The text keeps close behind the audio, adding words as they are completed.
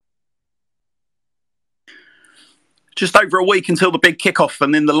Just over a week until the big kickoff,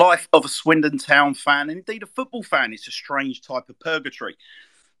 and in the life of a Swindon Town fan, and indeed a football fan, it's a strange type of purgatory.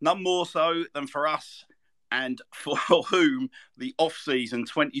 None more so than for us, and for whom the off-season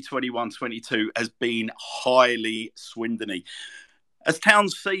 2021-22 has been highly Swindony. As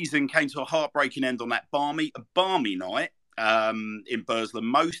Town's season came to a heartbreaking end on that balmy night in Burslem,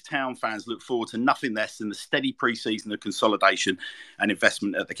 most Town fans look forward to nothing less than the steady pre-season of consolidation and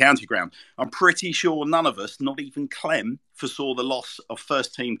investment at the county ground. I'm pretty sure none of us, not even Clem, foresaw the loss of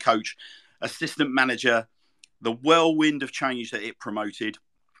first-team coach, assistant manager, the whirlwind of change that it promoted,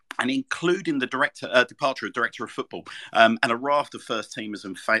 and including the departure of director of football and a raft of first-teamers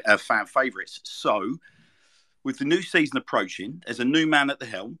and fan favourites. So, with the new season approaching, there's a new man at the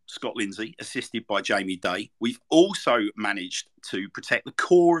helm, Scott Lindsay, assisted by Jamie Day. We've also managed to protect the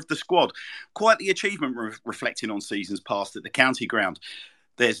core of the squad. Quite the achievement reflecting on seasons past at the county ground.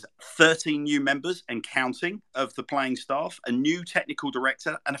 There's 13 new members and counting of the playing staff, a new technical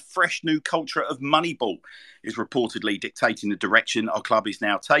director, and a fresh new culture of Moneyball is reportedly dictating the direction our club is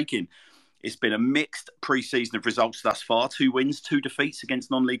now taking. It's been a mixed pre-season of results thus far. 2 wins, 2 defeats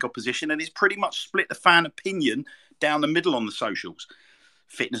against non-league opposition, and it's pretty much split the fan opinion down the middle on the socials.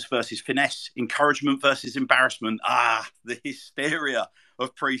 Fitness versus finesse, encouragement versus embarrassment. The hysteria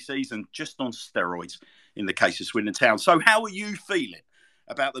of pre-season, just on steroids in the case of Swindon Town. So how are you feeling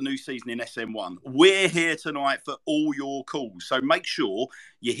about the new season in SM1? We're here tonight for all your calls. So make sure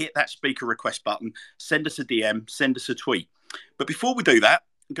you hit that speaker request button, send us a DM, send us a tweet. But before we do that,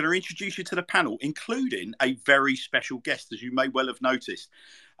 I'm going to introduce you to the panel, including a very special guest, as you may well have noticed.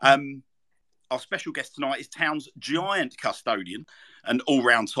 Our special guest tonight is Town's giant custodian and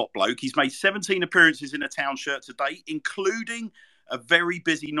all-round top bloke. He's made 17 appearances in a Town shirt to date, including a very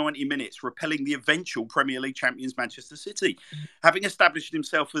busy 90 minutes, repelling the eventual Premier League champions Manchester City. Having established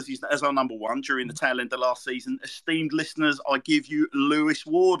himself as our number one during the tail end of last season, esteemed listeners, I give you Lewis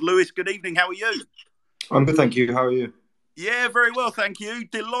Ward. Lewis, good evening. How are you? I'm good, thank you. How are you? Yeah, very well, thank you.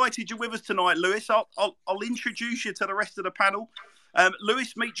 Delighted you're with us tonight, Lewis. I'll introduce you to the rest of the panel.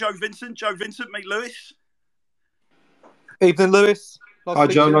 Lewis, meet Joe Vincent. Joe Vincent, meet Lewis. Evening, Lewis. Hi,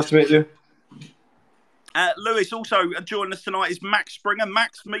 Joe. Nice to meet you. Lewis, also joining us tonight is Max Springer.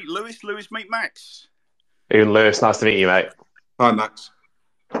 Max, meet Lewis. Lewis, meet Max. Evening, Lewis. Nice to meet you, mate. Hi, Max.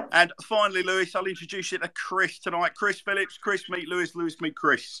 And finally, Lewis, I'll introduce you to Chris tonight. Chris Phillips. Chris, meet Lewis. Lewis, meet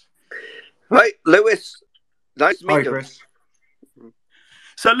Chris. Hi, Lewis. Nice to meet you. Chris.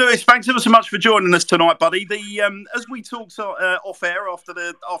 So, Lewis, thanks ever so much for joining us tonight, buddy. As we talked off air after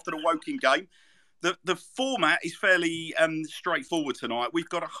the Woking game, the format is fairly straightforward tonight. We've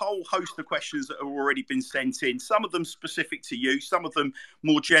got a whole host of questions that have already been sent in. Some of them specific to you, some of them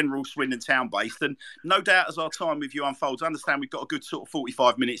more general Swindon Town based. And no doubt, as our time with you unfolds, I understand we've got a good sort of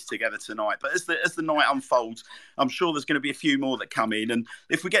 45 minutes together tonight. But as the night unfolds, I'm sure there's going to be a few more that come in. And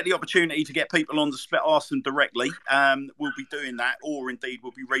if we get the opportunity to get people on to ask them directly, we'll be doing that, or indeed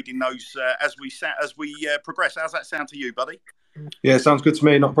we'll be reading those as we progress. How's that sound to you, buddy? Yeah, sounds good to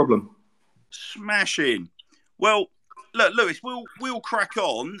me. Not a problem. Smashing. Well, look, Lewis, we'll crack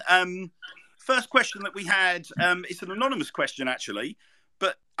on. First question that we had, it's an anonymous question actually,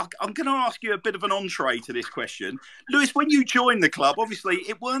 but I'm going to ask you a bit of an entree to this question. Lewis, when you joined the club, obviously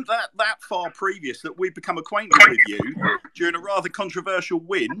it weren't that far previous that we'd become acquainted with you during a rather controversial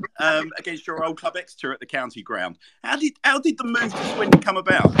win against your old club Exeter at the county ground. How did the move to Swindon come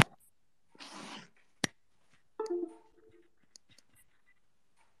about?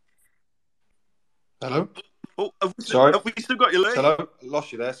 Hello? Oh, Sorry. Have we still got you, Lewis? Hello?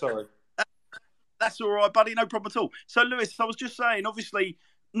 Lost you there, sorry. That's all right, buddy. No problem at all. So, Lewis, I was just saying, obviously,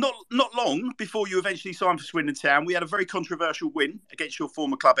 not long before you eventually signed for Swindon Town, we had a very controversial win against your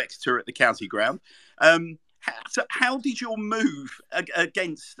former club Exeter at the county ground. How did your move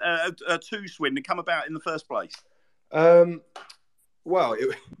against to Swindon come about in the first place? Well,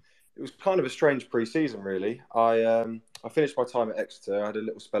 it was kind of a strange pre-season, really. I finished my time at Exeter. I had a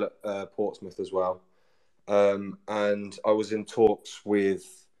little spell at Portsmouth as well. And I was in talks with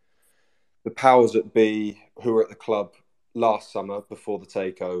the powers that be who were at the club last summer before the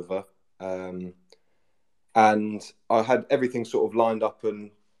takeover. And I had everything sort of lined up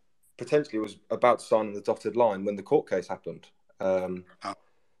and potentially was about to sign on the dotted line when the court case happened. So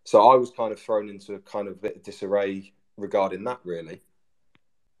I was kind of thrown into kind of a bit of disarray regarding that, really.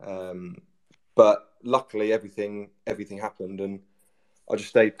 But luckily, everything happened, and I just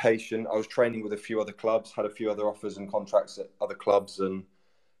stayed patient. I was training with a few other clubs, had a few other offers and contracts at other clubs, and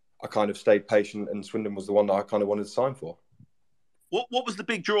I kind of stayed patient, and Swindon was the one that I kind of wanted to sign for. What was the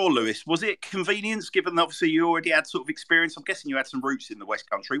big draw, Lewis? Was it convenience, given that obviously you already had sort of experience? I'm guessing you had some roots in the West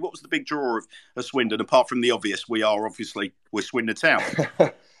Country. What was the big draw of Swindon, apart from the obvious? We're Swindon Town.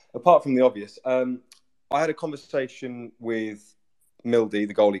 Apart from the obvious, I had a conversation with Mildy,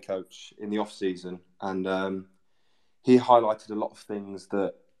 the goalie coach, in the off-season, and he highlighted a lot of things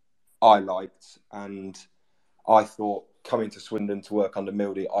that I liked, and I thought coming to Swindon to work under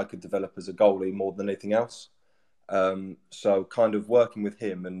Mildy, I could develop as a goalie more than anything else. So kind of working with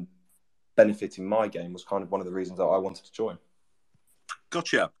him and benefiting my game was kind of one of the reasons that I wanted to join.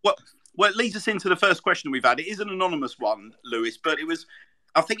 Gotcha. Well, it leads us into the first question we've had. It is an anonymous one, Lewis, but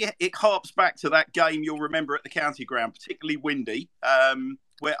I think it harps back to that game you'll remember at the county ground, particularly windy,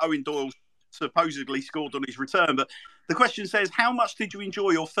 where Owen Doyle supposedly scored on his return. But the question says, how much did you enjoy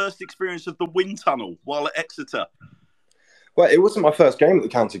your first experience of the wind tunnel while at Exeter? Well, it wasn't my first game at the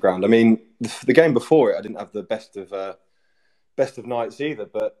county ground. I mean, the game before it, I didn't have the best of nights either.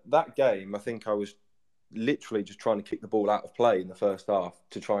 But that game, I think I was literally just trying to kick the ball out of play in the first half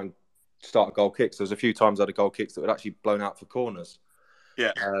to try and start a goal kick. So there was a few times I had a goal kicks that were actually blown out for corners.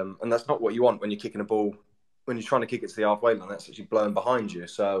 Yeah. And that's not what you want when you're kicking a ball. When you're trying to kick it to the halfway line, that's actually blown behind you.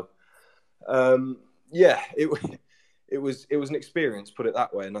 So, it was an experience, put it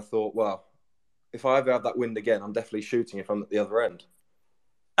that way. And I thought, well, if I ever have that wind again, I'm definitely shooting if I'm at the other end.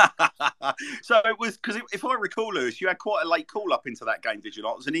 So it was because if I recall, Lewis, you had quite a late call up into that game, did you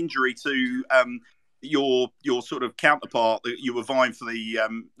not? It was an injury to your sort of counterpart that you were vying for the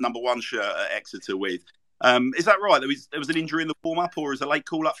number 1 shirt at Exeter with. Is that right? There was an injury in the warm up, or is a late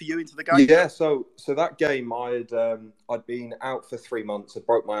call up for you into the game? Yeah. So that game, I'd been out for 3 months. I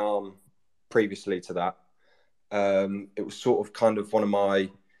broke my arm previously to that. It was sort of kind of one of my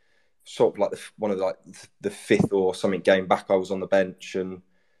the fifth or something game back. I was on the bench, and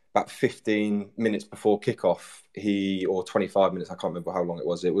about 15 minutes before kickoff, or 25 minutes, I can't remember how long it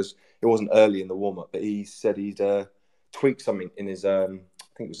was. It wasn't early in the warm up, but he said he'd tweaked something in his I think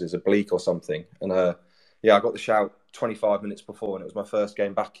it was his oblique or something, and I got the shout 25 minutes before, and it was my first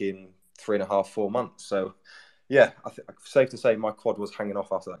game back in 3.5, 4 months. So yeah, I think safe to say my quad was hanging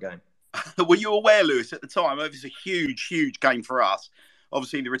off after that game. Were you aware, Lewis, at the time? It was a huge game for us.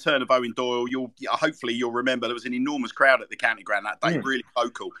 Obviously, the return of Owen Doyle, hopefully you'll remember there was an enormous crowd at the county ground that day, really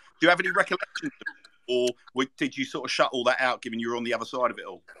vocal. Do you have any recollections, or did you sort of shut all that out, given you were on the other side of it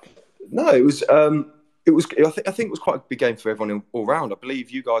all? No, it was. I think it was quite a big game for everyone all round. I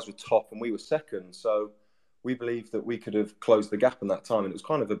believe you guys were top and we were second, so we believed that we could have closed the gap in that time, and it was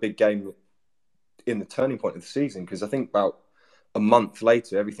kind of a big game in the turning point of the season, because I think about a month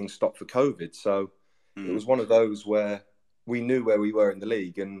later everything stopped for COVID. So it was one of those where we knew where we were in the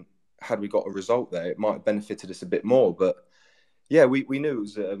league, and had we got a result there, it might have benefited us a bit more. But yeah, we knew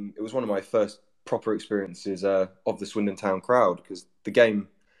it was one of my first proper experiences of the Swindon Town crowd, because the games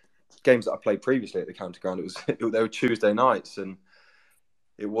that I played previously at the county ground, they were Tuesday nights, and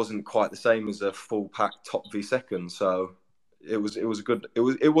it wasn't quite the same as a full pack top v second. So it was a good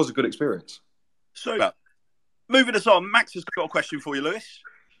experience. So moving us on, Max has got a question for you, Lewis.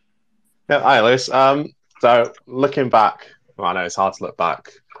 Yeah, hi, Lewis. So looking back, well, I know it's hard to look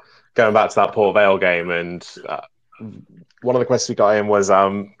back, going back to that Port Vale game, and one of the questions we got in was,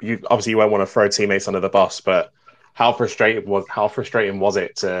 you won't want to throw teammates under the bus, but how frustrating was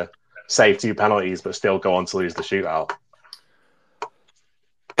it to save 2 penalties but still go on to lose the shootout?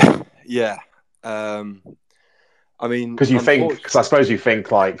 Yeah, I mean, because I suppose you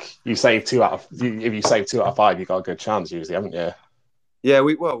think like you save 2 out of if you save 2 out of 5, you got a good chance usually, haven't you? Yeah,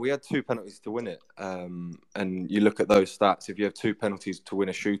 we had 2 penalties to win it, and you look at those stats. If you have 2 penalties to win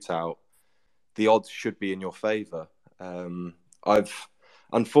a shootout, the odds should be in your favour. I've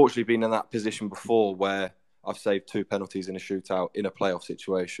unfortunately been in that position before, where I've saved 2 penalties in a shootout in a playoff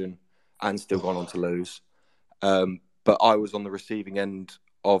situation and still gone on to lose. But I was on the receiving end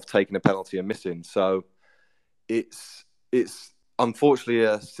of taking a penalty and missing. So it's unfortunately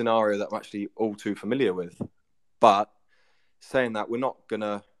a scenario that I'm actually all too familiar with. But saying that, I'm not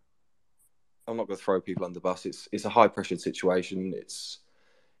gonna throw people under the bus. It's a high pressure situation. It's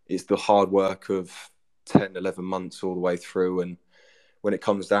the hard work of 10, 11 months all the way through, and when it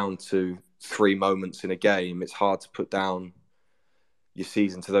comes down to 3 moments in a game, it's hard to put down your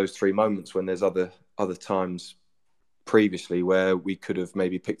season to those 3 moments, when there's other times previously where we could have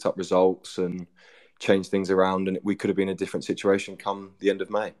maybe picked up results and changed things around, and we could have been in a different situation come the end of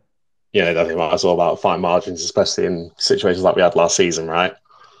May. Yeah, I think that's all about fine margins, especially in situations like we had last season, right?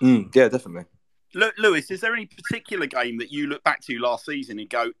 Yeah, definitely. Lewis, is there any particular game that you look back to last season and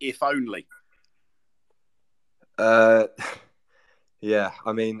go, if only? Yeah,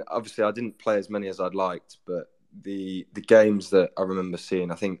 I mean, obviously I didn't play as many as I'd liked, but the games that I remember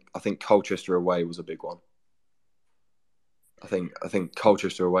seeing, I think Colchester away was a big one. I think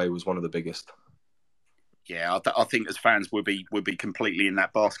Colchester away was one of the biggest. Yeah, I think as fans would be completely in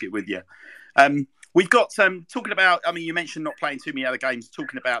that basket with you. We've got talking about. I mean, you mentioned not playing too many other games.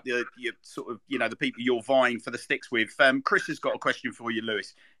 Talking about your sort of the people you're vying for the sticks with. Chris has got a question for you,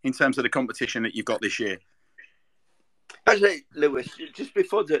 Lewis, in terms of the competition that you've got this year. Actually, Lewis, just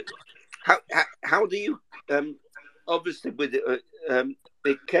before how do you obviously with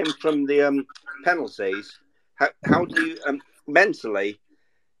it came from the penalties. How do you mentally?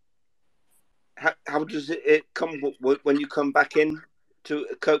 How does it come when you come back in to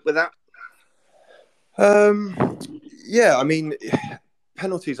cope with that? Yeah, I mean,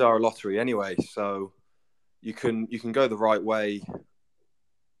 penalties are a lottery anyway, so you can go the right way.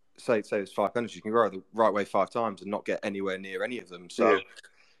 Say there's 5 penalties, you can go the right way 5 times and not get anywhere near any of them. So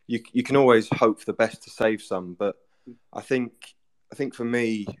you can always hope for the best to save some. But I think for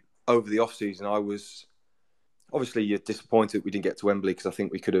me over the off season, I was obviously you're disappointed we didn't get to Wembley because I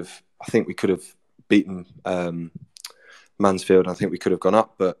think we could have beaten Mansfield. I think we could have gone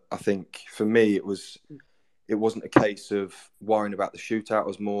up, but I think for me it wasn't a case of worrying about the shootout. I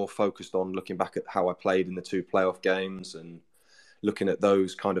was more focused on looking back at how I played in the 2 playoff games and looking at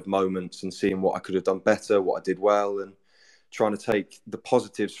those kind of moments and seeing what I could have done better, what I did well, and trying to take the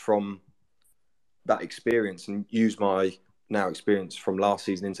positives from that experience and use my now experience from last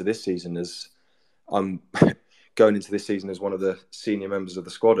season into this season, as I'm going into this season as one of the senior members of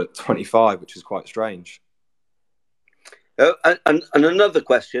the squad at 25, which is quite strange. And another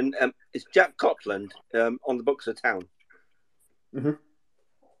question, is Jack Copland on the books of town?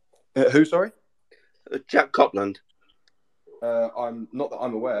 Mm-hmm. Who, sorry? Jack Copland. I'm not that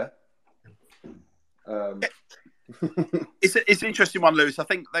I'm aware. It's an interesting one, Lewis. I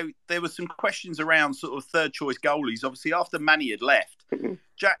think there were some questions around sort of third choice goalies. Obviously, after Manny had left,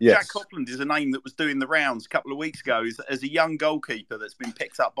 Jack Copland is a name that was doing the rounds a couple of weeks ago as a young goalkeeper that's been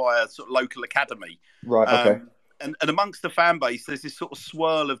picked up by a sort of local academy. Right. Okay. And amongst the fan base, there's this sort of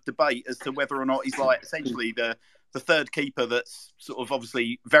swirl of debate as to whether or not he's like essentially the third keeper that's sort of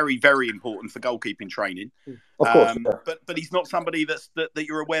obviously very, very important for goalkeeping training. Of course. But he's not somebody that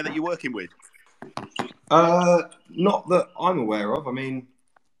you're aware that you're working with. Not that I'm aware of. I mean,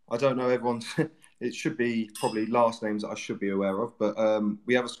 I don't know everyone's. It should be probably last names that I should be aware of. But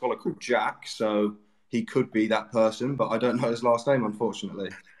we have a scholar called Jack, so he could be that person. But I don't know his last name,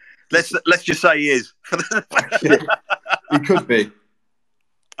 unfortunately. Let's just say he is. He could be.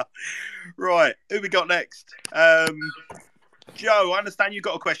 Right, who we got next? Joe, I understand you've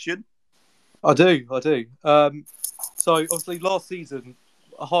got a question. I do. So obviously last season,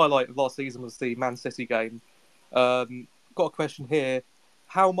 a highlight of last season was the Man City game. Got a question here.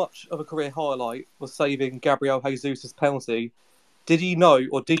 How much of a career highlight was saving Gabriel Jesus' penalty? Did you know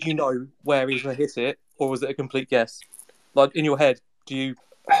where he was going to hit it, or was it a complete guess? Like in your head, do you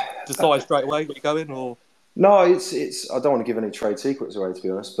decide straight away where you're going, or? No, it's. I don't want to give any trade secrets away, to be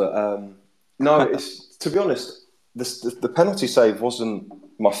honest. But no, it's to be honest, the penalty save wasn't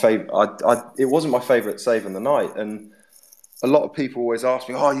my favourite. It wasn't my favourite save in the night, and a lot of people always ask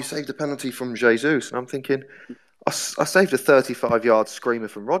me, "Oh, you saved a penalty from Jesus," and I'm thinking, I saved a 35-yard screamer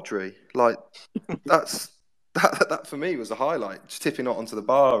from Rodri. Like that for me was the highlight, just tipping it onto the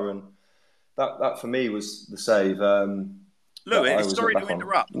bar, and that for me was the save. Lewis, sorry to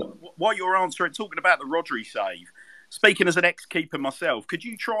interrupt. No. While you're talking about the Rodri save, speaking as an ex-keeper myself, could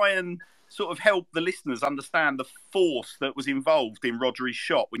you try and sort of help the listeners understand the force that was involved in Rodri's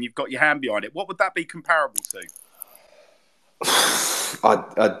shot when you've got your hand behind it? What would that be comparable to?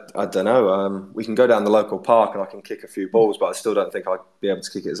 I don't know. We can go down the local park and I can kick a few balls, but I still don't think I'd be able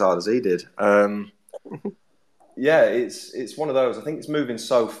to kick it as hard as he did. Yeah, it's one of those. I think it's moving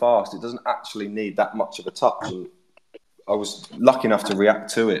so fast, it doesn't actually need that much of a touch. And I was lucky enough to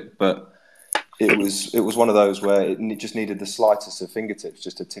react to it, but it was one of those where it just needed the slightest of fingertips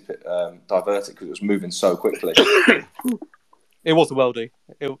just to tip it, divert it, because it was moving so quickly. It was a worldie.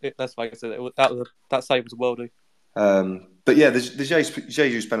 Let's face it. That save was a worldie. But yeah, the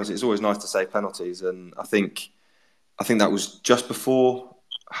Jesus penalty. It's always nice to save penalties, and I think that was just before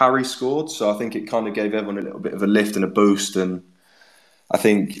Harry scored, so I think it kind of gave everyone a little bit of a lift and a boost. And I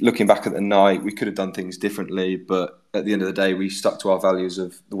think looking back at the night, we could have done things differently, but at the end of the day, we stuck to our values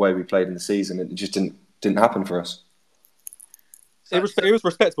of the way we played in the season. It just didn't happen for us. It was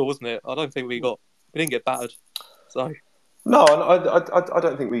respectable, wasn't it? I don't think we didn't get battered. So no, I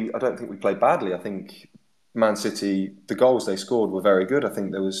don't think we played badly. I think Man City, the goals they scored were very good. I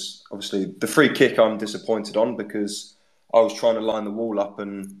think there was obviously the free kick I'm disappointed on because I was trying to line the wall up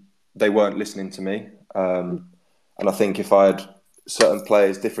and they weren't listening to me. And I think if I had certain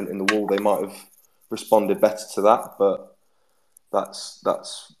players different in the wall, they might have responded better to that. But that's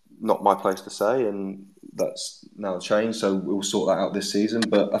not my place to say, and that's now changed. So we'll sort that out this season.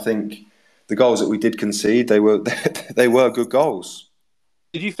 But I think the goals that we did concede, they were they were good goals.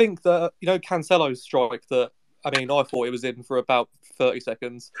 Did you think that, Cancelo's strike that, I thought it was in for about 30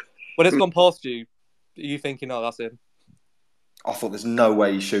 seconds. When it's gone past you, are you thinking, oh, that's in? I thought there's no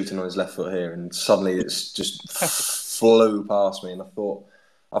way he's shooting on his left foot here, and suddenly it's just flew past me. And I thought,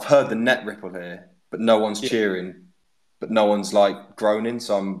 I've heard the net ripple here, but no one's cheering, but no one's like groaning.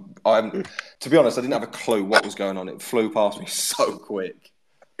 So I'm to be honest, I didn't have a clue what was going on. It flew past me so quick.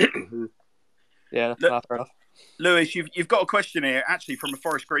 Yeah, fair enough. Lewis, you've got a question here, actually, from a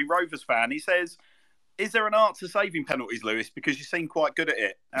Forest Green Rovers fan. He says, is there an art to saving penalties, Lewis? Because you seem quite good at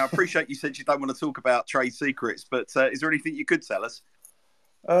it. I appreciate you said you don't want to talk about trade secrets, but is there anything you could tell us?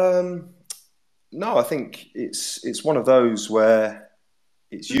 No, I think it's one of those where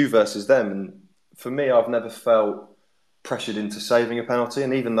it's you versus them. And for me, I've never felt pressured into saving a penalty.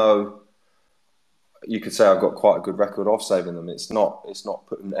 And even though you could say I've got quite a good record of saving them, it's not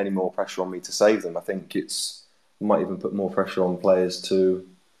putting any more pressure on me to save them. I think might even put more pressure on players to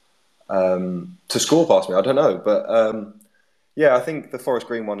score past me. I don't know, but I think the Forest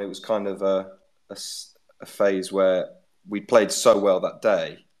Green one, it was kind of a phase where we played so well that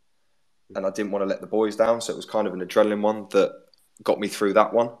day, and I didn't want to let the boys down. So it was kind of an adrenaline one that got me through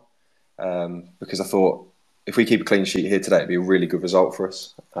that one, because I thought if we keep a clean sheet here today, it'd be a really good result for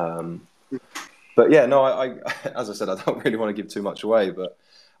us. But yeah, no, I as I said, I don't really want to give too much away, but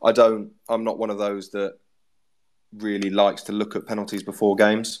I'm not one of those that really likes to look at penalties before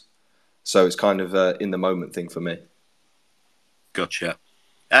games. So it's kind of in the moment thing for me. Gotcha.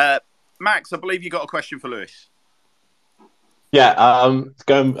 Max, I believe you got a question for Lewis. Yeah,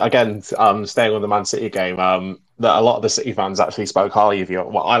 going again, staying on the Man City game, that a lot of the City fans actually spoke highly of you.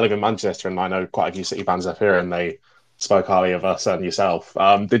 Well, I live in Manchester, and I know quite a few City fans up here, and they spoke highly of us and yourself.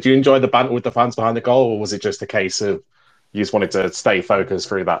 Did you enjoy the banter with the fans behind the goal, or was it just a case of you just wanted to stay focused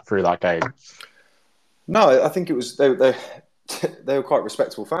through that game? No, I think it was they were quite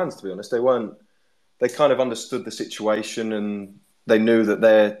respectable fans, to be honest. They kind of understood the situation, and they knew that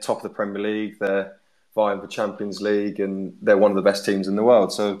they're top of the Premier League, they're vying for Champions League, and they're one of the best teams in the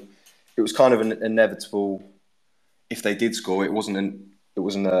world. So it was kind of an inevitable. If they did score, it wasn't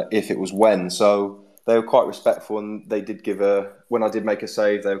a if, it was when. So they were quite respectful, and they did when I did make a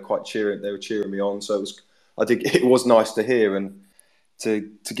save, they were quite cheering. They were cheering me on. So it was nice to hear and to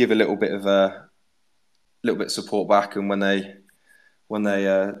give a little bit of support back. And when they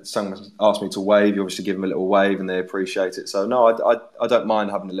asked me to wave, you obviously give them a little wave, and they appreciate it. So no, I don't mind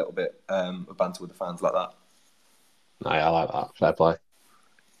having a little bit of banter with the fans like that. No, I like that. Fair play.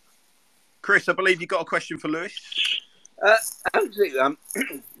 Chris, I believe you got a question for Lewis. Absolutely,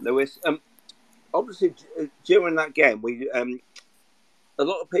 Lewis. Obviously, during that game, we a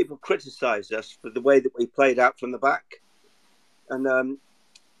lot of people criticised us for the way that we played out from the back, and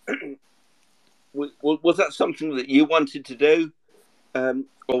was that something that you wanted to do,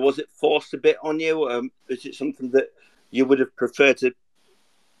 or was it forced a bit on you? Is it something that you would have preferred to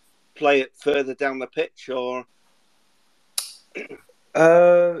play it further down the pitch, or?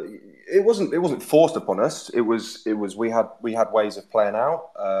 It wasn't forced upon us. It was we had ways of playing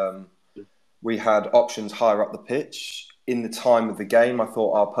out. We had options higher up the pitch. In the time of the game, I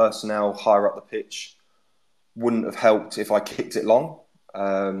thought our personnel higher up the pitch wouldn't have helped if I kicked it long.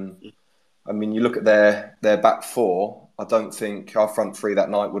 I mean, you look at their back four, I don't think our front three that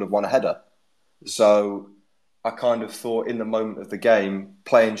night would have won a header. So I kind of thought in the moment of the game,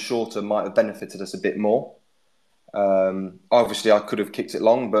 playing shorter might have benefited us a bit more. Obviously, I could have kicked it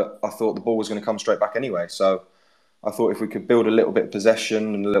long, but I thought the ball was going to come straight back anyway. So I thought if we could build a little bit of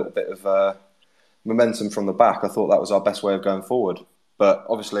possession and a little bit of momentum from the back, I thought that was our best way of going forward. But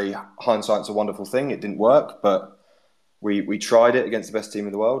obviously, hindsight's a wonderful thing. It didn't work, but we tried it against the best team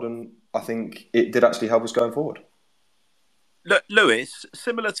in the world, and I think it did actually help us going forward. Look, Lewis,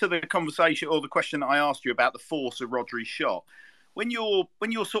 similar to the conversation or the question that I asked you about the force of Rodri's shot, when you're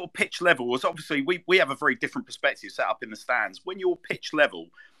sort of pitch level, was obviously we have a very different perspective set up in the stands. When you're pitch level,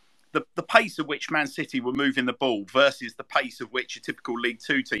 the pace at which Man City were moving the ball versus the pace of which your typical League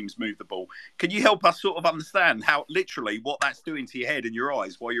Two teams move the ball, can you help us sort of understand how literally what that's doing to your head and your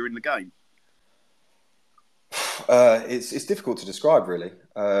eyes while you're in the game? It's difficult to describe, really.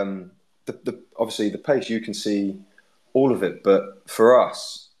 Obviously the pace, you can see all of it, but for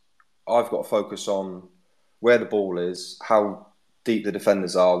us, I've got to focus on where the ball is, how deep the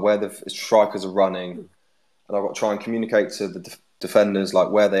defenders are, where the strikers are running, and I've got to try and communicate to the defenders like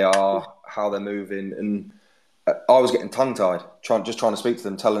where they are, how they're moving, and I was getting tongue-tied, trying to speak to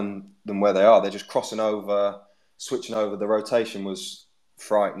them, telling them where they are. They're just crossing over, switching over. The rotation was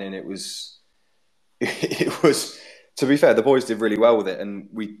frightening. It was, to be fair, the boys did really well with it, and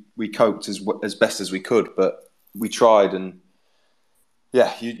we coped as best as we could, but we tried. And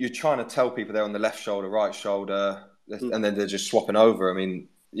yeah, you're trying to tell people they're on the left shoulder, right shoulder, and then they're just swapping over. I mean,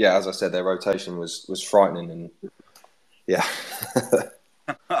 yeah, as I said, their rotation was frightening, and yeah.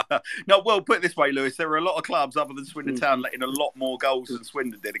 No, well, put it this way, Lewis, there were a lot of clubs other than Swindon Town letting a lot more goals than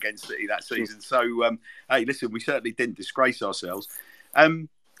Swindon did against City that season. So, hey, listen, we certainly didn't disgrace ourselves.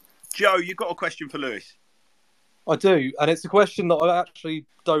 Joe, you've got a question for Lewis? I do, and it's a question that I actually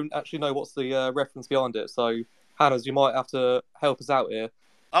don't know what's the reference behind it. So, Hannahs, you might have to help us out here.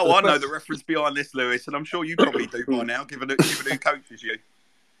 Oh, I know the reference behind this, Lewis, and I'm sure you probably do by now, given who coaches you.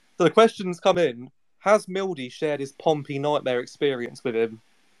 So the questions come in. Has Mildy shared his Pompey nightmare experience with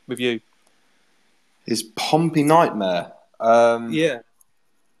you? His Pompey nightmare? Yeah.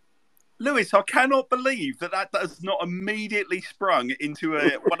 Lewis, I cannot believe that has not immediately sprung into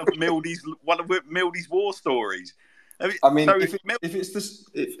one of Mildy's war stories. I mean, so if it's this,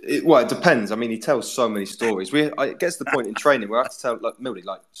 well, it depends. I mean, he tells so many stories. It gets to the point in training where I have to tell, like, Mildy,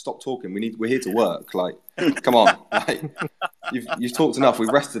 like, stop talking. We're here to work. Like, come on. Like, you've talked enough. We've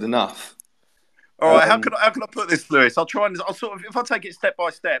rested enough. All right. How can I put this, Lewis? I'll sort of, if I take it step by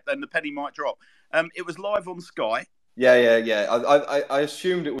step, then the penny might drop. It was live on Sky. Yeah. I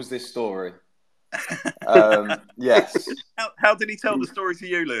assumed it was this story. Yes. How did he tell the story to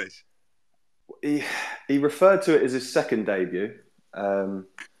you, Lewis? He referred to it as his second debut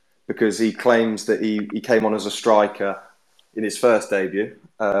because he claims that he came on as a striker in his first debut.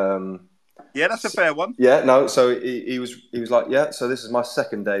 Yeah, that's a fair one. Yeah, no. So he was like, yeah. So this is my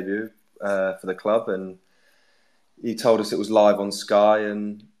second debut for the club, and he told us it was live on Sky,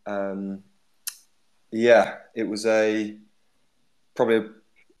 and yeah, it was probably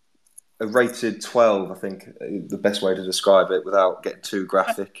a rated 12. I think the best way to describe it without getting too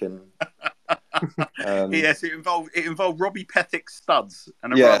graphic. And yes, it involved Robbie Pethick's studs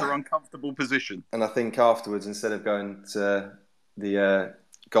and a rather uncomfortable position. And I think afterwards, instead of going to the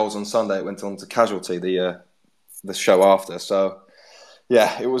Goals on Sunday, it went on to Casualty, the show after. So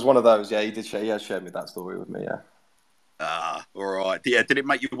yeah, it was one of those. Yeah, he has shared that story with me. Yeah. All right. Yeah, did it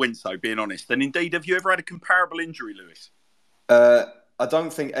make you wince though? Being honest, and indeed, have you ever had a comparable injury, Lewis? I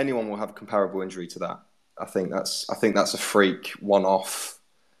don't think anyone will have a comparable injury to that. I think that's a freak, one-off,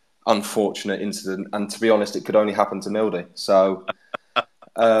 unfortunate incident, and to be honest, it could only happen to Mildy. So,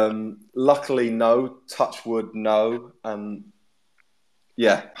 luckily, no. Touch wood, no. And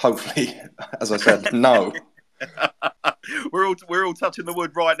yeah, hopefully, as I said, no. We're all touching the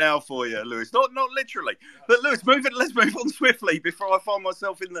wood right now for you, Lewis. Not literally, but Lewis, let's move on swiftly before I find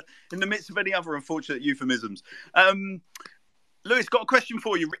myself in the midst of any other unfortunate euphemisms. Lewis, got a question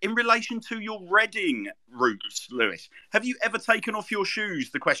for you in relation to your Reading roots. Lewis, have you ever taken off your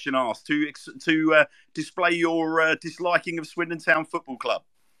shoes? The question asked to display your disliking of Swindon Town Football Club.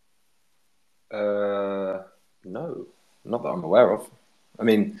 No, not that I'm aware of. I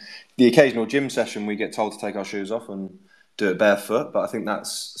mean, the occasional gym session, we get told to take our shoes off and do it barefoot, but I think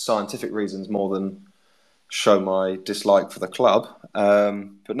that's scientific reasons more than show my dislike for the club.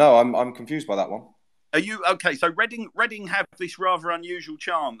 But no, I'm confused by that one. Are you okay? So Reading have this rather unusual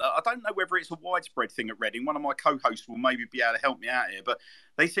charm. I don't know whether it's a widespread thing at Reading. One of my co-hosts will maybe be able to help me out here, but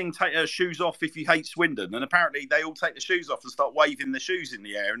they sing "Take their shoes off if you hate Swindon," and apparently they all take the shoes off and start waving their shoes in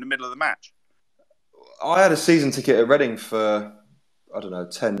the air in the middle of the match. I had a season ticket at Reading for, I don't know,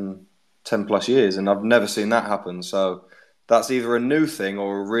 10 plus years, and I've never seen that happen. So that's either a new thing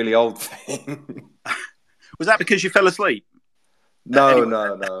or a really old thing. Was that because you fell asleep?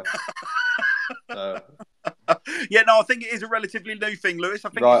 No. Yeah, no, I think it is a relatively new thing, Lewis. I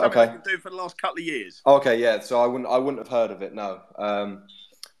think it's something we've been doing for the last couple of years. Okay, yeah. So I wouldn't have heard of it. No,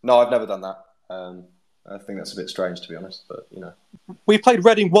 no, I've never done that. I think that's a bit strange, to be honest. But you know, we played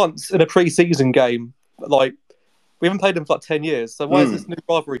Reading once in a pre-season game. Like, we haven't played them for like 10 years. So where does this new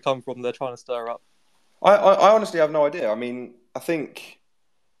rivalry come from? They're trying to stir up. I honestly have no idea. I mean, I think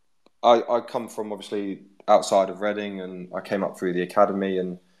I come from obviously outside of Reading, and I came up through the academy,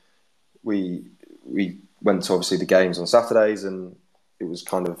 and we went to obviously the games on Saturdays, and it was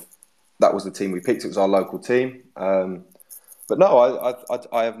that was the team we picked. It was our local team. But no,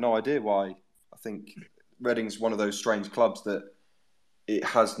 I have no idea why. I think Reading's one of those strange clubs that it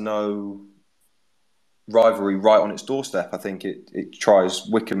has no rivalry right on its doorstep. I think it tries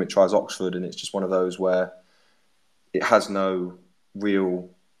Wycombe, it tries Oxford, and it's just one of those where it has no real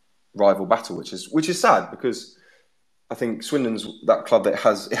rival battle, which is sad, because I think Swindon's that club that it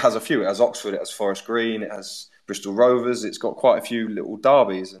has a few. It has Oxford, it has Forest Green, it has Bristol Rovers. It's got quite a few little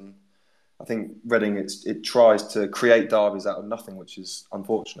derbies, and I think Reading it tries to create derbies out of nothing, which is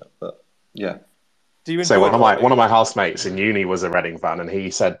unfortunate. But yeah. Do you So enjoy one of my housemates in uni was a Reading fan, and he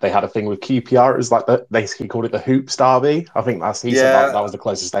said they had a thing with QPR. It was like he called it the Hoops Derby. I think he said that was the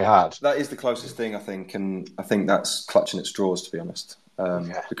closest they had. That is the closest thing, I think, and I think that's clutching at straws, to be honest.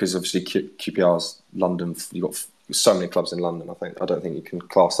 Because obviously QPR's London. You've got so many clubs in London. I don't think you can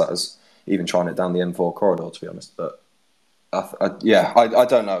class that as even trying it down the M4 corridor, to be honest. But I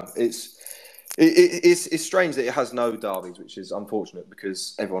don't know. It's strange that it has no derbies, which is unfortunate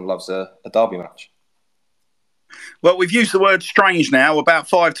because everyone loves a derby match. Well, we've used the word strange now about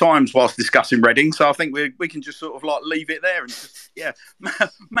 5 times whilst discussing Reading, so I think we can just sort of like leave it there and just,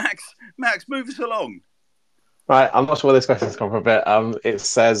 Max, move us along. Right, I'm not sure where this question's come from a bit. It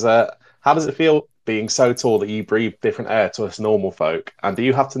says, how does it feel being so tall that you breathe different air to us normal folk? And do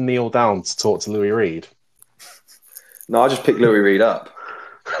you have to kneel down to talk to Louis Reed? No, I just pick Louis Reed up.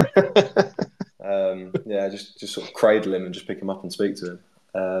 Just sort of cradle him and just pick him up and speak to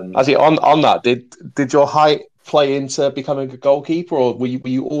him. Actually, on that, did your height play into becoming a goalkeeper, or were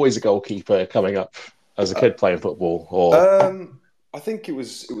you always a goalkeeper coming up as a kid playing football? Or I think it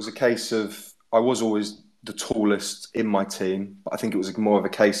was a case of I was always the tallest in my team, but I think it was more of a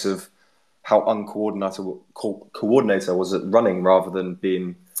case of how coordinated I was at running rather than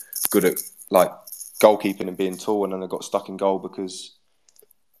being good at like goalkeeping and being tall, and then I got stuck in goal because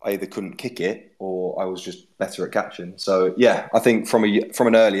I either couldn't kick it or I was just better at catching. So yeah, I think from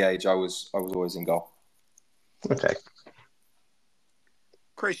an early age I was always in goal. Okay.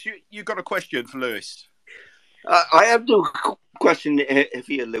 Chris, you got a question for Lewis? I have a question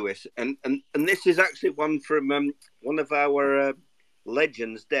for you, Lewis, and this is actually one from one of our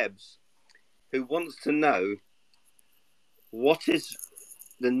legends, Debs, who wants to know what is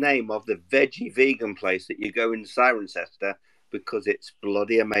the name of the veggie vegan place that you go in Cirencester, because it's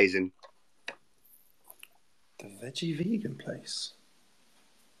bloody amazing. The veggie vegan place?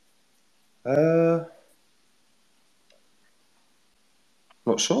 Not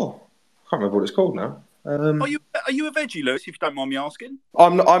sure. I can't remember what it's called now. Are you a veggie, Lewis, if you don't mind me asking?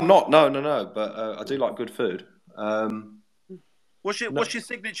 I'm not. No. But I do like good food. What's your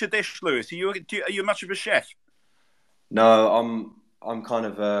signature dish, Lewis? Are you much of a chef? No, I'm kind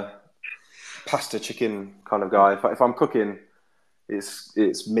of a pasta chicken kind of guy. If I'm cooking,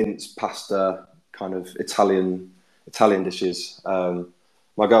 it's minced pasta, kind of Italian dishes.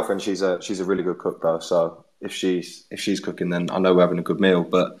 My girlfriend, she's a really good cook though. So if she's cooking, then I know we're having a good meal.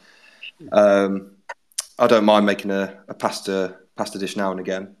 But I don't mind making a pasta dish now and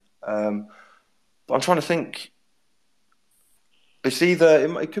again. But I'm trying to think. It's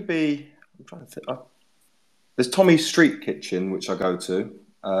either it could be. I'm trying to think. There's Tommy's Street Kitchen, which I go to,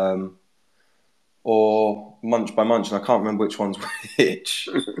 or Munch by Munch, and I can't remember which one's which.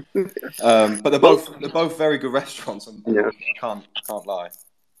 But they're both very good restaurants. I can't lie.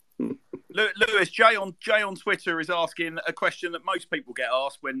 Lewis, Jay on Twitter is asking a question that most people get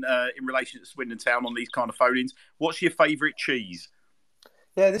asked when in relation to Swindon Town on these kind of phone-ins. What's your favourite cheese?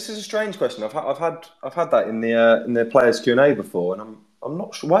 Yeah, this is a strange question. I've had that in the players Q&A before, and I'm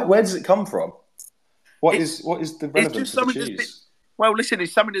not sure where does it come from. What is the relevance of the cheese? Well, listen,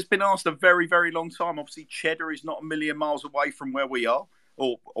 it's something that's been asked a very, very long time. Obviously, cheddar is not a million miles away from where we are,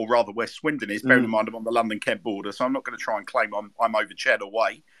 or rather where Swindon is. Bearing in mind I'm on the London-Kent border, so I'm not going to try and claim I'm over cheddar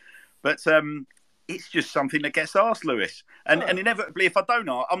way. But it's just something that gets asked, Lewis. And inevitably, if I don't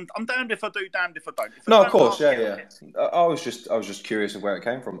ask, I'm damned if I do, damned if I don't. No, of course, yeah. I was just curious of where it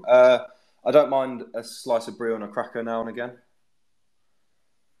came from. I don't mind a slice of brie on a cracker now and again.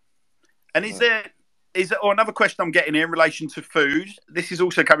 And is there another question I'm getting here in relation to food? This is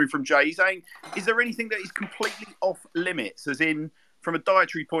also coming from Jay saying, is there anything that is completely off limits, as in from a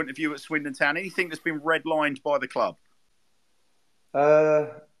dietary point of view at Swindon Town, anything that's been redlined by the club?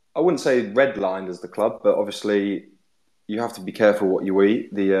 I wouldn't say redlined as the club, but obviously you have to be careful what you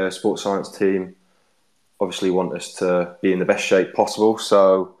eat. The sports science team obviously want us to be in the best shape possible.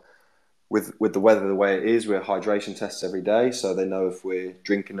 So with the weather the way it is, we're hydration tests every day, so they know if we're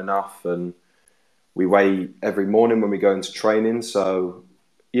drinking enough, and we weigh every morning when we go into training. So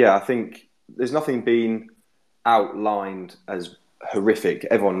yeah, I think there's nothing being outlined as horrific.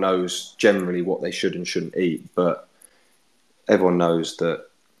 Everyone knows generally what they should and shouldn't eat, but everyone knows that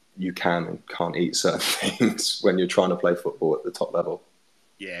you can and can't eat certain things when you're trying to play football at the top level.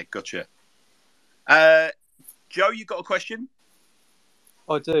 Yeah, gotcha. Joe, you got a question?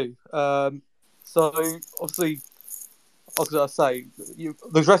 I do. So obviously, I was going to say,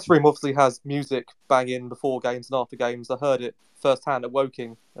 the dressing room obviously has music banging before games and after games. I heard it firsthand at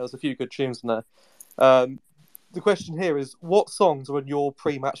Woking. There was a few good tunes in there. the question here is, what songs are on your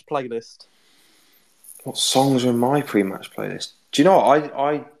pre-match playlist? What songs are in my pre-match playlist? Do you know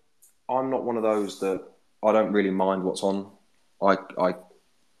what? I'm not one of those that I don't really mind what's on. I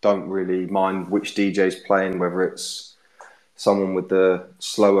don't really mind which DJ's playing, whether it's someone with the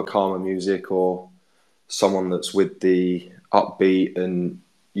slower, calmer music or someone that's with the upbeat and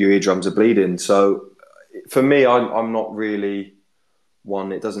your eardrums are bleeding. So for me, I'm not really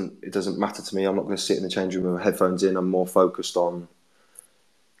one. It doesn't matter to me. I'm not going to sit in the change room with headphones in. I'm more focused on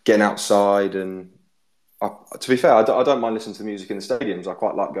getting outside. And to be fair, I don't mind listening to the music in the stadiums. I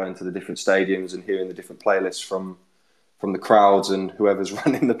quite like going to the different stadiums and hearing the different playlists from the crowds and whoever's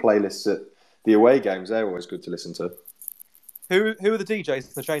running the playlists at the away games. They're always good to listen to. Who are the DJs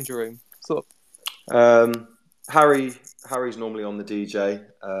in the changing room? Sort of. Harry's normally on the DJ.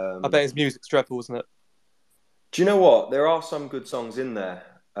 I bet his music's dreadful, isn't it? Do you know what? There are some good songs in there.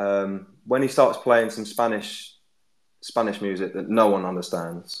 When he starts playing some Spanish music that no one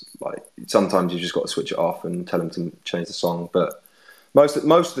understands, like sometimes you just got to switch it off and tell him to change the song. But most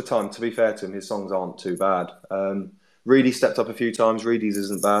of the time, to be fair to him, his songs aren't too bad. Reedy stepped up a few times. Reedy's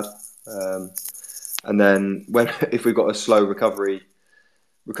isn't bad. And then if we've got a slow recovery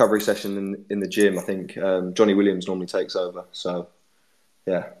session in the gym, I think Johnny Williams normally takes over. So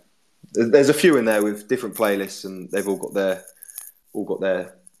yeah, there's a few in there with different playlists, and they've all got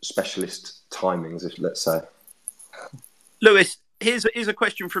their specialist timings, let's say. Lewis, here's a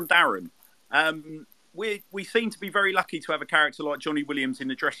question from Darren. We seem to be very lucky to have a character like Johnny Williams in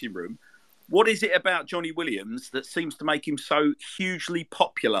the dressing room. What is it about Johnny Williams that seems to make him so hugely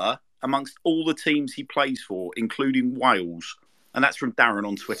popular amongst all the teams he plays for, including Wales? And that's from Darren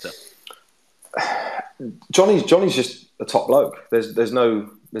on Twitter. Johnny's just a top bloke. There's no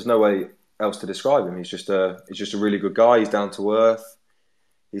way else to describe him. He's just a really good guy. He's down to earth.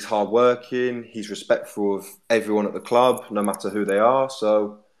 He's hardworking. He's respectful of everyone at the club, no matter who they are.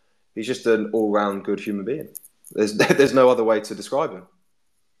 So he's just an all-round good human being. There's no other way to describe him.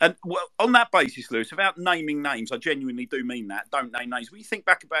 And well, on that basis, Lewis, without naming names, I genuinely do mean that. Don't name names. When you think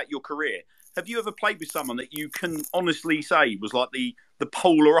back about your career, have you ever played with someone that you can honestly say was like the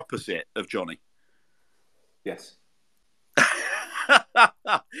polar opposite of Johnny? Yes.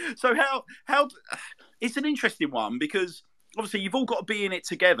 So how it's an interesting one, because obviously you've all got to be in it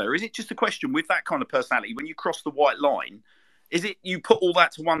together. Is it just a question with that kind of personality, when you cross the white line, is it you put all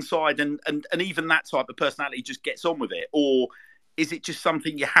that to one side and even that type of personality just gets on with it? Or is it just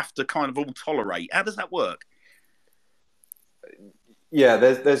something you have to kind of all tolerate? How does that work? Yeah,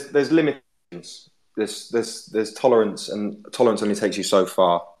 there's limitations. There's tolerance, and tolerance only takes you so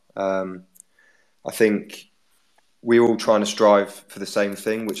far. I think we're all trying to strive for the same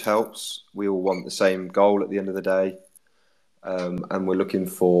thing, which helps. We all want the same goal at the end of the day, and we're looking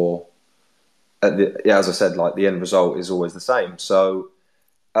for, as I said, like the end result is always the same. So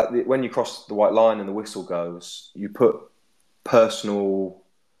when you cross the white line and the whistle goes, you put personal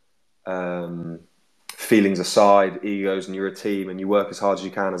feelings aside, egos, and you're a team, and you work as hard as you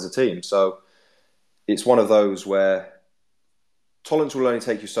can as a team. So it's one of those where tolerance will only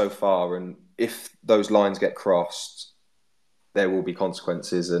take you so far, and if those lines get crossed, there will be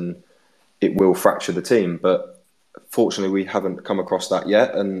consequences and it will fracture the team. But fortunately, we haven't come across that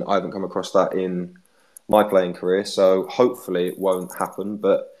yet, and I haven't come across that in my playing career. So hopefully it won't happen.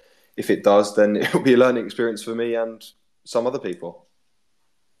 But if it does, then it'll be a learning experience for me and some other people.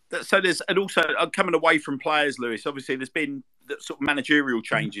 So and also coming away from players, Lewis, obviously there's been sort of managerial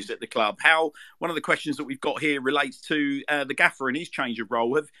changes at the club. One of the questions that we've got here relates to the gaffer and his change of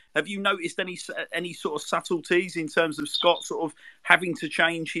role. Have you noticed any sort of subtleties in terms of Scott sort of having to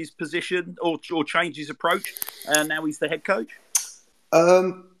change his position or change his approach? Now he's the head coach.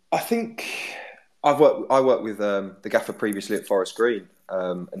 I think I worked with the gaffer previously at Forest Green,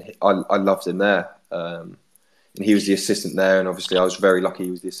 and I loved him there. And he was the assistant there, and obviously I was very lucky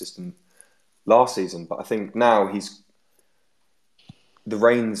he was the assistant last season. But I think now the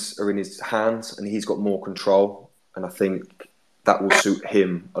reins are in his hands, and he's got more control, and I think that will suit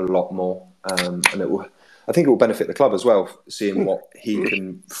him a lot more. And I think it will benefit the club as well, seeing what he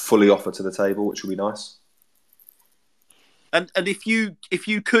can fully offer to the table, which will be nice. And if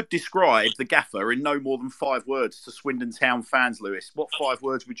you could describe the gaffer in no more than 5 words to Swindon Town fans, Lewis, what 5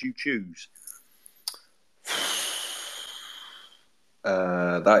 words would you choose?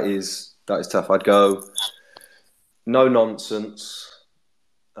 That is tough. I'd go no nonsense.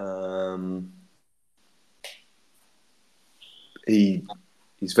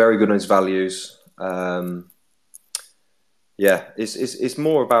 He's very good on his values. It's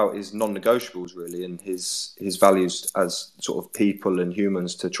more about his non-negotiables really, and his values as sort of people and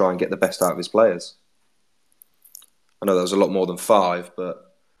humans to try and get the best out of his players. I know that was a lot more than 5,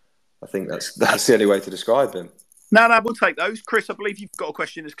 but I think that's the only way to describe him. No, we'll take those. Chris, I believe you've got a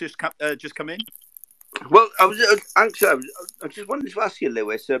question that's just come in. Well, I just wanted to ask you,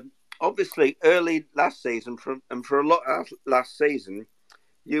 Lewis. Obviously, early last season, for a lot of last season,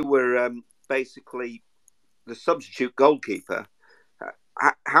 you were basically the substitute goalkeeper.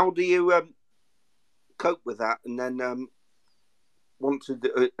 How do you cope with that? And then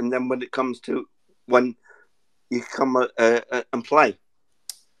and then when it comes to when you come and play,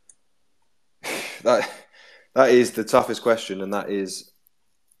 that is the toughest question, and that is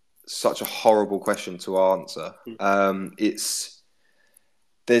such a horrible question to answer.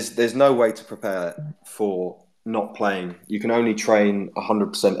 There's no way to prepare for not playing. You can only train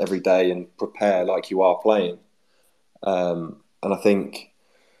 100% every day and prepare like you are playing. And I think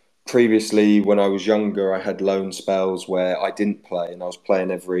previously, when I was younger, I had loan spells where I didn't play, and I was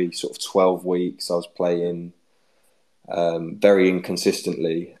playing every sort of 12 weeks. I was playing very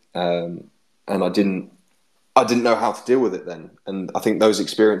inconsistently, and I didn't know how to deal with it then. And I think those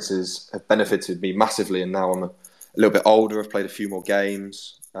experiences have benefited me massively. And now I'm a little bit older. I've played a few more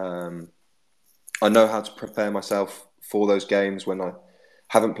games. I know how to prepare myself for those games when I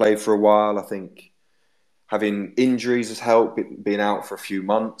haven't played for a while. I think having injuries has helped, being out for a few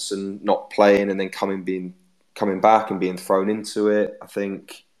months and not playing, and then coming back and being thrown into it. I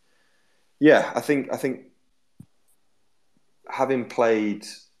think having played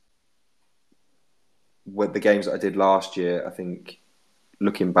with the games that I did last year, I think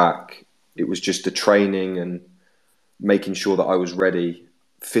looking back, it was just the training and making sure that I was ready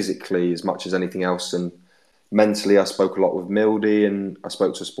physically as much as anything else. And mentally, I spoke a lot with Mildy, and I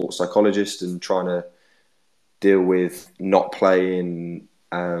spoke to a sports psychologist, and trying to deal with not playing.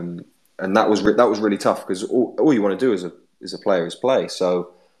 And that was really tough, because all you want to do as a player is play.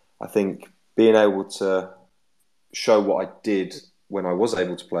 So I think being able to show what I did when I was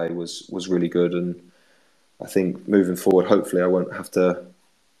able to play was really good. And I think moving forward, hopefully I won't have to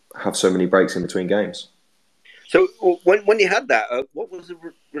have so many breaks in between games. So when you had that, what was the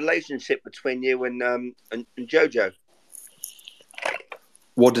relationship between you and Jojo?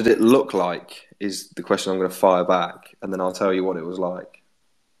 What did it look like is the question I'm going to fire back, and then I'll tell you what it was like.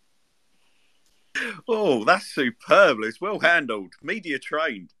 Oh, that's superb. It's well handled. Media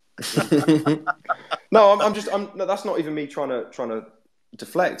trained. No, no, that's not even me trying to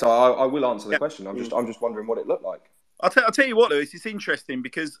deflect. I will answer the question. I'm just wondering what it looked like. I'll tell you what, Lewis, it's interesting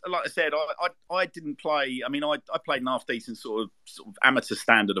because, like I said, I didn't play. I mean, I played an half decent sort of amateur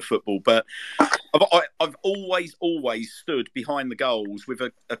standard of football, but I've always stood behind the goals, with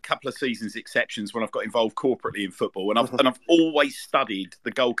a couple of seasons exceptions when I've got involved corporately in football, and I've always studied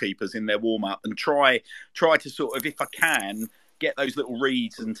the goalkeepers in their warm up and try to sort of, if I can, get those little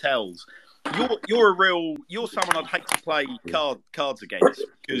reads and tells. You're someone I'd hate to play cards against,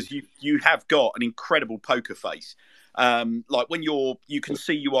 because you have got an incredible poker face. Like when you can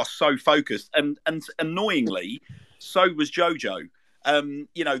see you are so focused, and annoyingly, so was Jojo.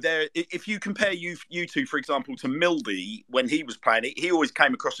 If you compare you two, for example, to Mildy when he was playing, he always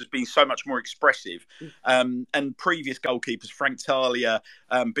came across as being so much more expressive. And previous goalkeepers, Frank Talia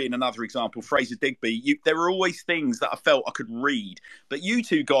being another example, Fraser Digby, there were always things that I felt I could read. But you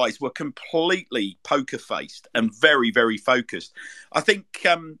two guys were completely poker faced and very, very focused. I think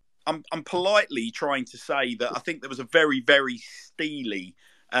I'm politely trying to say that I think there was a very, very steely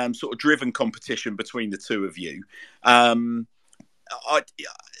sort of driven competition between the two of you.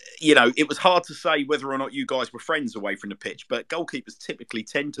 It was hard to say whether or not you guys were friends away from the pitch, but goalkeepers typically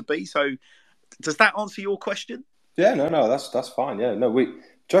tend to be. So, does that answer your question? Yeah, no, that's fine. Yeah, no,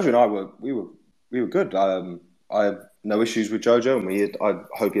 Jojo and I were good. I have no issues with Jojo, and I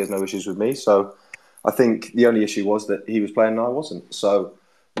hope he has no issues with me. So, I think the only issue was that he was playing and I wasn't. So,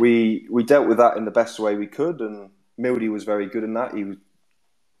 we dealt with that in the best way we could, and Mildy was very good in that.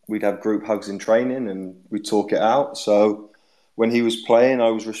 We'd have group hugs in training, and we'd talk it out. So when he was playing, I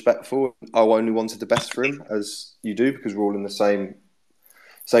was respectful. I only wanted the best for him, as you do, because we're all in the same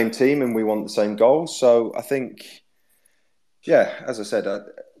team and we want the same goals. So I think, yeah, as I said,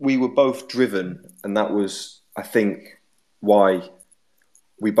 we were both driven, and that was, I think, why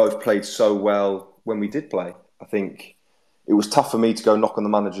we both played so well when we did play. I think it was tough for me to go knock on the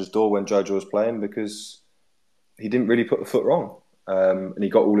manager's door when Jojo was playing, because he didn't really put the foot wrong. And he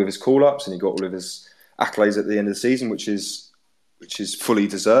got all of his call-ups and he got all of his accolades at the end of the season, which is fully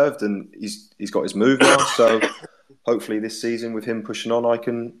deserved, and he's got his move now. So hopefully this season, with him pushing on, I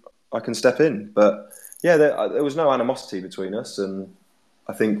can step in. But yeah, there was no animosity between us, and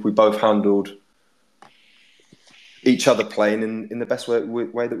I think we both handled each other playing in the best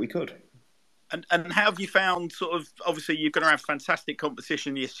way that we could. And how have you found sort of, obviously you're going to have fantastic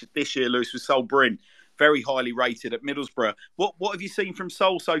competition this year, Lewis, with Sol Bryn, very highly rated at Middlesbrough. What have you seen from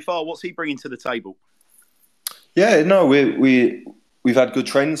Sol so far? What's he bringing to the table? Yeah, no, we've had good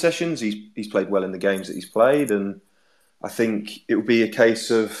training sessions. He's played well in the games that he's played, and I think it will be a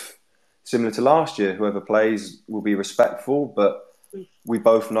case of similar to last year. Whoever plays will be respectful, but we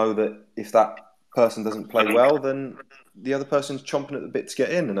both know that if that person doesn't play well, then the other person's chomping at the bit to get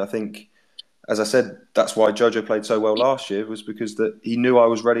in. And I think, as I said, that's why Jojo played so well last year, was because that he knew I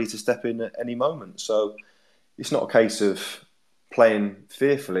was ready to step in at any moment. So it's not a case of playing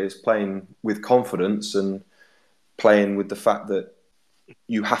fearfully, it's playing with confidence and playing with the fact that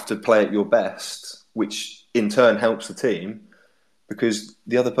you have to play at your best, which in turn helps the team because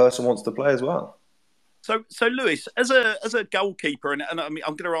the other person wants to play as well. So Lewis, as a goalkeeper, and I mean,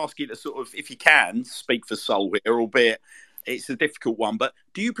 I'm going to ask you to sort of, if you can, speak for Sol here, albeit it's a difficult one. But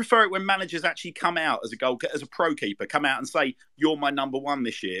do you prefer it when managers actually come out as a pro keeper, come out and say you're my number one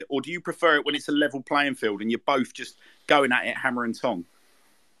this year, or do you prefer it when it's a level playing field and you're both just going at it hammer and tong?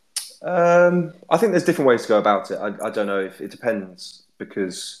 I think there's different ways to go about it. I don't know if it depends,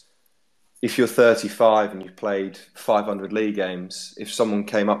 because if you're 35 and you've played 500 league games, if someone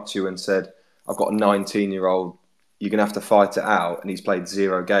came up to you and said, I've got a 19-year-old, you're going to have to fight it out, and he's played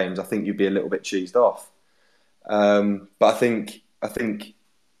 0 games, I think you'd be a little bit cheesed off. But I think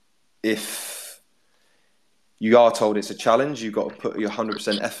if you are told it's a challenge, you've got to put your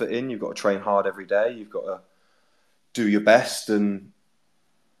 100% effort in, you've got to train hard every day, you've got to do your best, and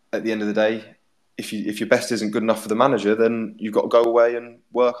at the end of the day, if your best isn't good enough for the manager, then you've got to go away and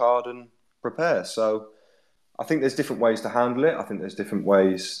work hard and prepare. So I think there's different ways to handle it. I think there's different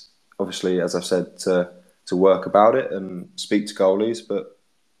ways, obviously, as I've said, to work about it and speak to goalies. But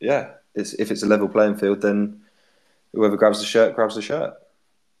yeah, if it's a level playing field, then whoever grabs the shirt, grabs the shirt.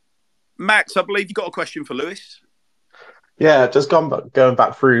 Max, I believe you got a question for Lewis. Yeah, just going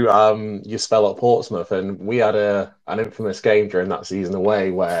back through your spell at Portsmouth, and we had an infamous game during that season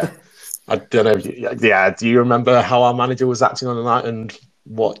away where I don't know. Yeah, do you remember how our manager was acting on the night, and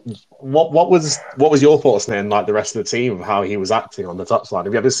what was your thoughts then, like the rest of the team, of how he was acting on the touchline?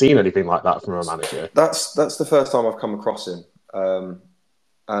 Have you ever seen anything like that from a manager? That's the first time I've come across him,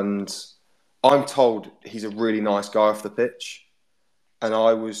 and I'm told he's a really nice guy off the pitch. And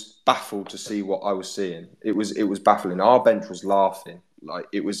I was baffled to see what I was seeing. It was baffling. Our bench was laughing. Like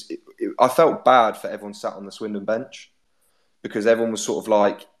I felt bad for everyone sat on the Swindon bench, because everyone was sort of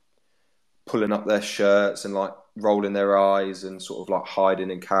like pulling up their shirts and like rolling their eyes and sort of like hiding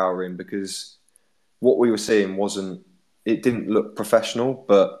and cowering, because what we were seeing it didn't look professional.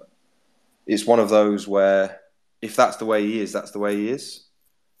 But it's one of those where if that's the way he is, that's the way he is.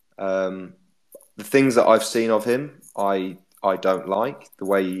 The things that I've seen of him, I don't like the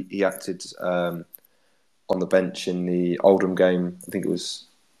way he acted on the bench in the Oldham game. I think it was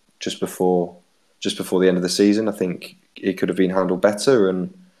just before the end of the season. I think it could have been handled better,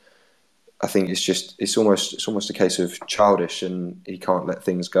 and I think it's almost a case of childish, and he can't let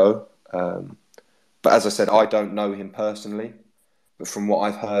things go. But as I said, I don't know him personally, but from what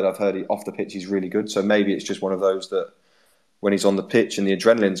I've heard off the pitch he's really good. So maybe it's just one of those that when he's on the pitch and the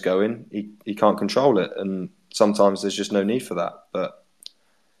adrenaline's going, he can't control it, and sometimes there's just no need for that. But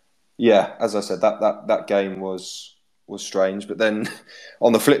yeah, as I said, that game was strange. But then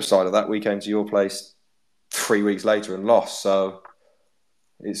on the flip side of that, we came to your place 3 weeks later and lost. So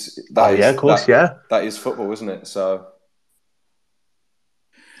that is football, isn't it? So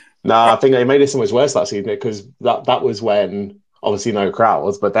no, I think they made it so much worse that season, because that was when obviously no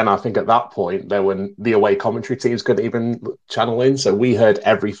crowds. But then I think at that point, the away commentary teams couldn't even channel in, so we heard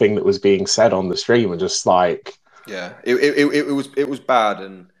everything that was being said on the stream, and just like, yeah, it was bad.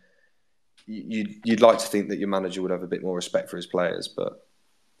 And you'd like to think that your manager would have a bit more respect for his players, but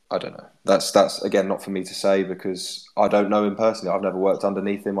I don't know. That's again not for me to say, because I don't know him personally. I've never worked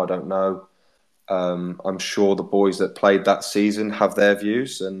underneath him. I don't know. I'm sure the boys that played that season have their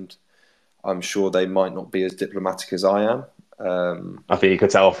views, and I'm sure they might not be as diplomatic as I am. I think you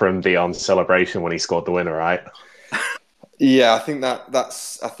could tell from Dion's celebration when he scored the winner, right? Yeah, I think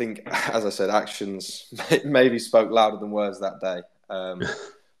that's. I think, as I said, actions maybe spoke louder than words that day.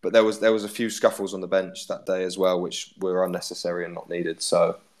 But there was a few scuffles on the bench that day as well, which were unnecessary and not needed.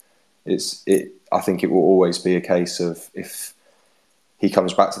 So I think it will always be a case of, if he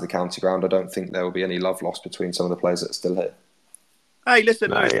comes back to the county ground, I don't think there will be any love lost between some of the players that are still here. Hey, listen,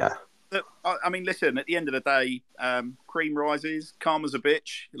 yeah. I mean, listen, at the end of the day, cream rises, karma's a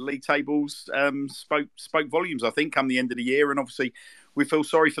bitch. League tables spoke volumes, I think, come the end of the year. And obviously, we feel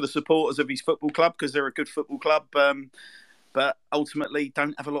sorry for the supporters of his football club, because they're a good football club. but ultimately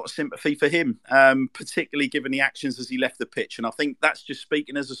don't have a lot of sympathy for him, particularly given the actions as he left the pitch. And I think that's just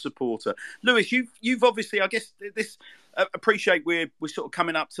speaking as a supporter. Lewis, you've obviously, I guess this. Appreciate we're sort of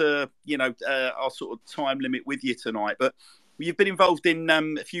coming up to our sort of time limit with you tonight, but you've been involved in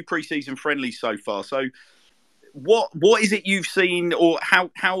a few pre-season friendlies so far. So what is it you've seen, or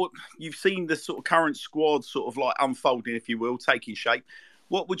how you've seen the sort of current squad sort of like unfolding, if you will, taking shape?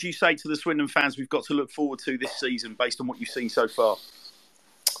 What would you say to the Swindon fans we've got to look forward to this season based on what you've seen so far?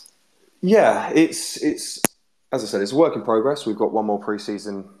 Yeah, it's as I said, it's a work in progress. We've got one more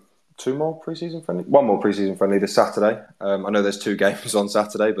pre-season friendly this Saturday. I know there's 2 games on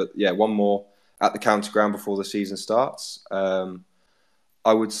Saturday, but yeah, one more at the County Ground before the season starts. I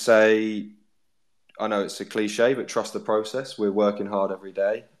would say, I know it's a cliche, but trust the process. We're working hard every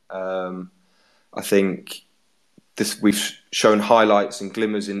day. I think we've shown highlights and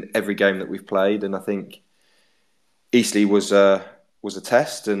glimmers in every game that we've played, and I think Eastleigh was a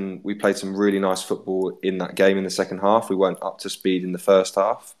test, and we played some really nice football in that game in the second half. We weren't up to speed in the first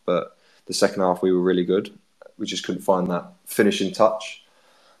half, but the second half we were really good. We just couldn't find that finishing touch.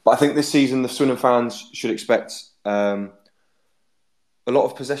 But I think this season the Swindon fans should expect a lot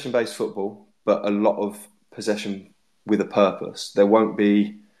of possession-based football, but a lot of possession with a purpose. There won't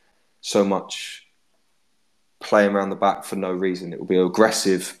be so much playing around the back for no reason. It will be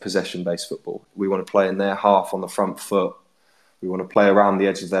aggressive possession-based football. We want to play in their half on the front foot. We want to play around the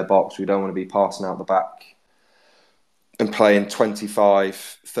edge of their box. We don't want to be passing out the back and playing 25,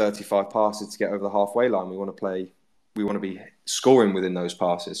 35 passes to get over the halfway line. We want to be scoring within those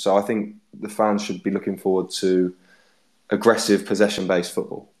passes. So I think the fans should be looking forward to aggressive possession-based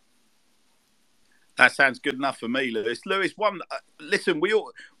football. That sounds good enough for me, Lewis. Lewis, listen, we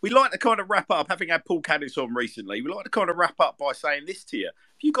like to kind of wrap up, having had Paul Caddis on recently, we like to kind of wrap up by saying this to you.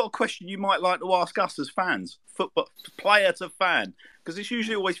 If you've got a question you might like to ask us as fans, football player to fan, because it's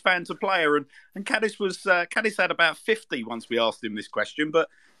usually always fan to player, and Caddis had about 50 once we asked him this question, but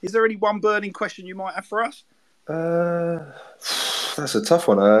is there any one burning question you might have for us? That's a tough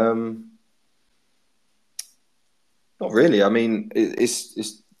one. Not really. I mean,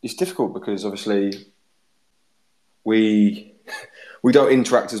 it's difficult because obviously we don't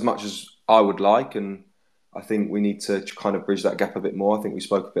interact as much as I would like, and I think we need to kind of bridge that gap a bit more. I think we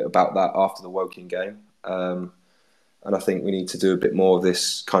spoke a bit about that after the Woking game, and I think we need to do a bit more of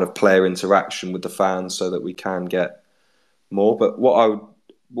this kind of player interaction with the fans so that we can get more. But what I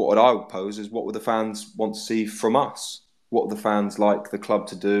would pose is, what would the fans want to see from us? What would the fans like the club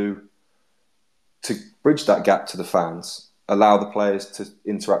to do to bridge that gap to the fans? Allow the players to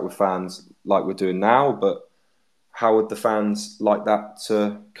interact with fans like we're doing now, but how would the fans like that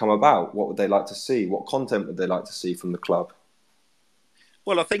to come about? What would they like to see? What content would they like to see from the club?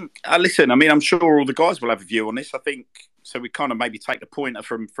 Well, I think, listen, I mean, I'm sure all the guys will have a view on this. I think, so we kind of maybe take the pointer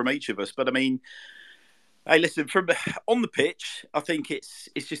from each of us. But I mean, hey, listen, from on the pitch, I think it's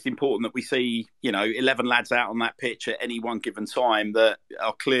just important that we see, 11 lads out on that pitch at any one given time that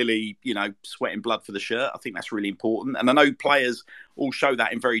are clearly, sweating blood for the shirt. I think that's really important. And I know players all show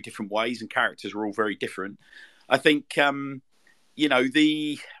that in very different ways, and characters are all very different. I think,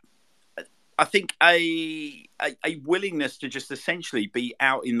 I think a willingness to just essentially be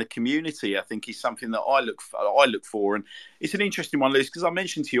out in the community, I think, is something that I look for. And it's an interesting one, Lewis, because I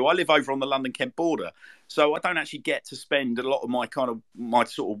mentioned to you, I live over on the London-Kent border. So I don't actually get to spend a lot of my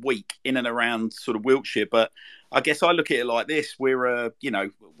sort of week in and around sort of Wiltshire. But I guess I look at it like this. We're a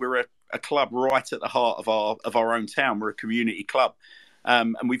club right at the heart of our own town. We're a community club.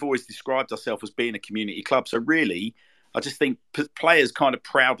 And we've always described ourselves as being a community club. So really, I just think players kind of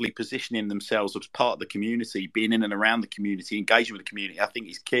proudly positioning themselves as part of the community, being in and around the community, engaging with the community, I think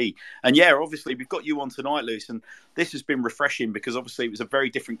is key. And yeah, obviously we've got you on tonight, Lewis, and this has been refreshing because obviously it was a very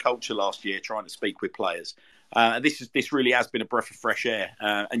different culture last year trying to speak with players. This really has been a breath of fresh air,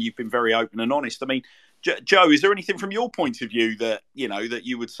 and you've been very open and honest. I mean, Joe, is there anything from your point of view that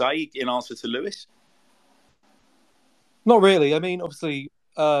you would say in answer to Lewis? Not really. I mean, obviously,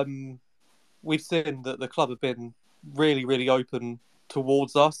 we've seen that the club have been really, really open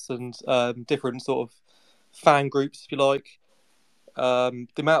towards us and different sort of fan groups, if you like. The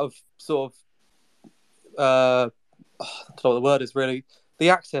amount of sort of, I don't know what the word is really, the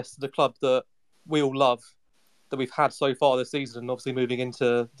access to the club that we all love, that we've had so far this season, and obviously moving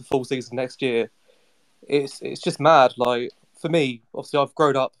into the full season next year, it's just mad. Like, for me, obviously, I've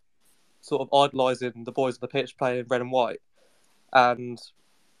grown up sort of idolising the boys on the pitch playing red and white, and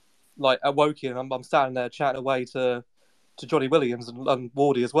like at Woking, I'm standing there chatting away to Johnny Williams and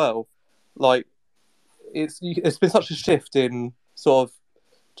Wardy as well. Like, it's been such a shift in sort of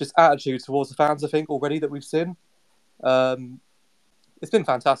just attitude towards the fans, I think, already that we've seen. It's been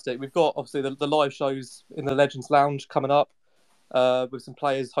fantastic. We've got obviously the live shows in the Legends Lounge coming up, with some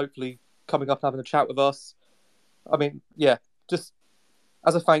players hopefully coming up and having a chat with us. I mean, yeah, just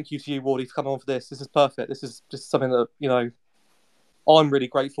as a thank you to you, Wardy, for coming on for this. This is perfect. This is just something that, you know, I'm really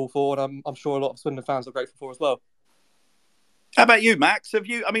grateful for, and I'm sure a lot of Swindon fans are grateful for as well. How about you, Max? Have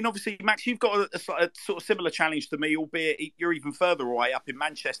you? I mean, obviously, Max, you've got a sort of similar challenge to me, albeit you're even further away up in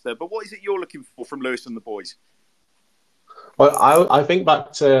Manchester. But what is it you're looking for from Lewis and the boys? Well, I think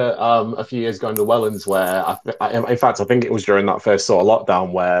back to a few years ago in the Wellens, where in fact, I think it was during that first sort of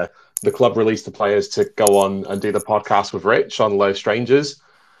lockdown where the club released the players to go on and do the podcast with Rich on Low Strangers.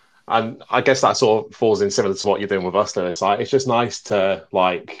 And I guess that sort of falls in similar to what you're doing with us. It's like, it's just nice to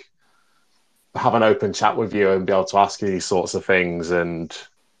like have an open chat with you and be able to ask you these sorts of things. And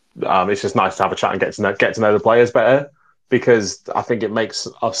it's just nice to have a chat and get to know the players better, because I think it makes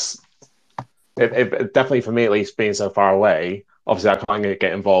us, it definitely for me at least, being so far away, obviously I can't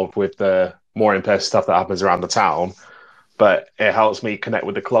get involved with the more in-person stuff that happens around the town, but it helps me connect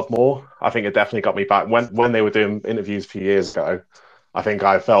with the club more. I think it definitely got me back when they were doing interviews a few years ago. I think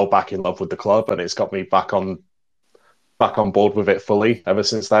I fell back in love with the club, and it's got me back on board with it fully ever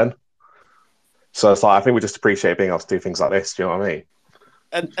since then. So it's like, I think we just appreciate being able to do things like this. Do you know what I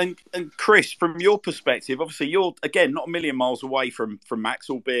mean? And Chris, from your perspective, obviously you're again not a million miles away from Max,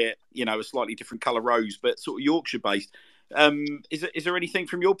 albeit, you know, a slightly different colour rose, but sort of Yorkshire based. Is there anything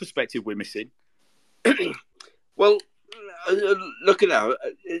from your perspective we're missing? Well, look at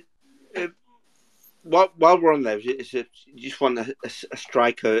that. While we're on there, you just want a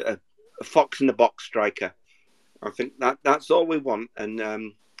striker, a fox in the box striker. I think that's all we want.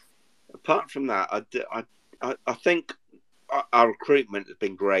 And apart from that, I think our recruitment has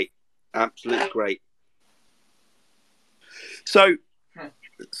been great, absolutely great. So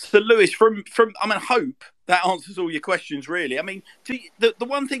Lewis, from I mean, I hope that answers all your questions. Really, I mean, the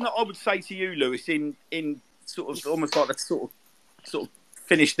one thing that I would say to you, Lewis, in sort of almost like to sort of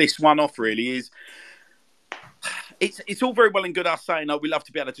finish this one off, really is. It's all very well and good us saying, oh, we love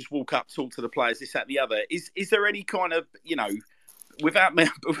to be able to just walk up, talk to the players, this, that, and the other. Is there any kind of, you know, without me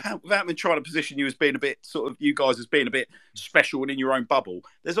trying to position you as being a bit sort of, you guys as being a bit special and in your own bubble,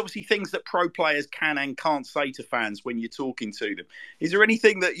 there's obviously things that pro players can and can't say to fans when you're talking to them. Is there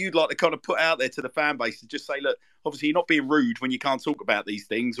anything that you'd like to kind of put out there to the fan base to just say, look, obviously you're not being rude when you can't talk about these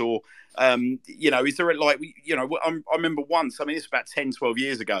things, or, you know, is there like, you know, I remember once, I mean, it's about 10, 12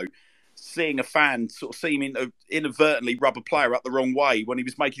 years ago, seeing a fan sort of seeming to inadvertently rub a player up the wrong way when he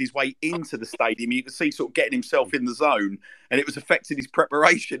was making his way into the stadium. You could see sort of getting himself in the zone, and it was affecting his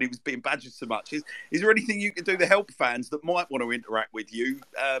preparation. He was being badgered so much. Is there anything you can do to help fans that might want to interact with you,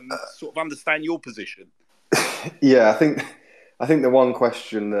 sort of understand your position? Yeah, I think the one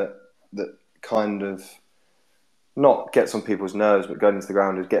question that kind of not gets on people's nerves, but going into the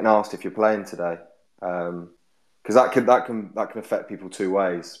ground, is getting asked if you're playing today. Because that can affect people two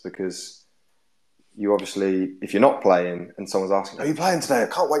ways. Because you obviously, if you're not playing and someone's asking, "Are you playing today? I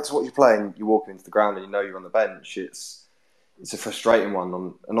can't wait to watch you playing." You're walking into the ground and you know you're on the bench. It's a frustrating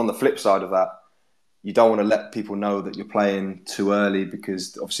one. And on the flip side of that, you don't want to let people know that you're playing too early,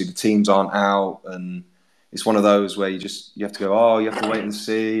 because obviously the teams aren't out, and it's one of those where you have to go, oh, you have to wait and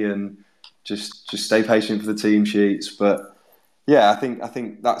see, and just stay patient for the team sheets. But yeah, I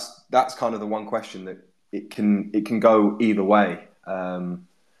think that's kind of the one question that. It can go either way.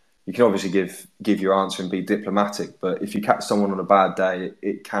 You can obviously give your answer and be diplomatic, but if you catch someone on a bad day,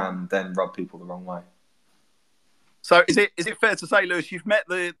 it can then rub people the wrong way. So is it fair to say, Lewis, you've met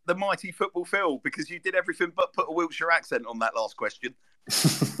the mighty Football Phil, because you did everything but put a Wiltshire accent on that last question?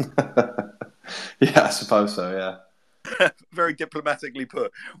 Yeah, I suppose so, yeah. Very diplomatically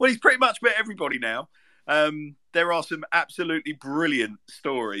put. Well, he's pretty much met everybody now. There are some absolutely brilliant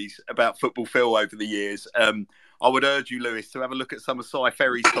stories about Football Phil over the years. I would urge you, Lewis, to have a look at some of Cy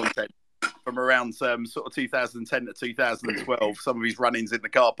Ferry's content from around sort of 2010 to 2012, some of his run-ins in the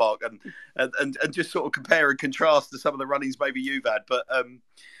car park, and just sort of compare and contrast to some of the run-ins maybe you've had. But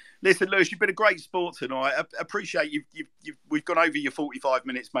listen, Lewis, you've been a great sport tonight. I appreciate we've gone over your 45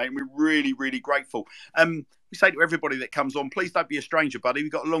 minutes, mate, and we're really, really grateful. We say to everybody that comes on, please don't be a stranger, buddy.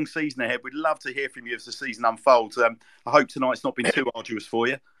 We've got a long season ahead. We'd love to hear from you as the season unfolds. I hope tonight's not been too arduous for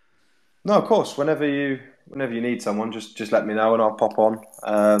you. No, of course. Whenever you need someone, just let me know and I'll pop on.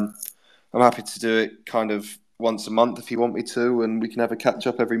 I'm happy to do it kind of once a month if you want me to, and we can have a catch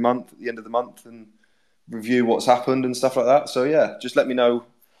up every month at the end of the month and review what's happened and stuff like that. So yeah, just let me know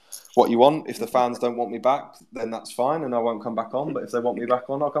what you want. If the fans don't want me back, then that's fine and I won't come back on. But if they want me back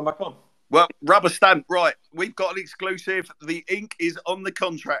on, I'll come back on. Well, rubber stamp, right. We've got an exclusive. The ink is on the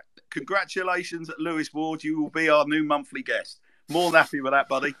contract. congratulations, Lewis Ward. You will be our new monthly guest. More than happy with that,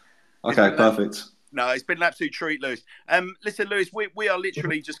 buddy. Okay, perfect. No, it's been an absolute treat, Lewis. Listen, Lewis, we are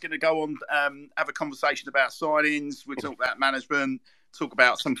literally just going to go on, have a conversation about signings. We'll talk about management, talk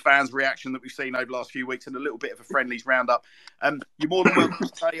about some fans' reaction that we've seen over the last few weeks, and a little bit of a friendlies roundup. You're more than welcome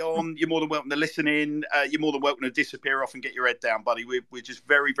to stay on. You're more than welcome to listen in. You're more than welcome to disappear off and get your head down, buddy. We're just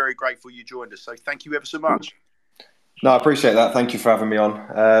very, very grateful you joined us. So thank you ever so much. No, I appreciate that. Thank you for having me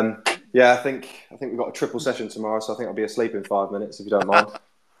on. Yeah, I think we've got a triple session tomorrow, so I think I'll be asleep in 5 minutes if you don't mind.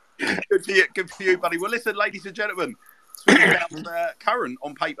 Good for you, buddy. Well, listen, ladies and gentlemen, Swindon Town's current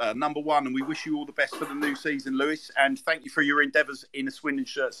on paper, number one, and we wish you all the best for the new season, Lewis, and thank you for your endeavours in a Swindon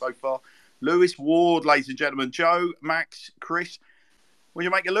shirt so far. Lewis Ward, ladies and gentlemen, Joe, Max, Chris, what do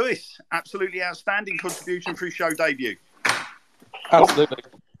you make of Lewis? Absolutely outstanding contribution for his show debut. Absolutely.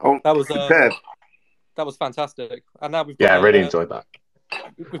 That was superb. That was fantastic. And now we've got Yeah, really enjoyed that.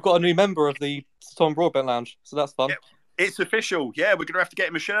 We've got a new member of the Tom Broadbent Lounge, so that's fun. Yep. It's official. Yeah, we're going to have to get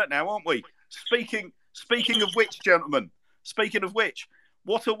him a shirt now, aren't we? Speaking of which, gentlemen,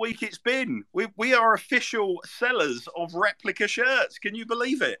 what a week it's been. We are official sellers of replica shirts. Can you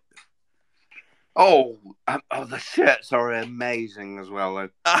believe it? The shirts are amazing as well, though.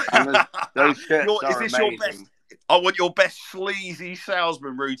 Those shirts are amazing. Your best? I want your best sleazy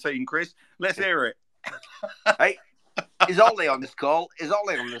salesman routine, Chris. Let's hear it. Hey, is Ollie on this call?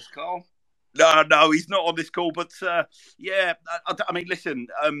 No, he's not on this call. But yeah, I mean, listen,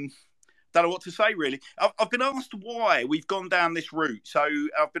 don't know what to say really. I've been asked why we've gone down this route, so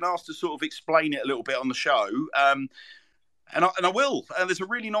I've been asked to sort of explain it a little bit on the show, and I will. There's a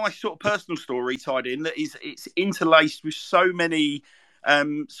really nice sort of personal story tied in that it's interlaced with so many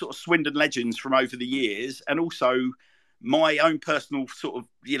sort of Swindon legends from over the years, and also my own personal sort of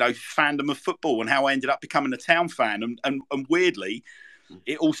fandom of football and how I ended up becoming a Town fan, and weirdly.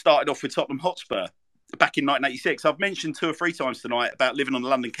 It all started off with Tottenham Hotspur back in 1986. I've mentioned 2 or 3 times tonight about living on the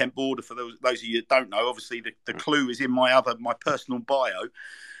London-Kent border. For those of you that don't know, obviously the clue is in my personal bio.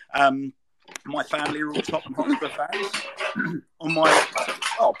 My family are all Tottenham Hotspur fans.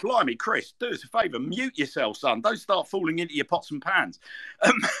 Oh, blimey, Chris, do us a favour, mute yourself, son. Don't start falling into your pots and pans.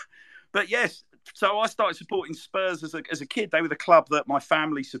 But yes, so I started supporting Spurs as a kid. They were the club that my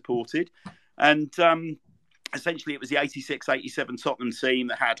family supported, and essentially, it was the 86-87 Tottenham team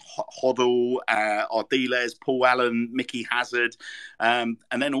that had Hoddle, Ardiles, Paul Allen, Mickey Hazard, and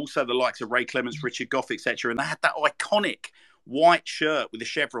then also the likes of Ray Clements, Richard Gough, etc. And they had that iconic white shirt with the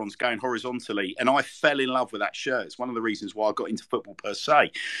chevrons going horizontally, and I fell in love with that shirt. It's one of the reasons why I got into football per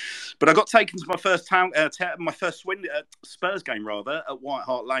se. But I got taken to my first Spurs game at White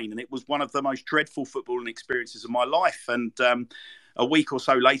Hart Lane, and it was one of the most dreadful footballing experiences of my life. And a week or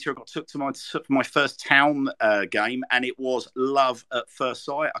so later, I got took to my first Town game, and it was love at first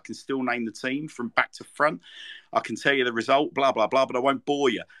sight. I can still name the team from back to front. I can tell you the result, blah, blah, blah, but I won't bore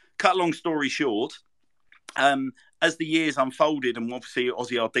you. Cut a long story short, as the years unfolded, and obviously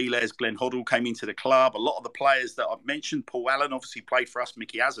Ozzy Ardiles, Glenn Hoddle came into the club, a lot of the players that I've mentioned, Paul Allen obviously played for us,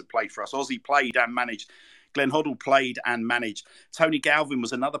 Mickey Hazard played for us, Ozzy played and managed, Glenn Hoddle played and managed. Tony Galvin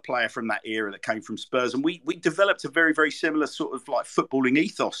was another player from that era that came from Spurs, and we developed a very, very similar sort of like footballing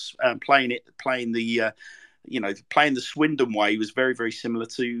ethos. Playing the Swindon way was very, very similar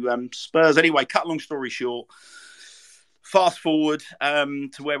to Spurs. Anyway, cut a long story short, fast forward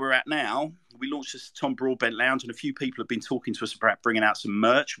to where we're at now. We launched this Tom Broadbent Lounge, and a few people have been talking to us about bringing out some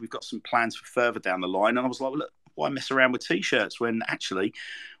merch. We've got some plans for further down the line, and I was like, well, look, why mess around with T-shirts when actually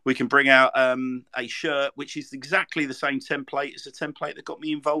we can bring out a shirt which is exactly the same template as the template that got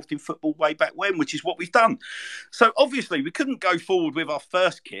me involved in football way back when, which is what we've done. So obviously we couldn't go forward with our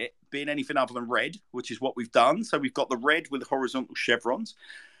first kit being anything other than red, which is what we've done. So we've got the red with horizontal chevrons.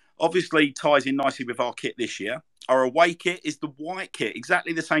 Obviously ties in nicely with our kit this year. Our away kit is the white kit,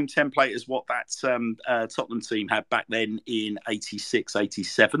 exactly the same template as what that Tottenham team had back then in 86,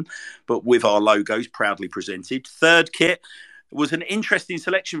 87, but with our logos proudly presented. Third kit was an interesting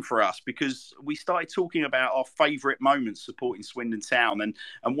selection for us because we started talking about our favourite moments supporting Swindon Town.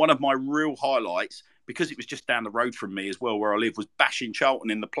 And one of my real highlights, because it was just down the road from me as well where I live, was bashing Charlton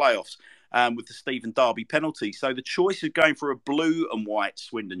in the playoffs. With the Stephen Darby penalty. So the choice of going for a blue and white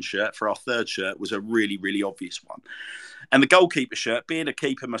Swindon shirt for our third shirt was a really, really obvious one. And the goalkeeper shirt, being a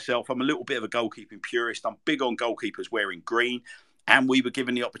keeper myself, I'm a little bit of a goalkeeping purist. I'm big on goalkeepers wearing green. And we were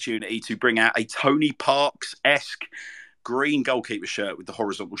given the opportunity to bring out a Tony Parks-esque green goalkeeper shirt with the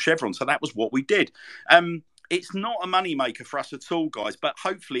horizontal chevron. So that was what we did. It's not a money maker for us at all, guys, but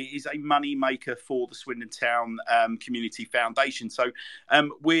hopefully it is a money maker for the Swindon Town Community Foundation. So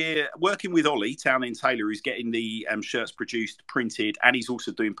we're working with Ollie, Town End Taylor, who's getting the shirts produced, printed, and he's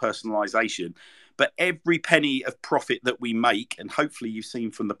also doing personalisation. But every penny of profit that we make, and hopefully you've seen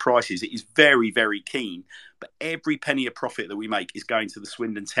from the prices, it is very, very keen. But every penny of profit that we make is going to the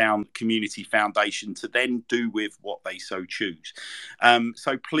Swindon Town Community Foundation to then do with what they so choose.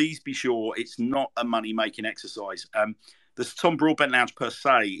 So please be sure it's not a money-making exercise. The Tom Broadbent Lounge per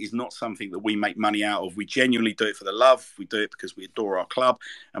se is not something that we make money out of. We genuinely do it for the love. We do it because we adore our club,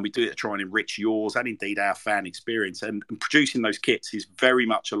 and we do it to try and enrich yours and indeed our fan experience. And producing those kits is very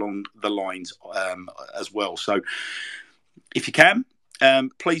much along the lines as well. So if you can,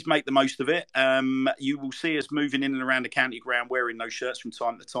 please make the most of it. You will see us moving in and around the county ground wearing those shirts from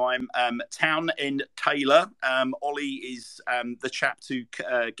time to time. Town End Taylor, Ollie is the chap to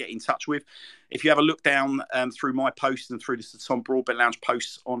get in touch with. If you have a look down through my posts and through the Tom Broadbent Lounge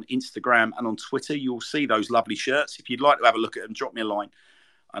posts on Instagram and on Twitter, you'll see those lovely shirts. If you'd like to have a look at them, drop me a line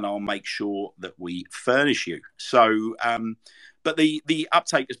and I'll make sure that we furnish you. So, but the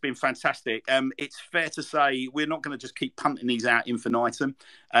uptake has been fantastic. It's fair to say we're not going to just keep punting these out infinitum.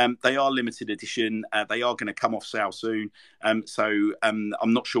 They are limited edition. They are going to come off sale soon. So I'm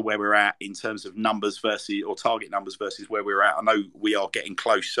not sure where we're at in terms of numbers versus or target numbers versus where we're at. I know we are getting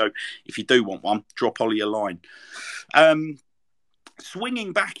close. So if you do want one, drop Ollie a line.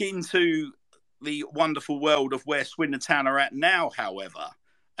 Swinging back into the wonderful world of where Swindon Town are at now, however.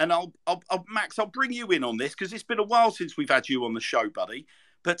 And Max, I'll bring you in on this because it's been a while since we've had you on the show, buddy.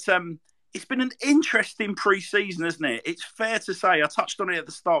 But it's been an interesting pre-season, isn't it? It's fair to say, I touched on it at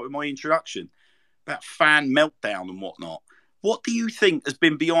the start with my introduction, about fan meltdown and whatnot. What do you think has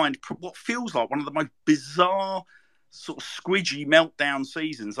been behind what feels like one of the most bizarre, sort of squidgy meltdown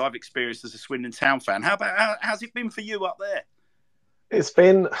seasons I've experienced as a Swindon Town fan? How's it been for you up there? It's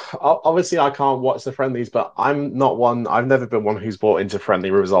been, obviously I can't watch the friendlies, but I'm not one, I've never been one who's bought into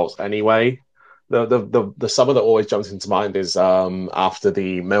friendly results anyway. The summer that always jumps into mind is after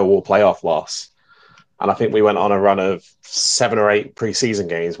the Millwall playoff loss. And I think we went on a run of 7 or 8 pre-season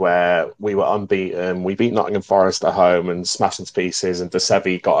games where we were unbeaten. We beat Nottingham Forest at home and smashed them to pieces, and De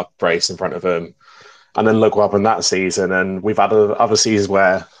Sevi got a brace in front of him. And then look what happened that season. And we've had other seasons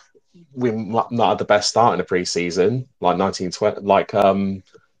where we've not had the best start in the pre-season, like the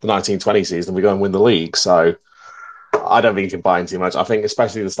 1920 season. We go and win the league. So I don't think you can buy in too much. I think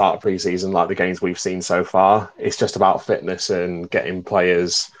especially the start of pre-season, like the games we've seen so far, it's just about fitness and getting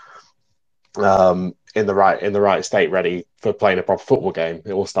players in the right state, ready for playing a proper football game.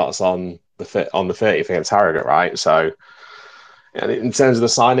 It all starts on the 30th against Harrogate, right? So, and in terms of the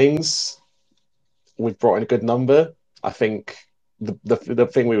signings, we've brought in a good number. I think the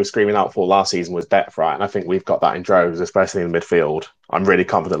thing we were screaming out for last season was depth, right? And I think we've got that in droves, especially in the midfield. I'm really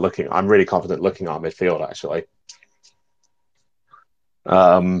confident looking at our midfield, actually.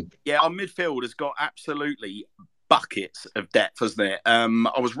 Yeah, our midfield has got absolutely buckets of depth, hasn't it? I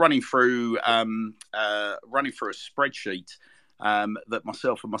was running through a spreadsheet that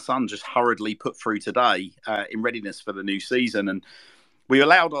myself and my son just hurriedly put through today in readiness for the new season, and we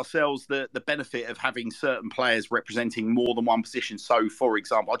allowed ourselves the benefit of having certain players representing more than one position. So, for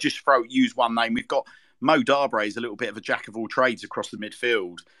example, I'll just use one name. We've got Mo Darbre is a little bit of a jack of all trades across the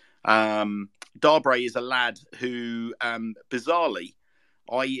midfield. Darbre is a lad who, bizarrely,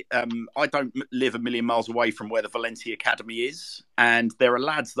 I don't live a million miles away from where the Valenti Academy is, and there are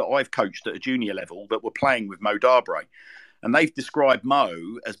lads that I've coached at a junior level that were playing with Mo Darbre. And they've described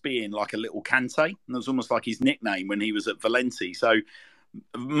Mo as being like a little Kante. And it was almost like his nickname when he was at Valenti. So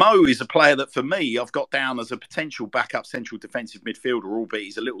Mo is a player that, for me, I've got down as a potential backup central defensive midfielder, albeit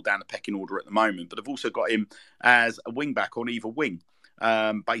he's a little down the pecking order at the moment. But I've also got him as a wing-back on either wing,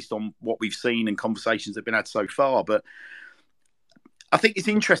 based on what we've seen and conversations that have been had so far. But I think it's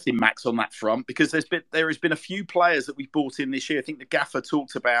interesting, Max, on that front, because there has been a few players that we've brought in this year. I think the gaffer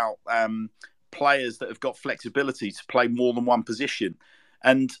talked about players that have got flexibility to play more than one position.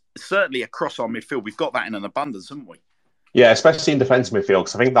 And certainly across our midfield, we've got that in an abundance, haven't we? Yeah, especially in defensive midfield,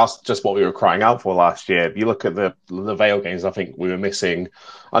 because I think that's just what we were crying out for last year. If you look at the Vale games, I think we were missing.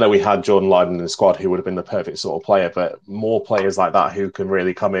 I know we had Jordan Lydon in the squad, who would have been the perfect sort of player, but more players like that who can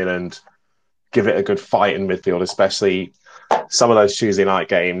really come in and give it a good fight in midfield, especially some of those Tuesday night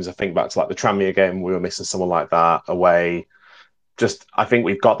games. I think back to like the Tranmere game, we were missing someone like that away. I think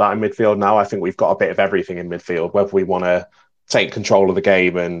we've got that in midfield now. I think we've got a bit of everything in midfield, whether we want to take control of the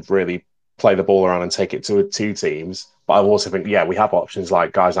game and really play the ball around and take it to 2 teams. But I also think, we have options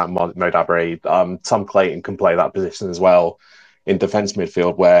like guys like Mo Darbre. Tom Clayton can play that position as well in defence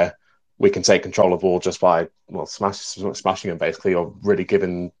midfield, where we can take control of the ball just by smashing them basically, or really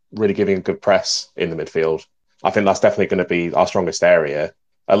giving a good press in the midfield. I think that's definitely going to be our strongest area,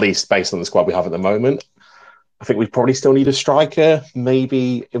 at least based on the squad we have at the moment. I think we probably still need a striker.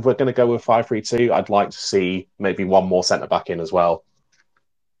 Maybe if we're going to go with 5-3-2, I'd like to see maybe one more centre back in as well.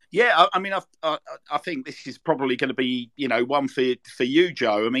 Yeah, I mean, I think this is probably going to be, one for you,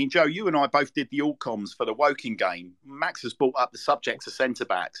 Joe. I mean, Joe, you and I both did the Allcoms for the Woking game. Max has brought up the subject of centre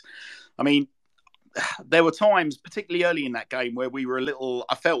backs. I mean, there were times, particularly early in that game, where we were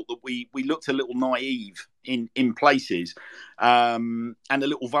I felt that we looked a little naive in places, and a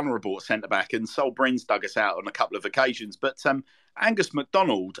little vulnerable at centre back. And Sol Brins dug us out on a couple of occasions. But Angus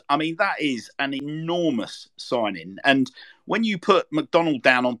MacDonald, I mean, that is an enormous signing. And when you put MacDonald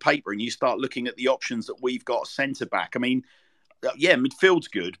down on paper and you start looking at the options that we've got centre back, I mean, yeah, midfield's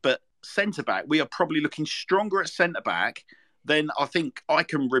good, but centre back, we are probably looking stronger at centre back than I think I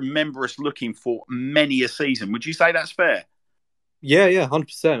can remember us looking for many a season. Would you say that's fair? Yeah,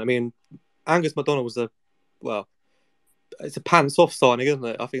 100%. I mean, Angus MacDonald was it's a pants off signing, isn't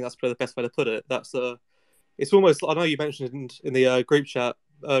it? I think that's probably the best way to put it. It's almost, I know you mentioned in the group chat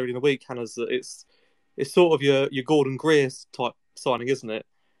earlier in the week, Hannah, that it's sort of your Gordon Greer type signing, isn't it?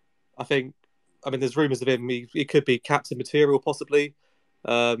 I mean, there's rumours of him. He could be captain material, possibly.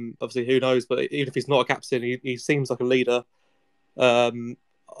 Obviously, who knows? But even if he's not a captain, he seems like a leader.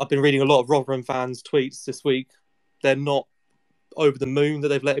 I've been reading a lot of Rotherham fans' tweets this week. They're not over the moon that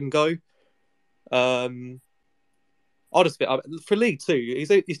they've let him go. I just think for League Two,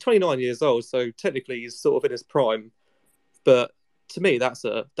 he's 29 years old, so technically he's sort of in his prime. But to me, that's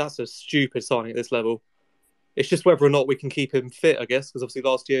a stupid signing at this level. It's just whether or not we can keep him fit, I guess, because obviously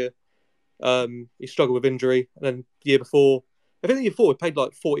last year he struggled with injury, and then the year before, I think the year before we played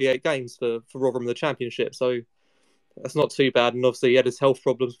like 48 games for Rotherham in the Championship, so that's not too bad. And obviously he had his health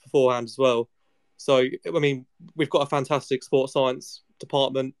problems beforehand as well. So I mean, we've got a fantastic sports science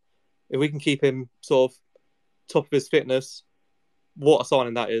department. If we can keep him sort of top of his fitness, what a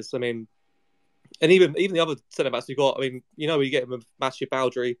signing that is. I mean, and even the other centre backs we got. I mean, we get him with Matthew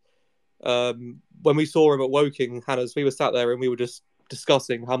Baldry. When we saw him at Woking, Hannah's, we were sat there and we were just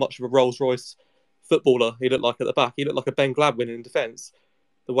discussing how much of a Rolls Royce footballer he looked like at the back. He looked like a Ben Gladwin in defence,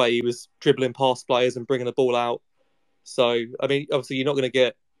 the way he was dribbling past players and bringing the ball out. So, I mean, obviously you're not going to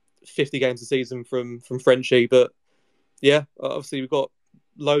get 50 games a season from Frenchie, but yeah, obviously we've got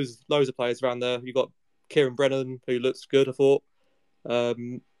loads of players around there. You've got Kieran Brennan, who looks good, I thought.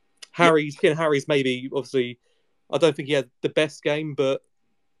 Harry's maybe, obviously, I don't think he had the best game, but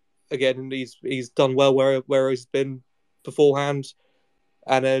again, he's done well where he's been beforehand.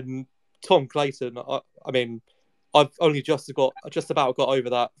 And then Tom Clayton, I mean, I've only just about got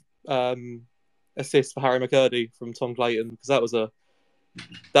over that assist for Harry McCurdy from Tom Clayton, because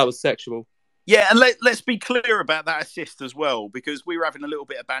that was sexual. Yeah, and let's be clear about that assist as well, because we were having a little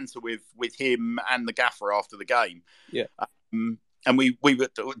bit of banter with him and the gaffer after the game. Yeah. And we were,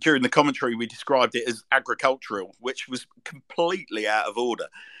 during the commentary, we described it as agricultural, which was completely out of order.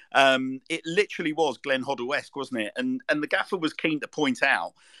 It literally was Glenn Hoddle-esque, wasn't it? And the gaffer was keen to point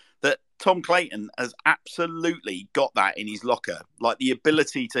out that Tom Clayton has absolutely got that in his locker, like the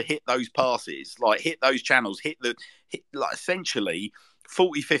ability to hit those passes, like hit those channels, hit like essentially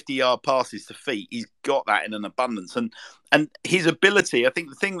 40, 50-yard passes to feet. He's got that in an abundance. And his ability, I think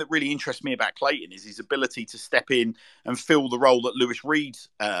the thing that really interests me about Clayton is his ability to step in and fill the role that Lewis Reed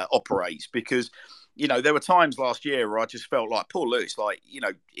operates, because there were times last year where I just felt like poor Lewis,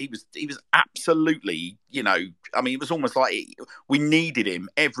 he was absolutely, I mean, it was almost like we needed him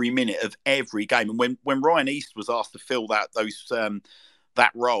every minute of every game. And when Ryan East was asked to fill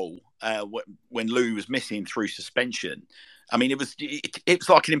that role when Lou was missing through suspension, I mean, it was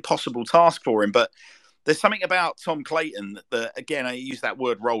like an impossible task for him. But there's something about Tom Clayton that, again, I use that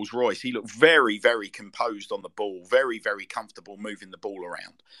word Rolls Royce. He looked very, very composed on the ball, very, very comfortable moving the ball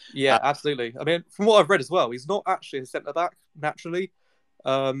around. Yeah, absolutely. I mean, from what I've read as well, he's not actually a centre back naturally.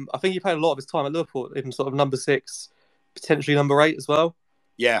 I think he played a lot of his time at Liverpool in sort of number 6, potentially number 8 as well.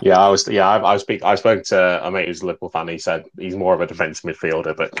 Yeah. I've spoken to a mate who's a Liverpool fan. He said he's more of a defensive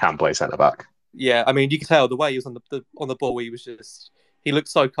midfielder, but can play centre back. Yeah, I mean, you could tell the way he was on the ball. He looked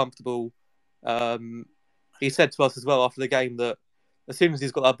so comfortable. He said to us as well after the game that as soon as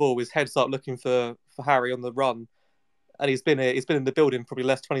he's got that ball, his head started looking for Harry on the run, and he's been in the building probably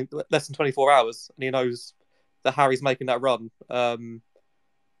less than 24 hours, and he knows that Harry's making that run.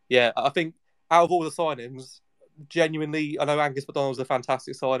 Yeah, I think out of all the signings, genuinely, I know Angus MacDonald's a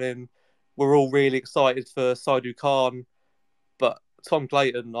fantastic signing. We're all really excited for Saidu Khan, but Tom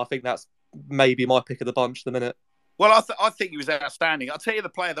Clayton, I think that's maybe my pick of the bunch at the minute. Well, I think he was outstanding. I'll tell you the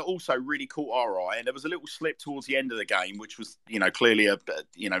player that also really caught our eye, and there was a little slip towards the end of the game, which was, clearly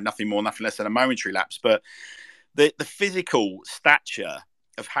nothing more, nothing less than a momentary lapse. But the physical stature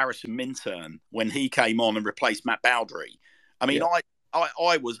of Harrison Minturn when he came on and replaced Matt Bowdry. I mean, Yeah.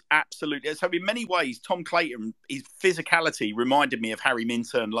 I was absolutely... So in many ways, Tom Clayton, his physicality reminded me of Harry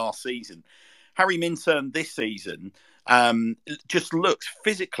Minturn last season. Harry Minturn this season just looks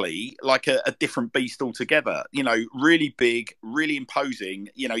physically like a different beast altogether. Really big, really imposing.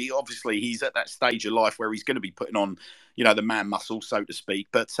 He's at that stage of life where he's going to be putting on, the man muscle, so to speak.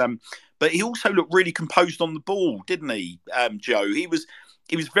 But he also looked really composed on the ball, didn't he, Joe? He was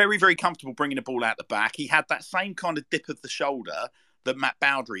very, very comfortable bringing the ball out the back. He had that same kind of dip of the shoulder that Matt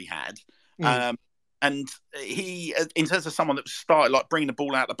Bowdry had. And he, in terms of someone that started like bringing the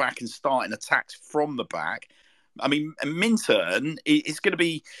ball out the back and starting attacks from the back, I mean, Minturn is going to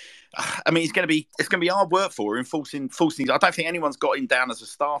be. I mean, it's going to be hard work for him forcing. I don't think anyone's got him down as a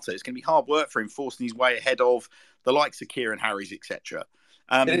starter. It's going to be hard work for him forcing his way ahead of the likes of Kieran Harris, etc.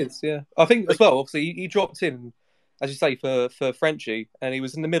 It is, yeah. I think as well. Obviously, he dropped in, as you say, for Frenchie, and he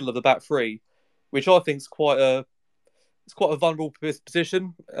was in the middle of the back three, which I think is quite a vulnerable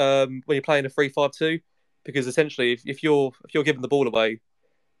position when you're playing a 3-5-2, because essentially, if you're giving the ball away,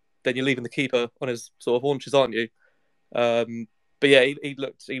 then you're leaving the keeper on his sort of haunches, aren't you? But yeah, he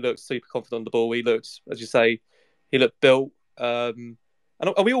looked super confident on the ball. He looked, as you say, he looked built. And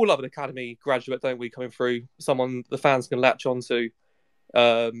we all love an academy graduate, don't we? Coming through, someone the fans can latch onto.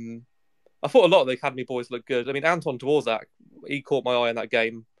 I thought a lot of the academy boys looked good. I mean, Anton Dvorak, he caught my eye in that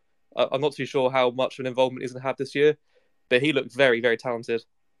game. I'm not too sure how much of an involvement he's going to have this year, but he looked very, very talented.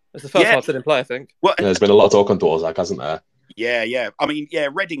 It's the first time I've seen him play, I think. Well, there's been a lot of talk on Dvorak, hasn't there? Yeah. I mean,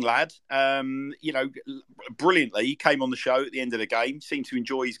 Reading lad, brilliantly. He came on the show at the end of the game, seemed to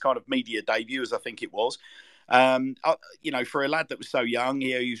enjoy his kind of media debut, as I think it was. For a lad that was so young,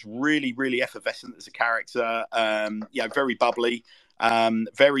 he was really, really effervescent as a character. Very bubbly,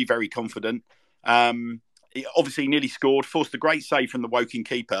 very, very confident. He obviously nearly scored, forced a great save from the Woking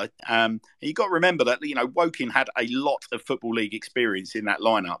keeper. You've got to remember that, Woking had a lot of Football League experience in that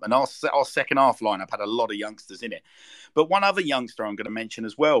lineup, and our second half lineup had a lot of youngsters in it. But one other youngster I'm going to mention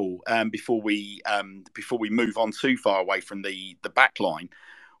as well, before we move on too far away from the back line,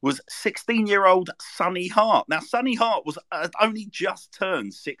 was 16-year-old Sonny Hart. Now, Sonny Hart was only just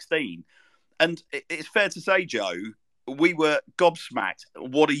turned 16, and it's fair to say, Joe, we were gobsmacked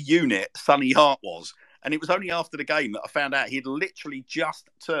what a unit Sonny Hart was. And it was only after the game that I found out he'd literally just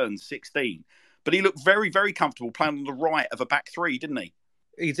turned 16. But he looked very, very comfortable playing on the right of a back three, didn't he?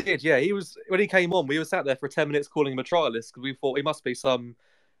 He did, yeah. He was, when he came on, we were sat there for 10 minutes calling him a trialist, because we thought he must be some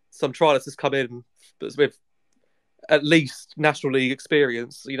trialist that's come in with at least National League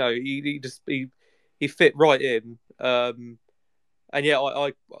experience. He fit right in. And yeah,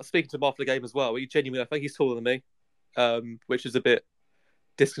 I speaking to him after the game as well. He genuinely, I think he's taller than me, which is a bit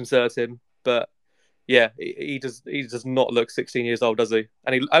disconcerting. But yeah, he does not look 16 years old, does he?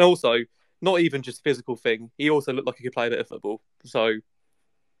 And also, not even just a physical thing, he also looked like he could play a bit of football. So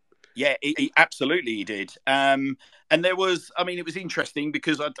yeah, he absolutely he did. And there was, I mean, it was interesting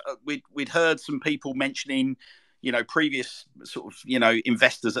because we'd heard some people mentioning, previous sort of,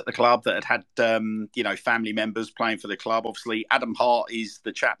 investors at the club that had family members playing for the club. Obviously, Adam Hart is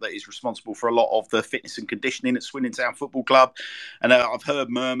the chap that is responsible for a lot of the fitness and conditioning at Swindon Town Football Club. And I've heard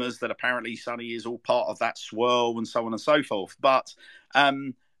murmurs that apparently Sonny is all part of that swirl and so on and so forth. But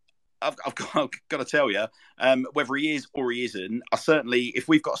I've got to tell you, whether he is or he isn't, I certainly, if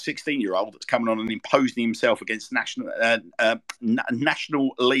we've got a 16-year-old that's coming on and imposing himself against National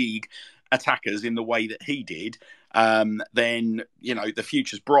League attackers in the way that he did, then the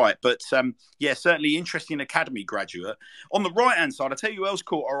future's bright. But certainly interesting academy graduate. On the right hand side, I tell you who else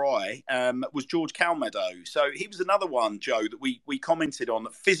caught our eye was George Calmedo. So he was another one, Joe, that we commented on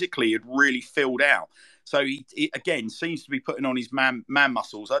that physically had really filled out. So he again seems to be putting on his man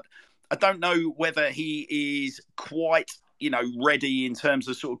muscles. I don't know whether he is quite ready in terms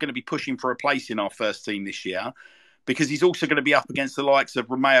of sort of going to be pushing for a place in our first team this year, because he's also going to be up against the likes of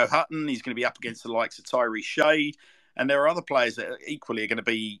Romeo Hutton. He's going to be up against the likes of Tyree Shade. And there are other players that equally are going to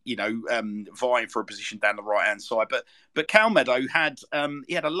be, vying for a position down the right-hand side. But Calmedo had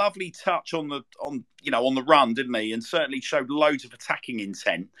a lovely touch on the run, didn't he? And certainly showed loads of attacking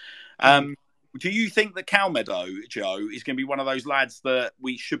intent. Do you think that Calmedo, Joe, is going to be one of those lads that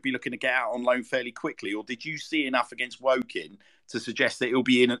we should be looking to get out on loan fairly quickly? Or did you see enough against Woking to suggest that he'll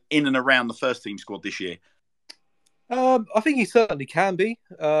be in and around the first team squad this year? I think he certainly can be.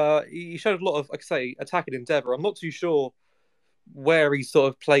 He showed a lot of, like I say, attacking endeavour. I'm not too sure where he sort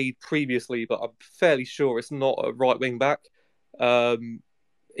of played previously, but I'm fairly sure it's not a right wing back.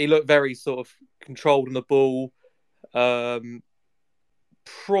 He looked very sort of controlled on the ball.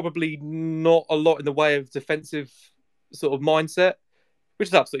 Probably not a lot in the way of defensive sort of mindset, which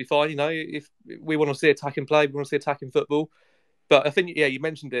is absolutely fine. You know, if we want to see attacking play, we want to see attacking football. But I think, yeah, you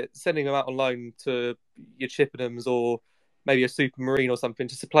mentioned it, sending him out on loan to your Chippenhams or maybe a Supermarine or something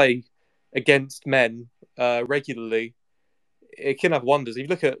just to play against men regularly, it can have wonders. If you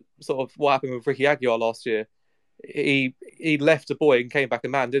look at sort of what happened with Ricky Aguiar last year, he left a boy and came back a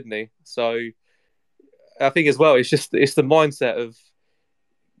man, didn't he? So I think as well, it's the mindset of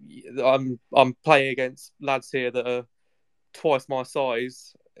I'm playing against lads here that are twice my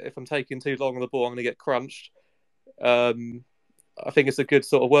size. If I'm taking too long on the ball, I'm going to get crunched. I think it's a good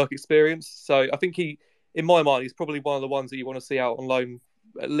sort of work experience. So I think in my mind, he's probably one of the ones that you want to see out on loan,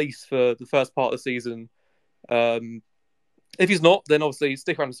 at least for the first part of the season. If he's not, then obviously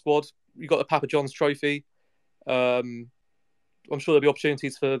stick around the squad. You've got the Papa John's trophy. I'm sure there'll be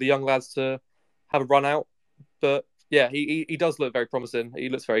opportunities for the young lads to have a run out. But yeah, he does look very promising. He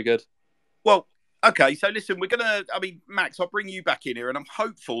looks very good. Well, okay, so listen, Max, I'll bring you back in here, and I'm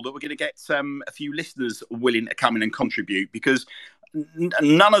hopeful that we're going to get a few listeners willing to come in and contribute, because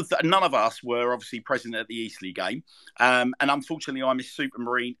none of us were obviously present at the Eastleigh game, and unfortunately I missed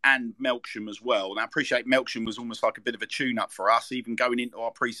Supermarine and Melksham as well. And I appreciate Melksham was almost like a bit of a tune-up for us, even going into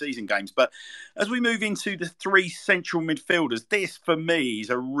our pre-season games. But as we move into the three central midfielders, this for me is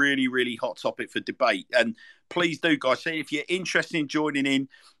a really, really hot topic for debate. And please do, guys, say if you're interested in joining in,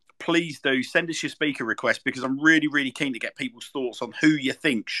 please do send us your speaker request, because I'm really, really keen to get people's thoughts on who you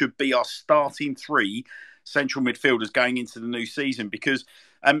think should be our starting three central midfielders going into the new season. Because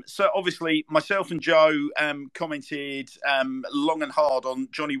so obviously myself and Joe commented long and hard on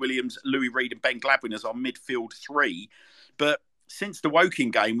Johnny Williams, Louis Reed and Ben Gladwin as our midfield three. But since the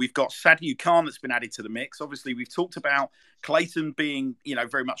Woking game, we've got Sadio Khan that's been added to the mix. Obviously, we've talked about Clayton being,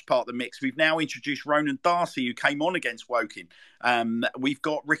 very much part of the mix. We've now introduced Ronan Darcy, who came on against Woking. We've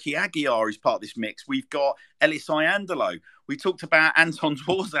got Ricky Aguiar, who's part of this mix. We've got Ellis Iandolo. We talked about Anton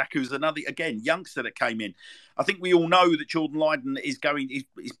Dvorak, who's another, again, youngster that came in. I think we all know that Jordan Lydon is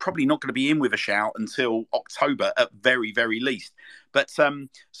probably not going to be in with a shout until October at very, very least. But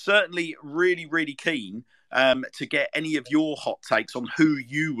certainly really, really keen to get any of your hot takes on who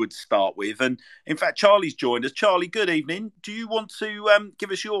you would start with. And in fact, Charlie's joined us. Charlie, good evening. Do you want to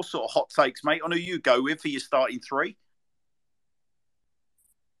give us your sort of hot takes, mate, on who you go with for your starting three?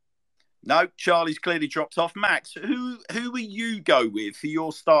 No, Charlie's clearly dropped off. Max, who will you go with for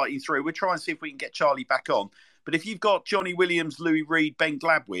your starting three? We'll try and see if we can get Charlie back on. But if you've got Johnny Williams, Louis Reed, Ben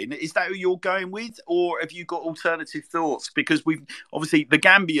Gladwin, is that who you're going with? Or have you got alternative thoughts? Because we've obviously the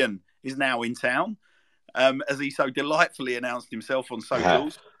Gambian is now in town. As he so delightfully announced himself on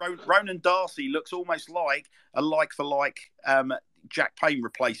socials. Ronan Darcy looks almost like a like-for-like Jack Payne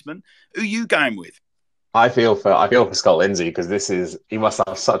replacement. Who are you going with? I feel for Scott Lindsay, because he must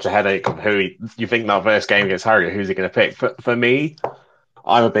have such a headache of you think that first game against Harrogate, who's he going to pick? For me,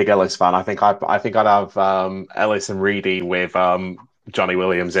 I'm a big Ellis fan. I think I'd have Ellis and Reedy with Johnny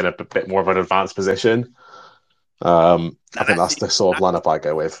Williams in a bit more of an advanced position. I think that's the sort of lineup I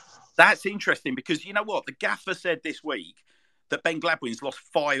go with. That's interesting, because you know what? The gaffer said this week that Ben Gladwin's lost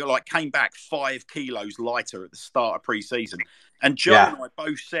came back 5 kilos lighter at the start of pre-season. And Joe and I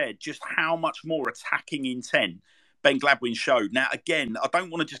both said just how much more attacking intent Ben Gladwin showed. Now, again, I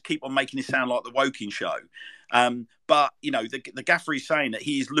don't want to just keep on making it sound like the Woking show. But, the gaffer is saying that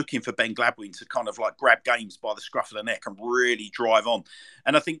he is looking for Ben Gladwin to kind of like grab games by the scruff of the neck and really drive on.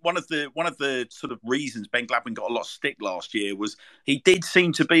 And I think one of the sort of reasons Ben Gladwin got a lot of stick last year was he did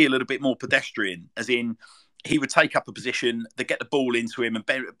seem to be a little bit more pedestrian, as in he would take up a position, they get the ball into him, and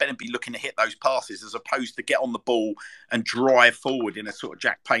Ben would be looking to hit those passes as opposed to get on the ball and drive forward in a sort of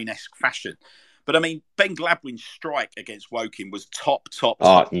Jack Payne-esque fashion. But I mean, Ben Gladwin's strike against Woking was top.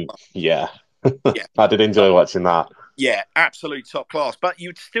 Yeah. I did enjoy watching that. Yeah, absolute top class. But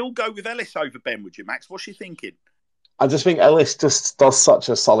you'd still go with Ellis over Ben, would you, Max? What's you thinking? I just think Ellis just does such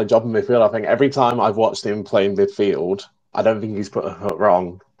a solid job in midfield. I think every time I've watched him play in midfield, I don't think he's put a foot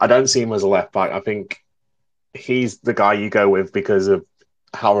wrong. I don't see him as a left back. I think he's the guy you go with because of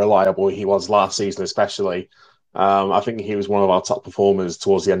how reliable he was last season, especially. I think he was one of our top performers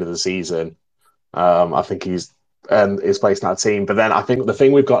towards the end of the season. I think he's his place in that team. But then I think the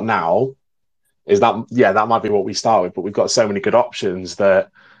thing we've got now is that might be what we start with, but we've got so many good options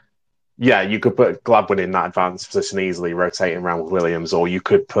that, you could put Gladwin in that advanced position easily, rotating around with Williams, or you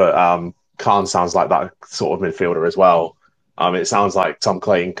could put Khan sounds like that sort of midfielder as well. It sounds like Tom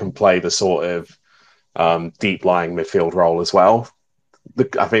Clayton can play the sort of deep lying midfield role as well.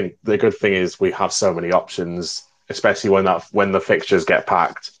 I think the good thing is we have so many options, especially when the fixtures get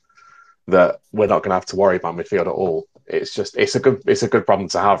packed, that we're not going to have to worry about midfield at all. It's a good problem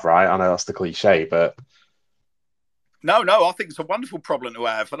to have, right? I know that's the cliche, but no, I think it's a wonderful problem to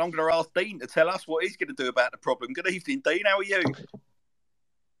have, and I'm going to ask Dean to tell us what he's going to do about the problem. Good evening, Dean. How are you?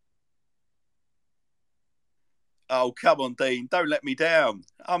 Oh, come on, Dean. Don't let me down.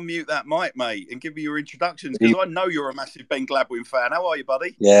 Unmute that mic, mate, and give me your introductions, because I know you're a massive Ben Gladwin fan. How are you,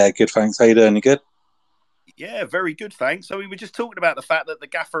 buddy? Yeah, good, thanks. How you doing? You good? Yeah, very good, thanks. So we were just talking about the fact that the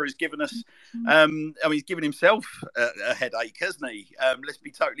gaffer has given us, he's given himself a headache, hasn't he? Let's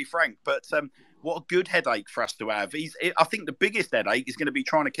be totally frank. But what a good headache for us to have. I think the biggest headache is going to be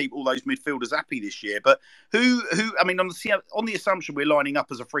trying to keep all those midfielders happy this year. But who? I mean, on the assumption we're lining up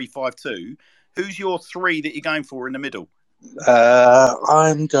as a 3-5-2, who's your three that you're going for in the middle?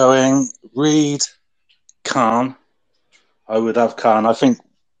 I'm going Reed, Khan. I would have Khan. I think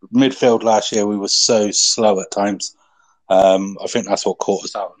midfield last year we were so slow at times. I think that's what caught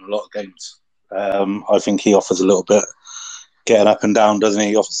us out in a lot of games. I think he offers a little bit getting up and down, doesn't he?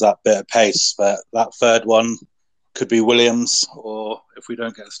 He offers that bit of pace. But that third one could be Williams, or if we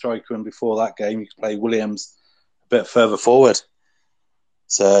don't get a striker in before that game, you could play Williams a bit further forward.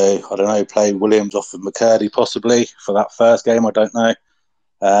 So, I don't know, play Williams off of McCurdy possibly for that first game, I don't know.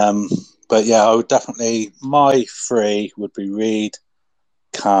 But yeah, I would definitely, my three would be Reed,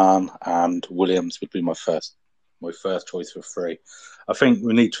 Khan and Williams would be my first choice for three. I think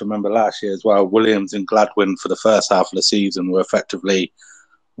we need to remember last year as well, Williams and Gladwin for the first half of the season were effectively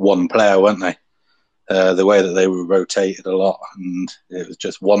one player, weren't they? The way that they were rotated a lot, and it was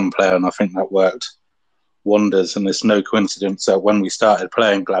just one player, and I think that worked wonders. And it's no coincidence that when we started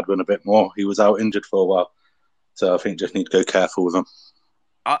playing Gladwin a bit more, he was out injured for a while. So I think just need to go careful with him.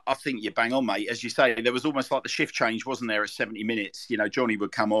 I think you're bang on, mate. As you say, there was almost like the shift change, wasn't there, at 70 minutes? You know, Johnny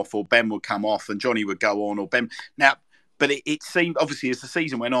would come off or Ben would come off and Johnny would go on or Ben. Now, but it seemed, obviously, as the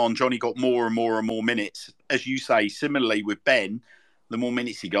season went on, Johnny got more and more and more minutes. As you say, similarly with Ben, the more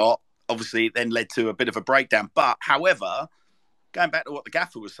minutes he got, obviously it then led to a bit of a breakdown. But, however, going back to what the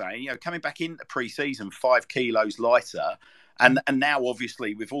gaffer was saying, you know, coming back into pre-season 5 kilos lighter, and now,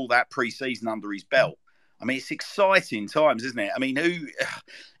 obviously, with all that pre-season under his belt, I mean, it's exciting times, isn't it? I mean,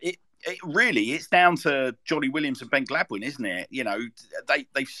 it's down to Johnny Williams and Ben Gladwin, isn't it? You know,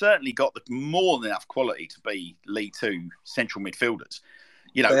 they've certainly got more than enough quality to be League Two central midfielders.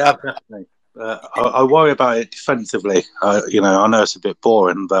 You know, definitely. I worry about it defensively. You know, I know it's a bit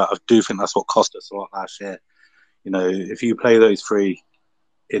boring, but I do think that's what cost us a lot last year. You know, if you play those three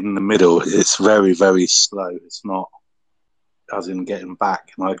in the middle, it's very, very slow. It's not as in getting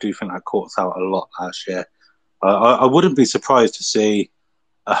back, and I do think that caught us out a lot last year. I wouldn't be surprised to see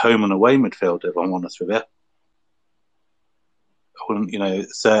a home and away midfield, if I'm honest with you. I wouldn't, you know,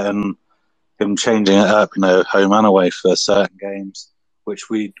 him changing it up, you know, home and away for certain games, which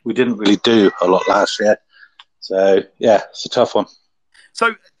we didn't really do a lot last year. So yeah, it's a tough one.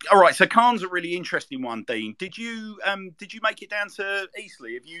 So, all right. So, Khan's a really interesting one, Dean. Did you make it down to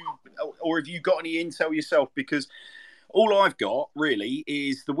Eastleigh? Have you got any intel yourself? Because all I've got really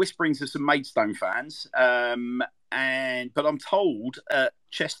is the whisperings of some Maidstone fans, but I'm told at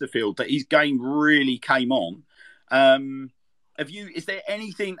Chesterfield that his game really came on. Is there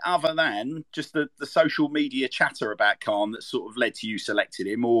anything other than just the social media chatter about Khan that sort of led to you selecting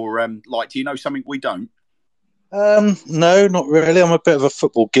him, or do you know something we don't? No, not really. I'm a bit of a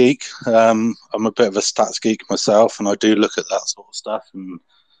football geek. I'm a bit of a stats geek myself, and I do look at that sort of stuff. And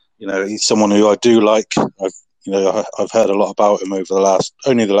you know, he's someone who I do like. I've heard a lot about him over the last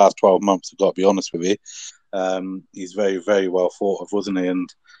 12 months. I've got to be honest with you. He's very, very well thought of, wasn't he? And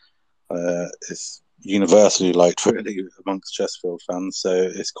it's universally liked, really, amongst Chesterfield fans. So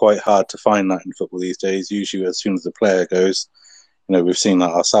it's quite hard to find that in football these days. Usually, as soon as the player goes, you know, we've seen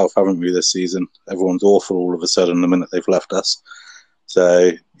that ourselves, haven't we, this season? Everyone's awful all of a sudden the minute they've left us.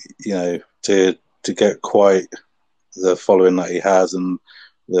 So, you know, to get quite the following that he has, and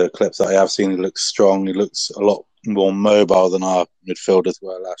the clips that I have seen, he looks strong. He looks a lot more mobile than our midfielders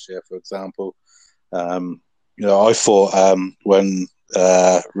were last year, for example. You know, I thought when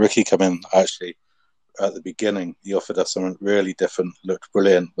Ricky came in, actually, at the beginning, he offered us something really different, looked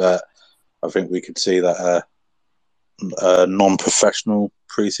brilliant, but I think we could see that a non-professional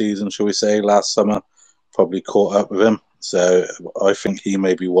pre-season, shall we say, last summer probably caught up with him. So I think he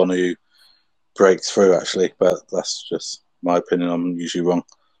may be one who breaks through, actually, but that's just my opinion. I'm usually wrong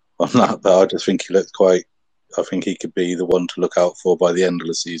on that, but I just think he looked I think he could be the one to look out for by the end of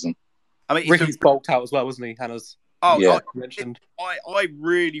the season. I mean, Ricky's bulked out as well, wasn't he, Hannah's? Oh, Yeah. mentioned. I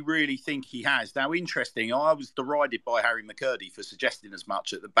really, really think he has. Now, interesting, I was derided by Harry McCurdy for suggesting as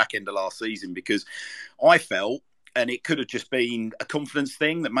much at the back end of last season because I felt, and it could have just been a confidence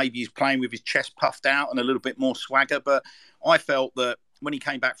thing, that maybe he's playing with his chest puffed out and a little bit more swagger. But I felt that when he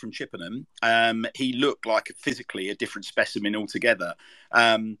came back from Chippenham, he looked like physically a different specimen altogether.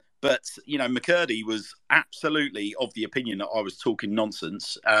 But, McCurdy was absolutely of the opinion that I was talking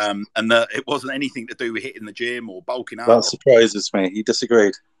nonsense and that it wasn't anything to do with hitting the gym or bulking up. That surprises me. He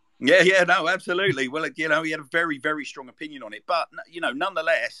disagreed. Yeah, no, absolutely. Well, he had a very, very strong opinion on it. But,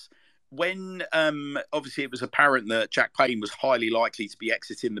 nonetheless, when obviously it was apparent that Jack Payne was highly likely to be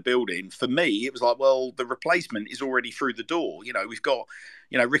exiting the building, for me, it was like, well, the replacement is already through the door. We've got,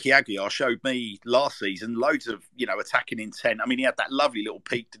 Ricky Aguiar showed me last season loads of, attacking intent. I mean, he had that lovely little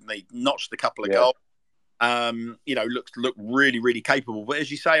peak, didn't he? Notched a couple of goals. Looked really, really capable. But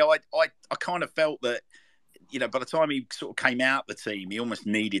as you say, I kind of felt that, by the time he sort of came out the team, he almost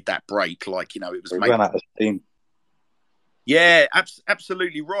needed that break. Like, it was... He ran out of steam. Yeah,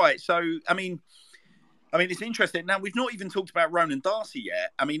 absolutely right. So, I mean, it's interesting. Now, we've not even talked about Ronan Darcy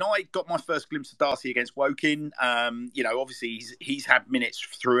yet. I mean, I got my first glimpse of Darcy against Woking. Obviously he's had minutes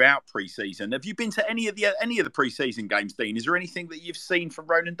throughout pre-season. Have you been to any of the pre-season games, Dean? Is there anything that you've seen from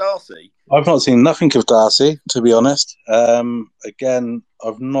Ronan Darcy? I've not seen nothing of Darcy, to be honest. Again,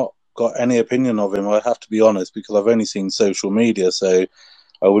 I've not got any opinion of him. I have to be honest, because I've only seen social media, so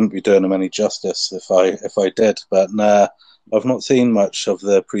I wouldn't be doing him any justice if I did. But nah, I've not seen much of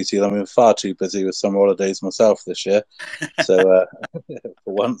the pre-season. I've been far too busy with summer holidays myself this year. So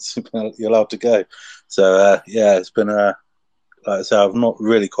for once, you're allowed to go. So it's been like I say, I've not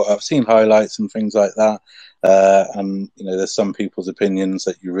really caught up. I've seen highlights and things like that. And there's some people's opinions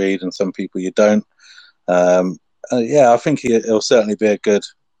that you read and some people you don't. I think he'll certainly be a good.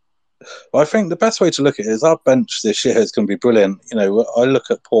 Well, I think the best way to look at it is our bench this year is going to be brilliant. I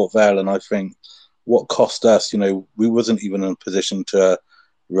look at Port Vale and I think what cost us, we wasn't even in a position to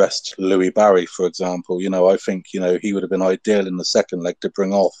rest Louis Barry, for example. I think, he would have been ideal in the second leg to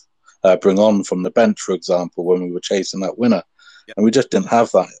bring on from the bench, for example, when we were chasing that winner. Yep. And we just didn't have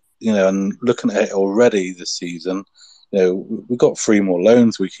that, and looking at it already this season, we've got 3 more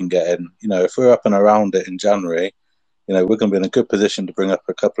loans we can get in. If we're up and around it in January, we're going to be in a good position to bring up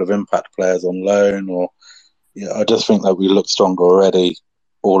a couple of impact players on loan, or I just think that we look stronger already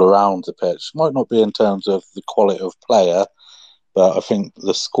all around the pitch. Might not be in terms of the quality of player, but I think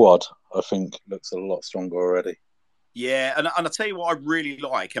the squad, looks a lot stronger already. Yeah, and I'll tell you what I really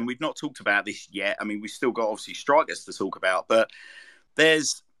like, and we've not talked about this yet. I mean, we've still got obviously strikers to talk about, but there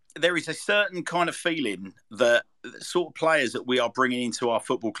is a certain kind of feeling that the sort of players that we are bringing into our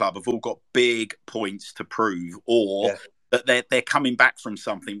football club have all got big points to prove, or that they're coming back from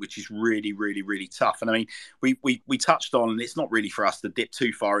something which is really, really, really tough. And I mean, we touched on, and it's not really for us to dip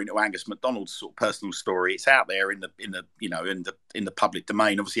too far into Angus MacDonald's sort of personal story. It's out there in the public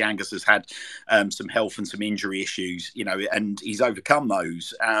domain. Obviously, Angus has had some health and some injury issues, and he's overcome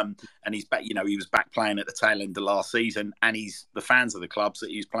those. And he's back. He was back playing at the tail end of last season, and the fans of the clubs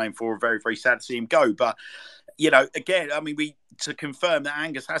that he was playing for are very, very sad to see him go. But again, I mean, to confirm that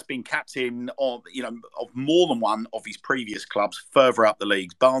Angus has been captain of more than one of his previous clubs further up the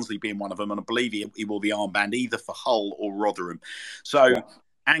leagues, Barnsley being one of them, and I believe he wore the armband either for Hull or Rotherham. So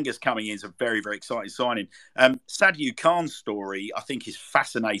Angus coming in is a very, very exciting signing. Sadio Khan's story, I think, is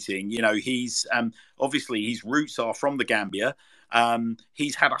fascinating. He's obviously his roots are from the Gambia.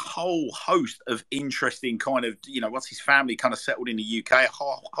 He's had a whole host of interesting kind of, once his family kind of settled in the UK, a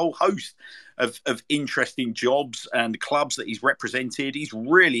whole host of interesting jobs and clubs that he's represented. He's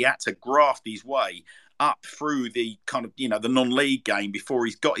really had to graft his way up through the kind of, the non-league game before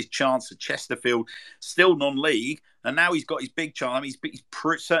he's got his chance at Chesterfield, still non-league. And now he's got his big chance. I mean, he's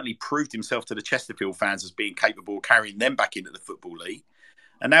certainly proved himself to the Chesterfield fans as being capable of carrying them back into the Football League.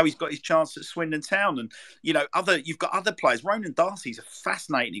 And now he's got his chance at Swindon Town. And, you've got other players. Ronan Darcy's a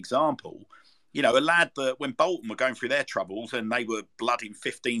fascinating example. A lad that when Bolton were going through their troubles and they were blooding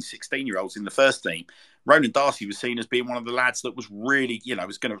 15, 16-year-olds in the first team, Ronan Darcy was seen as being one of the lads that was really,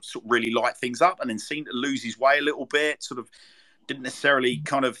 was going to sort of really light things up, and then seemed to lose his way a little bit, sort of didn't necessarily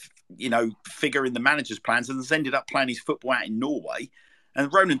kind of, figure in the manager's plans, and has ended up playing his football out in Norway.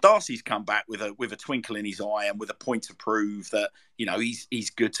 And Ronan Darcy's come back with a twinkle in his eye and with a point to prove that, he's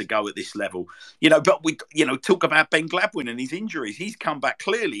good to go at this level. But we, talk about Ben Gladwin and his injuries. He's come back.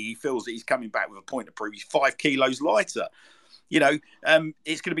 Clearly, he feels that he's coming back with a point to prove. He's 5 kilos lighter.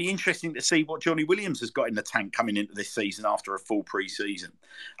 It's going to be interesting to see what Johnny Williams has got in the tank coming into this season after a full pre-season.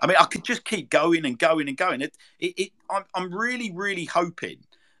 I mean, I could just keep going and going and going. I'm really, really hoping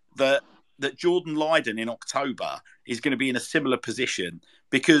that that Jordan Lydon in October is going to be in a similar position,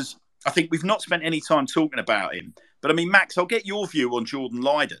 because I think we've not spent any time talking about him. But I mean, Max, I'll get your view on Jordan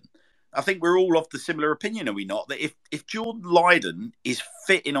Lydon. I think we're all of the similar opinion, are we not? That if Jordan Lydon is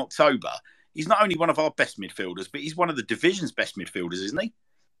fit in October, he's not only one of our best midfielders, but he's one of the division's best midfielders, isn't he?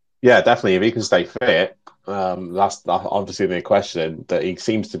 Yeah, definitely. If he can stay fit, that's obviously the question. That he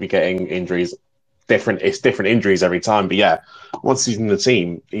seems to be getting injuries. It's different injuries every time. But yeah, once he's in the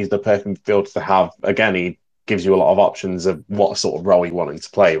team, he's the perfect midfielder to have. Again, he gives you a lot of options of what sort of role you want him to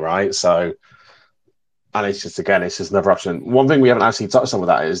play, right? So, and it's just another option. One thing we haven't actually touched on with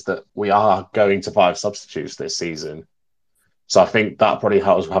that is that we are going to 5 substitutes this season. So I think that probably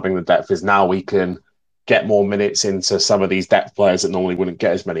helps with having the depth, is now we can get more minutes into some of these depth players that normally wouldn't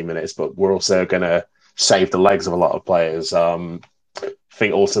get as many minutes, but we're also going to save the legs of a lot of players. I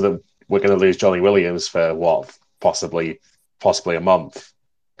think also that we're going to lose Johnny Williams for possibly a month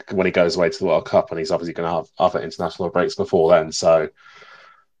when he goes away to the World Cup, and he's obviously going to have other international breaks before then. So,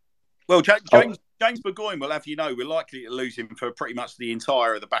 well, James Burgoyne will have we're likely to lose him for pretty much the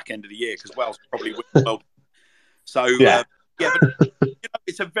entire of the back end of the year, because Wales probably will. So yeah. But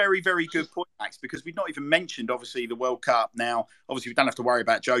it's a very, very good point, Max, because we've not even mentioned, obviously, the World Cup. Now, obviously, we don't have to worry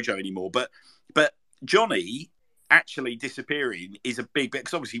about Jojo anymore, but Johnny actually disappearing is a big bit,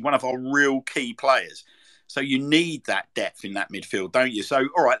 because obviously one of our real key players. So you need that depth in that midfield, don't you? So,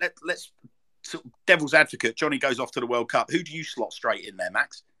 all right, let's sort of devil's advocate. Johnny goes off to the World Cup. Who do you slot straight in there,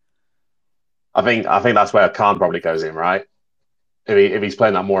 Max? I think that's where Khan probably goes in, right? If he's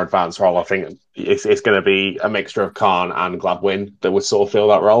playing that more advanced role, I think it's going to be a mixture of Khan and Gladwin that would sort of fill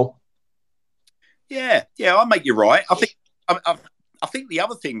that role. Yeah, I'll make you right. I think the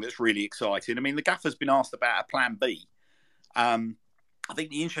other thing that's really exciting, I mean, the gaffer's been asked about a plan B. I think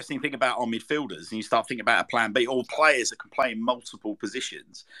the interesting thing about our midfielders, and you start thinking about a plan B, or players that can play in multiple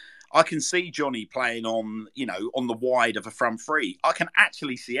positions. I can see Johnny playing on the wide of a front three. I can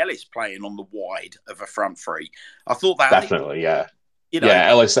actually see Ellis playing on the wide of a front three. I thought that definitely, yeah.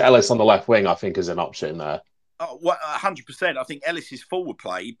 Ellis on the left wing, I think, is an option there. 100%. I think Ellis's forward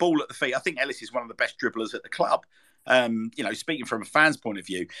play, ball at the feet. I think Ellis is one of the best dribblers at the club. Speaking from a fan's point of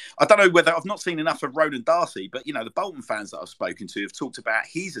view, I don't know whether I've not seen enough of Ronan Darcy, but the Bolton fans that I've spoken to have talked about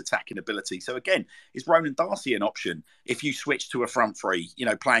his attacking ability. So again, is Ronan Darcy an option if you switch to a front three,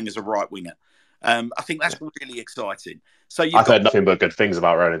 playing as a right winger? I think that's really exciting. So I've heard nothing but good things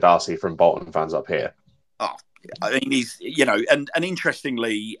about Ronan Darcy from Bolton fans up here. Oh, I mean, he's and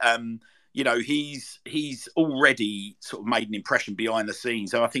interestingly, he's already sort of made an impression behind the scenes.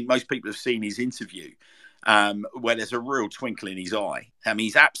 So I think most people have seen his interview, where there's a real twinkle in his eye. I mean,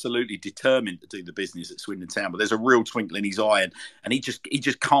 he's absolutely determined to do the business at Swindon Town, but there's a real twinkle in his eye, and he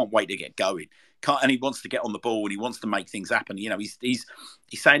just can't wait to get going. And he wants to get on the ball, and he wants to make things happen. He's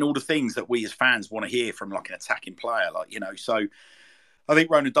saying all the things that we as fans want to hear from like an attacking player, So I think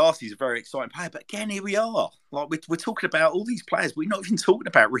Ronan Darcy is a very exciting player. But again, here we are. Like we're talking about all these players. We're not even talking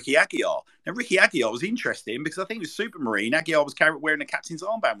about Ricky Aguiar. Now, Ricky Aguiar was interesting because I think it was Supermarine. Aguiar was wearing the captain's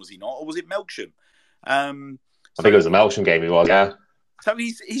armband, was he not? Or was it Melksham? I think it was a Melksham game he was, yeah. So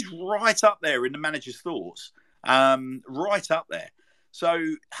he's right up there in the manager's thoughts. Right up there.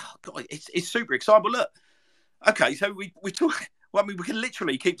 So, God, it's super exciting. But look, okay, so we talk. Well, I mean, we can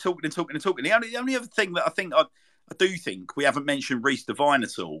literally keep talking and talking and talking. The only other thing that I do think we haven't mentioned Reece Devine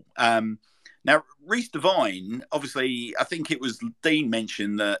at all. Now, Reece Devine, obviously, I think it was Dean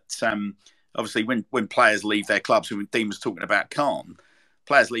mentioned that obviously when players leave their clubs, when Dean was talking about Khan,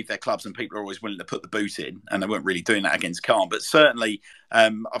 players leave their clubs and people are always willing to put the boot in, and they weren't really doing that against Khan. But certainly,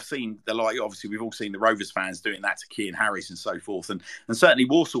 I've seen obviously, we've all seen the Rovers fans doing that to Kean Harris and so forth. And certainly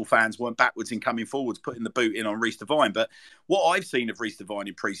Walsall fans weren't backwards in coming forwards, putting the boot in on Reece Devine. But what I've seen of Reece Devine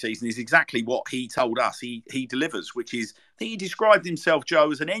in pre-season is exactly what he told us he delivers, which is, I think he described himself,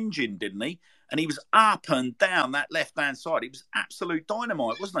 Joe, as an engine, didn't he? And he was up and down that left-hand side. He was absolute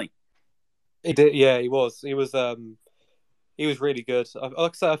dynamite, wasn't he? He did, yeah, he was. He was really good. Like I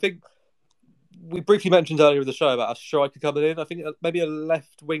say, I think we briefly mentioned earlier in the show about a striker coming in. I think maybe a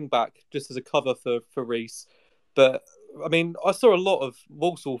left wing back just as a cover for Reece. But I mean, I saw a lot of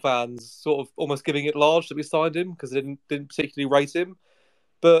Walsall fans sort of almost giving it large that we signed him because they didn't particularly rate him.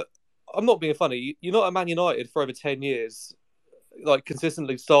 But I'm not being funny. You're not at Man United for over 10 years, like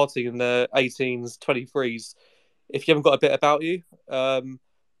consistently starting in the 18s, 23s, if you haven't got a bit about you. And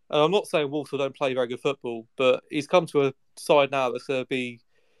I'm not saying Walsall don't play very good football, but he's come to a side now that's going to be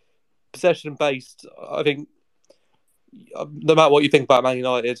possession-based. I think no matter what you think about Man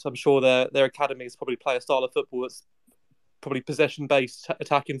United, I'm sure their academies probably play a style of football that's probably possession-based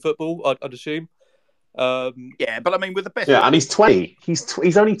attacking football, I'd assume. Yeah, but I mean, with the best, Yeah, and he's 20.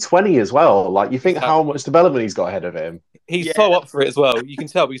 He's only 20 as well. Like, you think Exactly. how much development he's got ahead of him. He's so up for it as well. You can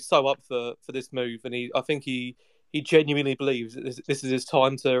tell he's so up for this move, and I think he genuinely believes that this is his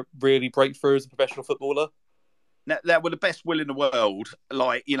time to really break through as a professional footballer. Now, with the best will in the world,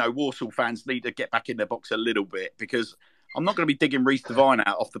 like, you know, Walsall fans need to get back in their box a little bit, because I'm not going to be digging Reece Devine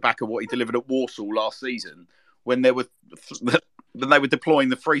out off the back of what he delivered at Walsall last season when they were deploying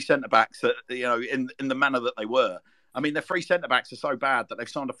the three centre backs, you know, in the manner that they were. I mean, the three centre backs are so bad that they've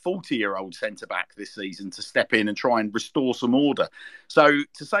signed a 40-year-old centre back this season to step in and try and restore some order. So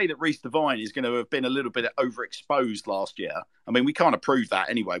to say that Reece Devine is going to have been a little bit overexposed last year, I mean, we kind of proved that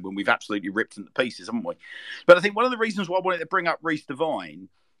anyway when we've absolutely ripped him to pieces, haven't we? But I think one of the reasons why I wanted to bring up Reece Devine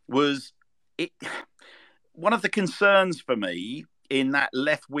was one of the concerns for me in that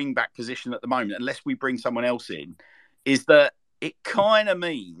left wing back position at the moment, unless we bring someone else in, is that it kind of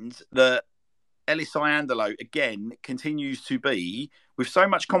means that Ellis Iandolo, again, continues to be, with so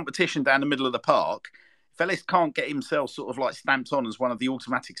much competition down the middle of the park, if Ellis can't get himself sort of like stamped on as one of the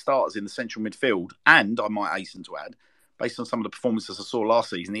automatic starters in the central midfield, and I might hasten to add, based on some of the performances I saw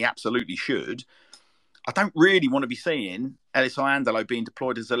last season, he absolutely should. I don't really want to be seeing Ellis Iandolo being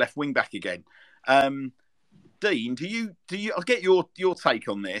deployed as a left wing back again. Dean, do you? I'll get your take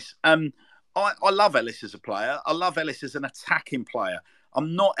on this. I love Ellis as a player. I love Ellis as an attacking player.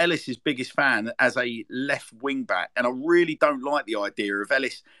 I'm not Ellis's biggest fan as a left wing back, and I really don't like the idea of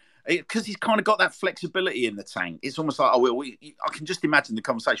Ellis because he's kind of got that flexibility in the tank. It's almost like, I can just imagine the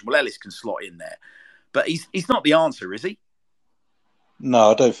conversation. Well, Ellis can slot in there, but he's not the answer, is he?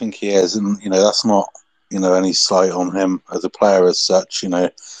 No, I don't think he is, and that's not any slight on him as a player as such.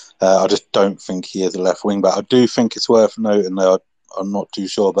 I just don't think he is a left wing back. I do think it's worth noting that I'm not too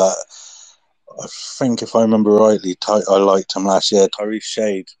sure that. I think if I remember rightly, I liked him last year. Tyrese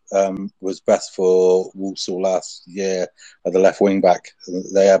Shade was best for Walsall last year at the left wing back.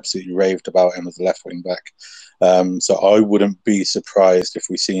 They absolutely raved about him as a left wing back. So I wouldn't be surprised if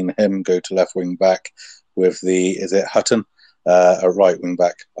we seen him go to left wing back with is it Hutton, a right wing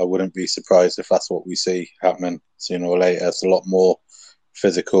back. I wouldn't be surprised if that's what we see happening sooner or later. It's a lot more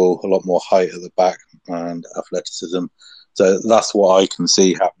physical, a lot more height at the back and athleticism. So that's what I can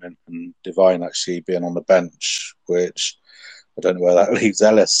see happening, and Devine actually being on the bench, which I don't know where that leaves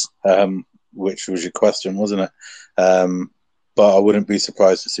Ellis, which was your question, wasn't it? But I wouldn't be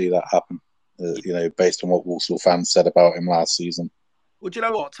surprised to see that happen, based on what Walsall fans said about him last season. Well, do you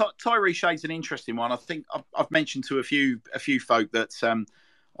know what? Tyrese Shade's an interesting one. I think I've mentioned to a few folk that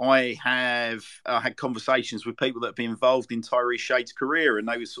I have had conversations with people that have been involved in Tyrese Shade's career, and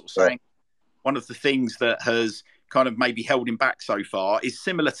they were sort of saying one of the things that has kind of maybe held him back so far is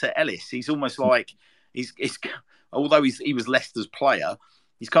similar to Ellis. He's almost like although he was Leicester's player,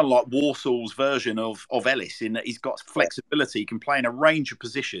 he's kind of like Warsaw's version of Ellis in that he's got flexibility, he can play in a range of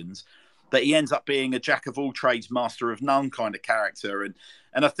positions, that he ends up being a jack of all trades, master of none kind of character.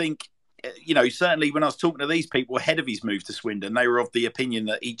 And I think, certainly when I was talking to these people ahead of his move to Swindon, they were of the opinion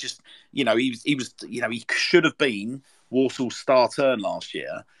that he just, he should have been Warsaw's star turn last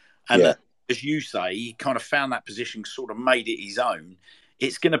year. And that, as you say, he kind of found that position, sort of made it his own.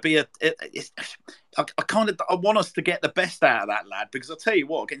 It's going to be I want us to get the best out of that lad, because I'll tell you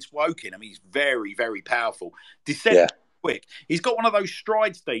what, against Woking, I mean, he's very, very powerful. Quick. He's got one of those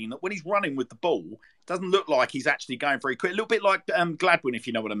strides, Dean, that when he's running with the ball, it doesn't look like he's actually going very quick. A little bit like Gladwin, if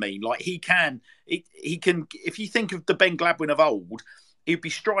you know what I mean. Like he can, if you think of the Ben Gladwin of old, he'd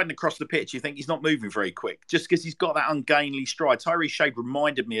be striding across the pitch. You think he's not moving very quick just because he's got that ungainly stride. Tyrese Shade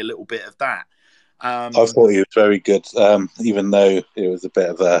reminded me a little bit of that. I thought he was very good, even though it was a bit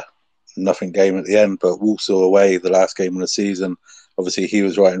of a nothing game at the end. But Walsall away, the last game of the season, obviously he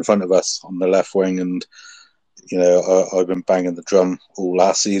was right in front of us on the left wing, and I've been banging the drum all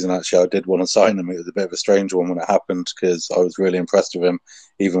last season. Actually, I did want to sign him. It was a bit of a strange one when it happened, because I was really impressed with him.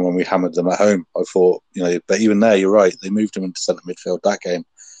 Even when we hammered them at home, I thought, but even there, you're right. They moved him into centre midfield that game.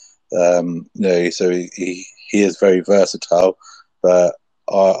 So he is very versatile. But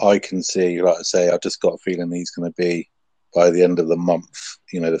I can see, like I say, I just got a feeling he's going to be, by the end of the month,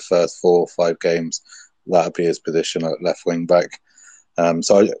 the first 4 or 5 games, that'll be his position at left wing back.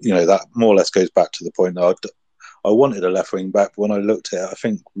 So that more or less goes back to the point that I wanted a left wing back, but when I looked at it, I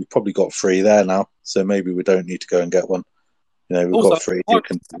think we've probably got 3 there now, so maybe we don't need to go and get one. We've also got 3 who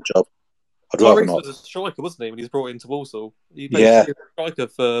can do the job. I'd rather not. Was a striker, wasn't he, when he was brought into Walsall? He basically a striker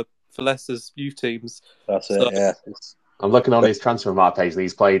for Leicester's youth teams. That's it, yeah. I'm looking on his transfer market page, and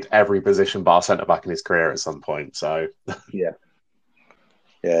he's played every position bar centre back in his career at some point. So yeah,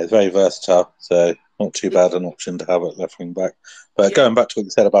 it's very versatile. So not too bad an option to have at left wing back. But going back to what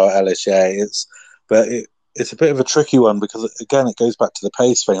you said about Ellis, But it's a bit of a tricky one because, again, it goes back to the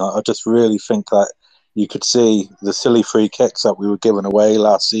pace thing. I just really think that you could see the silly free kicks that we were giving away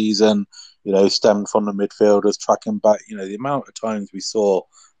last season, stemmed from the midfielders, tracking back, the amount of times we saw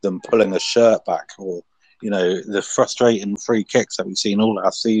them pulling a shirt back, or, the frustrating free kicks that we've seen all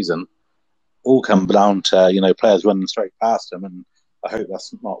last season, all come down to, players running straight past them. And I hope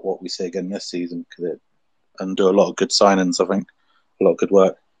that's not what we see again this season, and do a lot of good signings, I think. A lot of good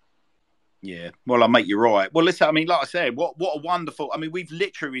work. Yeah, well, I make you right. Well, listen, I mean, like I said, what a wonderful... I mean, we've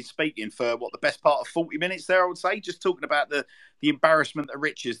literally been speaking for, the best part of 40 minutes there, I would say, just talking about the embarrassment of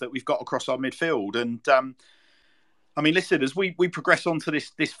riches that we've got across our midfield. And, I mean, listen, as we progress on to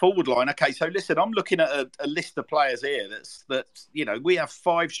this forward line, okay, so listen, I'm looking at a list of players here that's we have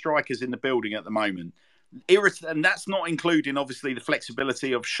 5 strikers in the building at the moment. And that's not including, obviously, the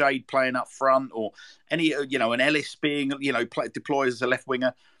flexibility of Shade playing up front, or any, an Ellis being, deployed as a left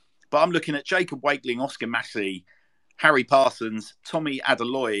winger. But I'm looking at Jacob Wakeling, Oscar Massey, Harry Parsons, Tommy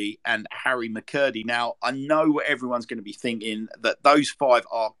Adeloye, and Harry McCurdy. Now, I know what everyone's going to be thinking, that those 5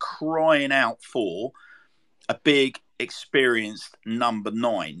 are crying out for a big, experienced number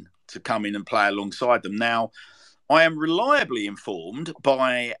 9 to come in and play alongside them. Now, I am reliably informed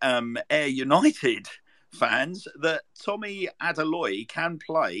by Ayr United fans that Tommy Adeloye can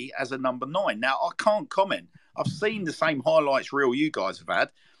play as a number 9. Now, I can't comment. I've seen the same highlights reel you guys have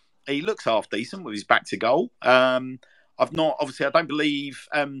had. He looks half decent with his back to goal. I don't believe,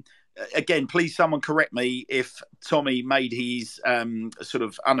 again, please someone correct me if Tommy made his sort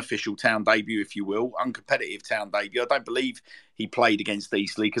of unofficial town debut, if you will, uncompetitive town debut. I don't believe he played against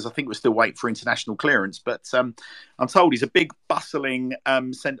Eastleigh because I think we're still waiting for international clearance. But I'm told he's a big, bustling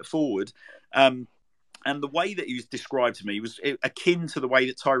centre forward. And the way that he was described to me was akin to the way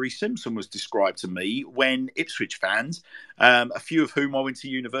that Tyree Simpson was described to me when Ipswich fans, a few of whom I went to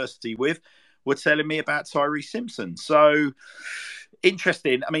university with, were telling me about Tyree Simpson. So,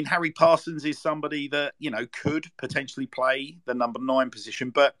 interesting. I mean, Harry Parsons is somebody that, could potentially play the number 9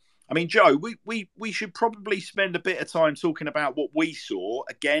 position. But, I mean, Joe, we should probably spend a bit of time talking about what we saw.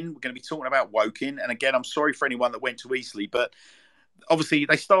 Again, we're going to be talking about Woking. And again, I'm sorry for anyone that went to Eastleigh, but obviously,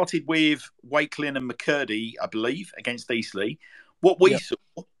 they started with Wakeling and McCurdy, I believe, against Eastleigh. What we saw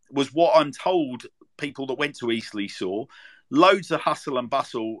was what I'm told people that went to Eastleigh saw. Loads of hustle and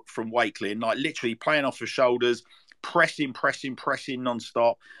bustle from Wakeling, like literally playing off the shoulders, pressing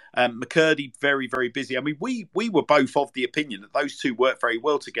non-stop. McCurdy, very, very busy. I mean, we were both of the opinion that those two worked very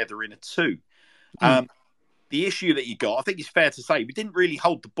well together in a 2. The issue that you got, I think it's fair to say, we didn't really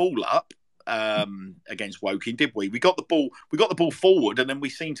hold the ball up against Woking, did we? We got the ball forward, and then we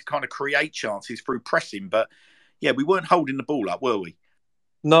seemed to kind of create chances through pressing. But yeah, we weren't holding the ball up, were we?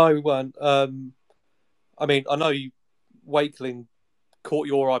 No, we weren't. I mean, I know Wakeling caught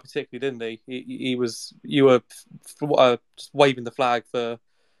your eye particularly, didn't he? You were just waving the flag for.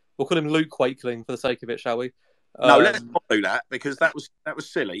 We'll call him Luke Wakeling for the sake of it, shall we? No, let's not do that, because that was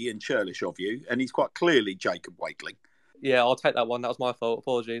silly and churlish of you, and he's quite clearly Jacob Wakeling. Yeah, I'll take that one. That was my fault.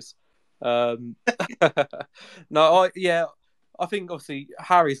 Apologies. I think obviously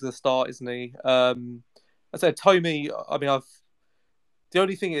Harry's the start, isn't he? I said Tommy. I mean, the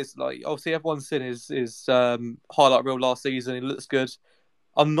only thing is, like, obviously everyone's seen his highlight reel last season. He looks good.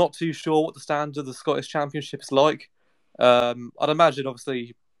 I'm not too sure what the standard of the Scottish Championship is like. I'd imagine,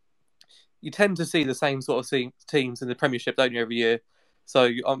 obviously, you tend to see the same sort of teams in the Premiership, don't you, every year? So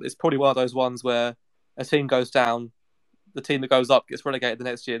it's probably one of those ones where a team goes down, the team that goes up gets relegated the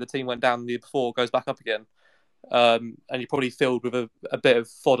next year, the team went down the year before goes back up again. And you're probably filled with a bit of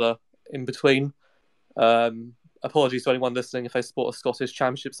fodder in between. Apologies to anyone listening if they support a Scottish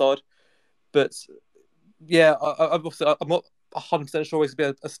Championship side. But yeah, I'm not 100% sure he's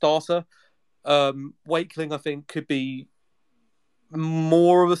going to be a starter. Wakeling, I think, could be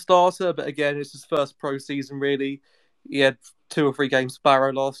more of a starter, but again, it's his first pro season, really. He had 2 or 3 games for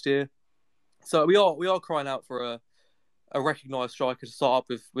Barrow last year. So we are crying out for a recognised striker to start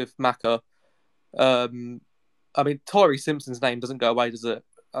up with Macca. I mean, Tyree Simpson's name doesn't go away, does it?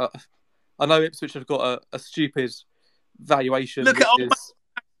 I know Ipswich have got a stupid valuation. Look at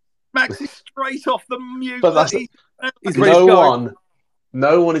Max is straight off the mute. But that's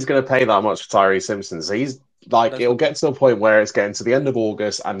no one is going to pay that much for Tyree Simpson. He's like, it'll get to the point where it's getting to the end of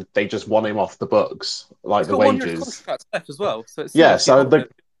August and they just want him off the books, like the wages. Contract left as well. So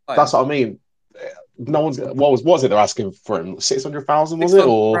that's what I mean. No one's. What was it? They're asking for him 600,000, was it?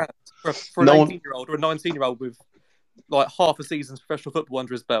 Or for an 18-year-old or a 19-year-old with like half a season's professional football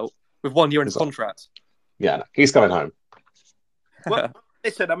under his belt with 1 year in his contract. Yeah, he's coming home. Well,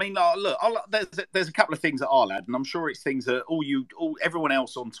 Listen, I mean, look, there's a couple of things that I'll add, and I'm sure it's things that everyone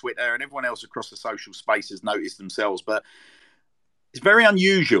else on Twitter and everyone else across the social space has noticed themselves. But it's very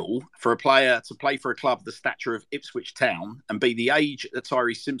unusual for a player to play for a club the stature of Ipswich Town and be the age that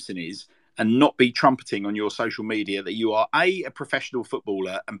Tyrese Simpson is, and not be trumpeting on your social media that you are a professional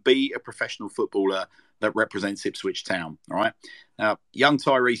footballer, and B, a professional footballer that represents Ipswich Town. All right. Now, young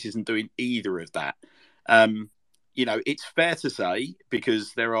Tyrese isn't doing either of that. It's fair to say,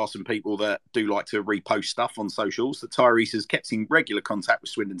 because there are some people that do like to repost stuff on socials, that Tyrese has kept in regular contact with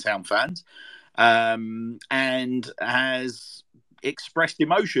Swindon Town fans, and has expressed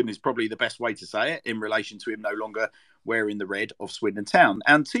emotion, is probably the best way to say it, in relation to him no longer wearing the red of Swindon Town.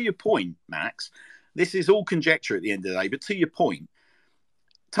 And to your point, Max, this is all conjecture at the end of the day, but to your point,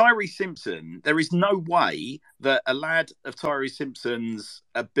 Tyrese Simpson, there is no way that a lad of Tyrese Simpson's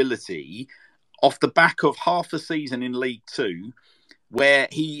ability, off the back of half a season in League Two, where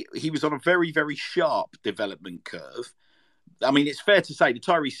he was on a very, very sharp development curve. I mean, it's fair to say the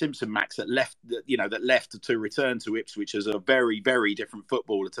Tyrese Simpson, Max, that left to return to Ipswich as a very, very different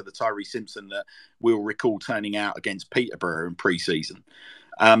footballer to the Tyrese Simpson that we'll recall turning out against Peterborough in pre-season.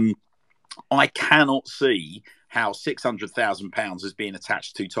 I cannot see how £600,000 is being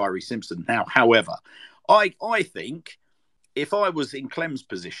attached to Tyrese Simpson now. However, I think if I was in Clem's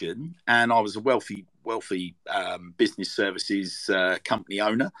position and I was a wealthy business services company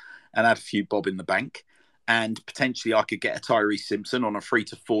owner and had a few bob in the bank, and potentially I could get a Tyrese Simpson on a 3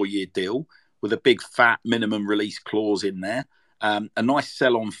 to 4 year deal with a big fat minimum release clause in there, a nice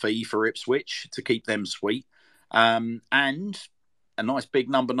sell-on fee for Ipswich to keep them sweet, and a nice big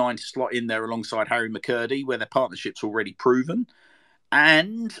number 9 to slot in there alongside Harry McCurdy, where their partnership's already proven,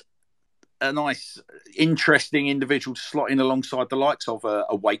 and a nice, interesting individual to slot in alongside the likes of a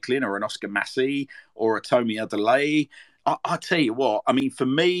Wakelin or an Oscar Massey or a Tommy Adeleye. I tell you what, I mean, for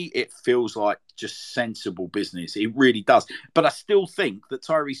me, it feels like just sensible business. It really does. But I still think that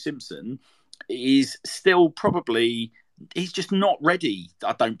Tyrese Simpson is still probably, he's just not ready,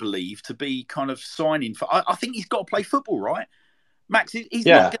 I don't believe, to be kind of signing for. I think he's got to play football, right? Max, he's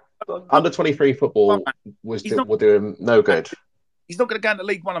not gonna, under 23 football will do him no good. He's not going to go into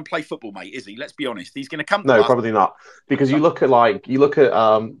League One and play football, mate, is he? Let's be honest. He's going to come to No, us. probably not. Because you look at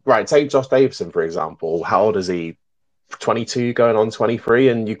right, take Josh Davison, for example. How old is he? 22 going on 23,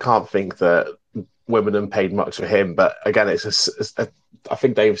 and you can't think that Wimbledon paid much for him. But again, I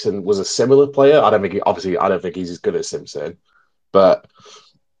think Davison was a similar player. I don't think he's as good as Simpson, but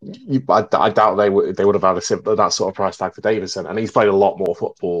I doubt they would have had that sort of price tag for Davison, and he's played a lot more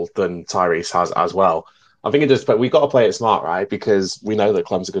football than Tyrese has as well. I think but we've got to play it smart, right? Because we know that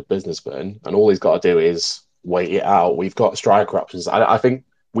Clem's a good businessman, and all he's got to do is wait it out. We've got striker options. I think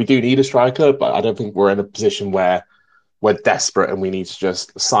we do need a striker, but I don't think we're in a position where we're desperate and we need to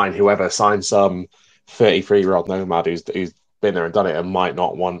just sign some 33-year-old nomad who's been there and done it and might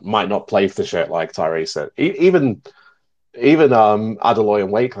not play for shit like Tyrese. Even Adeloye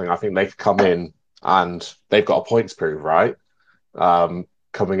and Wakeling, I think they've come in and they've got a points prove, right?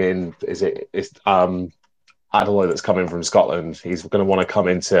 Coming in, it's Adeloye that's coming from Scotland. He's going to want to come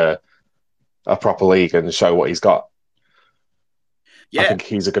into a proper league and show what he's got. Yeah. I think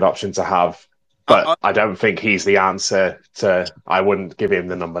he's a good option to have. But I don't think he's the answer I wouldn't give him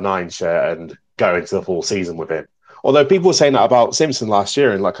the number 9 shirt and go into the full season with him. Although people were saying that about Simpson last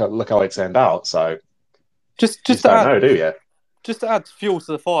year, and look how it turned out. So just to add fuel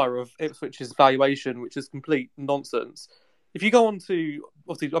to the fire of Ipswich's valuation, which is complete nonsense. If you go on to,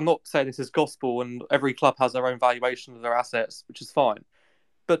 obviously, I'm not saying this is gospel, and every club has their own valuation of their assets, which is fine.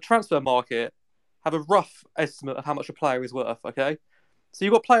 But Transfer Market have a rough estimate of how much a player is worth. Okay. So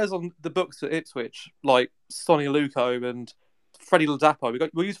you've got players on the books at Ipswich, like Sonny Aluko and Freddie Ladapo.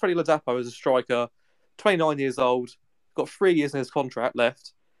 We'll use Freddie Ladapo as a striker, 29 years old, got 3 years in his contract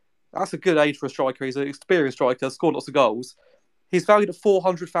left. That's a good age for a striker. He's an experienced striker, scored lots of goals. He's valued at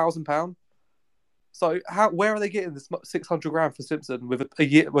 £400,000. So where are they getting this $600,000 for Simpson with a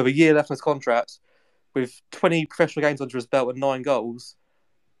year left in his contract, with 20 professional games under his belt and 9 goals?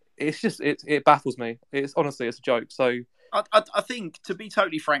 It's just it baffles me. It's honestly a joke. So. I think, to be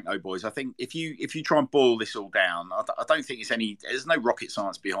totally frank, though, boys, I think if you try and boil this all down, I don't think there's no rocket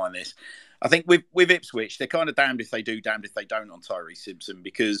science behind this. I think with Ipswich, they're kind of damned if they do, damned if they don't on Tyrese Simpson,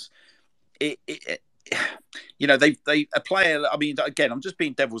 because they a player. I mean, again, I'm just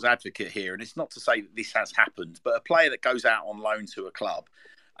being devil's advocate here, and it's not to say that this has happened, but a player that goes out on loan to a club,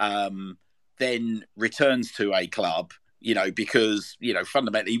 then returns to a club. Because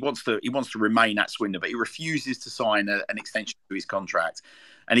fundamentally he wants to remain at Swindon, but he refuses to sign an extension to his contract,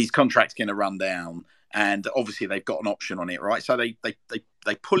 and his contract's going to run down. and obviously they've got an option on it, right? So they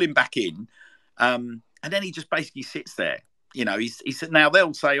pull him back in, and then he just basically sits there. You know, he's now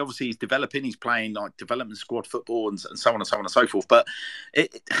they'll say obviously he's developing, he's playing like development squad football and so on and so on and so forth. But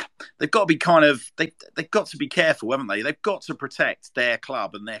they've got to be they've got to be careful, haven't they? They've got to protect their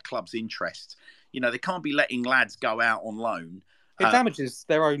club and their club's interests. You know, they can't be letting lads go out on loan. It damages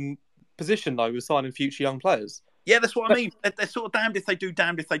their own position though with signing future young players. Yeah, that's what I mean. They're sort of damned if they do,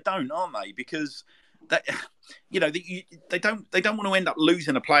 damned if they don't, aren't they? Because they don't want to end up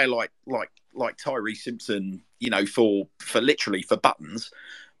losing a player like Tyree Simpson, you know, for literally for buttons.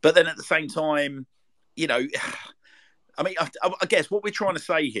 But then at the same time, you know, I mean, I guess what we're trying to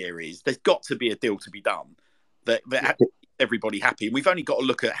say here is there's got to be a deal to be done that everybody happy. And we've only got to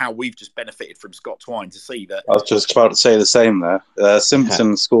look at how we've just benefited from Scott Twine to see that. I was just about to say the same there.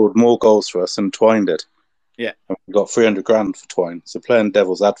 Simpson scored more goals for us than Twine did. Yeah. And we got 300 grand for Twine. So playing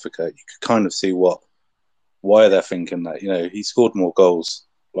devil's advocate, you could kind of see why they're thinking that. You know, he scored more goals,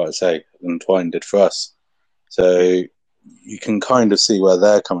 like I say, than Twine did for us. So you can kind of see where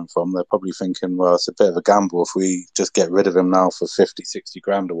they're coming from. They're probably thinking, well, it's a bit of a gamble if we just get rid of him now for 50, 60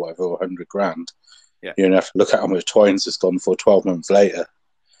 grand or whatever, or 100 grand. Yeah. You're going to have to look at how much Twine's just gone for 12 months later.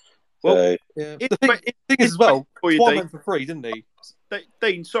 Well, yeah. The thing is as well, Twine went for free, didn't he?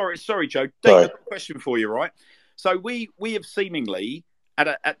 Dean, sorry, Joe. Dean, Sorry. a question for you, right? So we have seemingly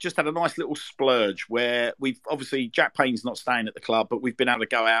just had a nice little splurge where we've obviously Jack Payne's not staying at the club, but we've been able to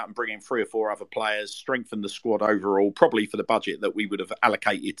go out and bring in 3 or 4 other players, strengthen the squad overall, probably for the budget that we would have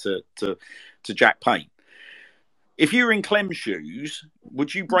allocated to Jack Payne. If you were in Clem's shoes,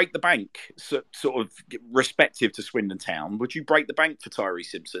 would you break the bank, sort of respective to Swindon Town? Would you break the bank for Tyree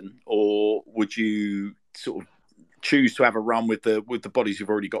Simpson, or would you sort of choose to have a run with the bodies you've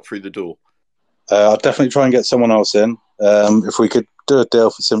already got through the door? I'll definitely try and get someone else in. If we could do a deal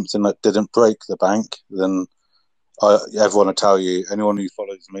for Simpson that didn't break the bank, then everyone will tell you, anyone who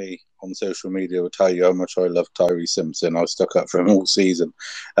follows me on social media will tell you how much I love Tyree Simpson. I stuck up for him all season.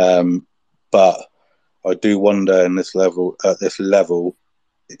 But I do wonder at this level,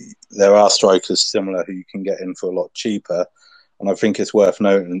 there are strikers similar who you can get in for a lot cheaper. And I think it's worth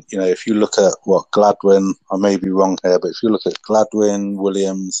noting, you know, if you look at Gladwin, I may be wrong here, but if you look at Gladwin,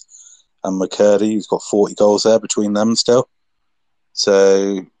 Williams and McCurdy, he's got 40 goals there between them still.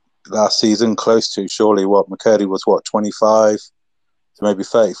 So last season, close to, surely McCurdy was 25 to maybe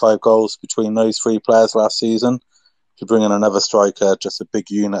 35 goals between those 3 players last season. If you bring in another striker, just a big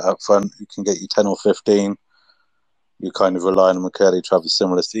unit up front, who can get you 10 or 15, you kind of rely on McCurdy to have a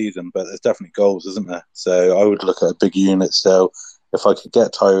similar season, but there's definitely goals, isn't there? So I would look at a big unit still. If I could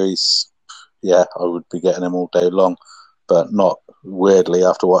get Tyrese, yeah, I would be getting him all day long, but not weirdly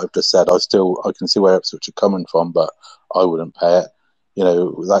after what I've just said. I can see where Ipswich are coming from, but I wouldn't pay it. You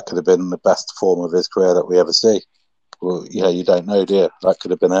know, that could have been the best form of his career that we ever see. Well, yeah, you don't know, do you? That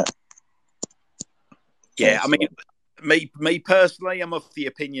could have been it. Yeah, I mean, me personally, I'm of the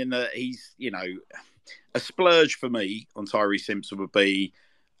opinion that he's, you know, a splurge for me on Tyree Simpson would be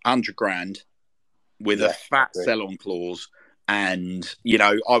 100 grand with a fat sell-on clause. And, you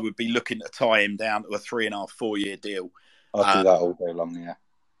know, I would be looking to tie him down to a 3.5, 4-year deal. I'll do that all day long, yeah.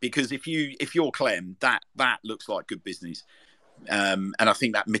 Because if you're Clem, that looks like good business. And I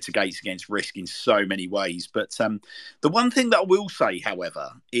think that mitigates against risk in so many ways. But the one thing that I will say,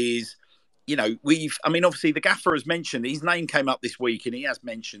 however, is, you know, obviously the gaffer has mentioned, his name came up this week and he has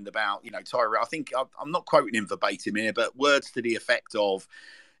mentioned about, you know, Tyree. I think I'm not quoting him verbatim here, but words to the effect of,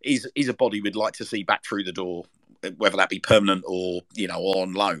 he's a body we'd like to see back through the door, whether that be permanent or, you know,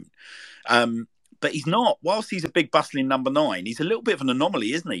 on loan. But he's not, whilst he's a big bustling number 9, he's a little bit of an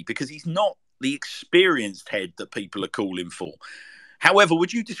anomaly, isn't he? Because he's not the experienced head that people are calling for. However,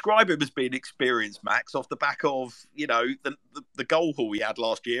 would you describe him as being experienced, Max, off the back of, you know, the goal haul he had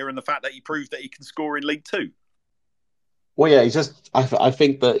last year and the fact that he proved that he can score in League Two? Well, yeah, he's just. I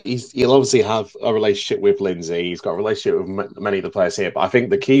think that he'll obviously have a relationship with Lindsay. He's got a relationship with many of the players here. But I think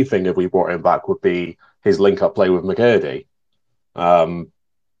the key thing if we brought him back would be his link-up play with McCurdy.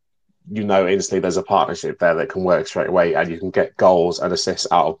 You know, instantly there's a partnership there that can work straight away, and you can get goals and assists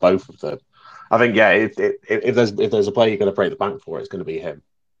out of both of them. I think, yeah, if there's a player you're going to break the bank for, it's going to be him.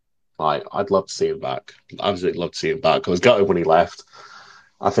 Like, I'd love to see him back. Absolutely love to see him back. Because I was gutted when he left.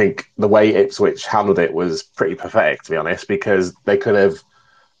 I think the way Ipswich handled it was pretty pathetic, to be honest, because they could have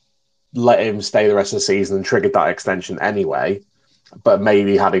let him stay the rest of the season and triggered that extension anyway, but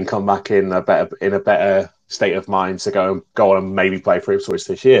maybe had him come back in a better state of mind to go on and maybe play for Ipswich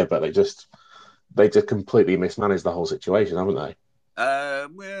this year. But they just completely mismanaged the whole situation, haven't they?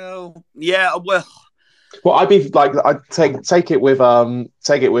 Well, yeah, well, Well, I'd be like, I'd take it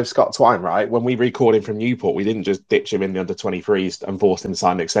with Scott Twine, right? When we recorded from Newport, we didn't just ditch him in the under-23s and force him to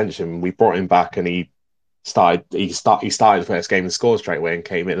sign an extension. We brought him back, and he started the first game and scored straight away and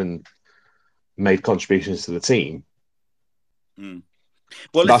came in and made contributions to the team. Mm.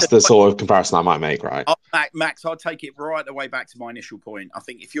 Well, that's the sort of comparison I might make, right? Max, I'll take it right the way back to my initial point. I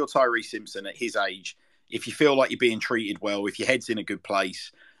think if you're Tyree Simpson at his age, if you feel like you're being treated well, if your head's in a good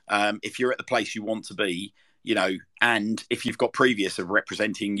place, if you're at the place you want to be, you know, and if you've got previous of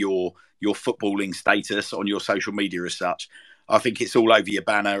representing your footballing status on your social media as such, I think it's all over your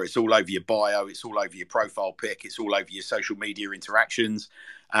banner, it's all over your bio, it's all over your profile pic, it's all over your social media interactions.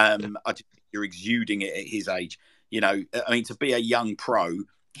 I just think you're exuding it at his age. You know, I mean, to be a young pro,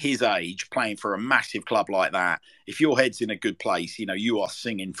 his age, playing for a massive club like that, if your head's in a good place, you know, you are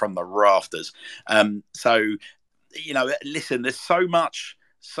singing from the rafters. So, you know, listen, there's so much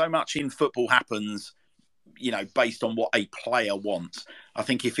in football happens, you know, based on what a player wants. I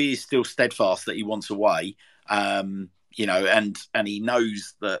think if he is still steadfast that he wants away, you know, and he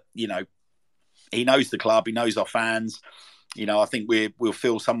knows that, you know, he knows the club, he knows our fans. You know, I think we'll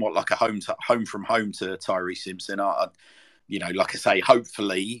feel somewhat like a home from home to Tyree Simpson. You know, like I say,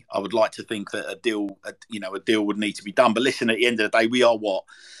 hopefully, I would like to think that a deal would need to be done. But listen, at the end of the day,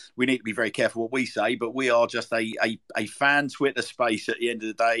 we need to be very careful what we say. But we are just a fan Twitter space. At the end of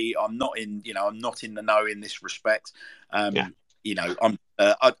the day, I'm not in the know in this respect. You know,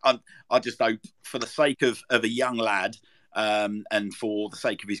 I just hope for the sake of a young lad. And for the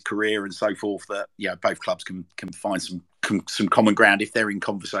sake of his career and so forth, that both clubs can find some common ground if they're in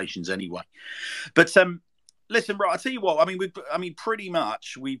conversations anyway. But listen, right, I'll tell you what. I mean, pretty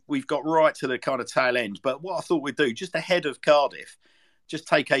much we've got right to the kind of tail end. But what I thought we'd do, just ahead of Cardiff, just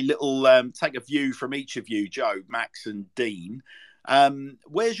take a little take a view from each of you, Joe, Max, and Dean.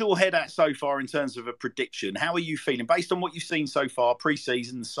 Where's your head at so far in terms of a prediction? How are you feeling based on what you've seen so far,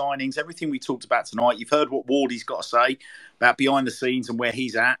 pre-season, the signings, everything we talked about tonight? You've heard what Wardy's got to say about behind the scenes and where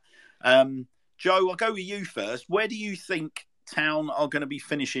he's at. Joe, I'll go with you first. Where do you think Town are going to be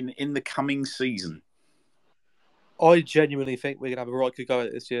finishing in the coming season? I genuinely think we're going to have a right good go at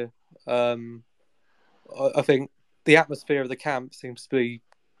it this year. I think the atmosphere of the camp seems to be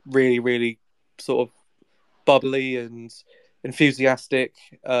really, really sort of bubbly and enthusiastic.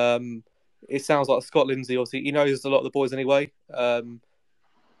 It sounds like Scott Lindsay, obviously, he knows a lot of the boys anyway, but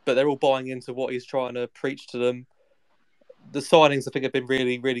they're all buying into what he's trying to preach to them. The signings, I think, have been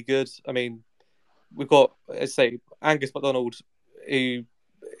really, really good. I mean, we've got, let's say, Angus MacDonald, who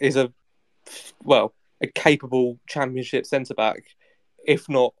is a capable Championship centre-back, if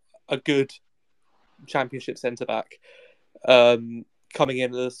not a good Championship centre-back, coming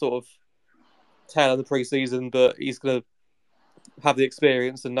in at the sort of tail of the pre-season, but he's going to have the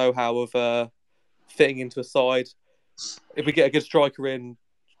experience and know-how of fitting into a side. If we get a good striker in,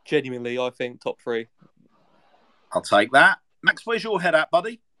 genuinely, I think top three. I'll take that. Max, where's your head at,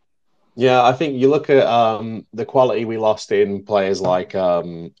 buddy? Yeah, I think you look at the quality we lost in players like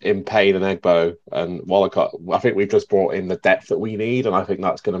in Payne and Egbo and Wallacott. I think we've just brought in the depth that we need, and I think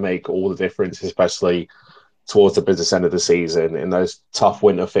that's going to make all the difference, especially towards the business end of the season in those tough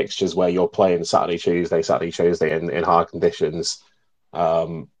winter fixtures where you're playing Saturday, Tuesday in hard conditions.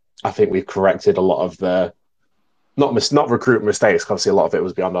 I think we've corrected a lot of the not recruitment mistakes. Obviously, a lot of it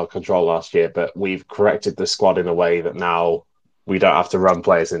was beyond our control last year, but we've corrected the squad in a way that now we don't have to run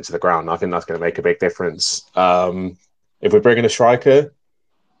players into the ground. I think that's going to make a big difference. If we're bringing a striker,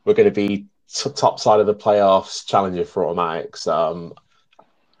 we're going to be top side of the playoffs, challenging for automatics. I'm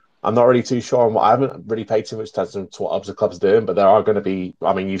not really too sure on what. I haven't really paid too much attention to what other clubs are doing, but there are going to be.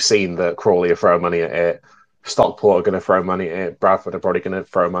 I mean, you've seen that Crawley are throwing money at it. Stockport are going to throw money at it. Bradford are probably going to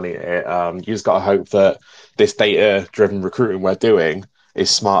throw money at it. You just got to hope that this data-driven recruiting we're doing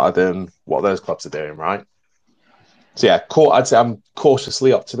is smarter than what those clubs are doing, right? So yeah, I'd say I'm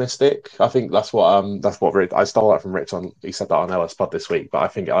cautiously optimistic. I think that's what Rich, I stole that from Rich he said that on Ellis Pod this week, but I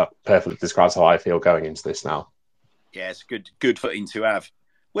think it perfectly describes how I feel going into this now. Yeah, it's good footing to have.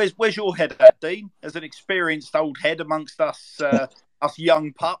 Where's your head at, Dean? As an experienced old head amongst us us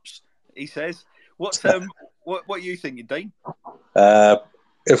young pups, he says. What are you thinking, Dean?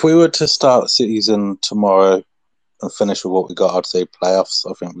 If we were to start the season tomorrow and finish with what we got, I'd say playoffs.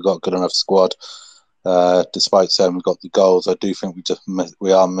 I think we've got a good enough squad. Despite saying we've got the goals, I do think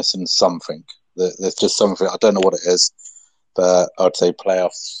we are missing something. There's just something, I don't know what it is, but I'd say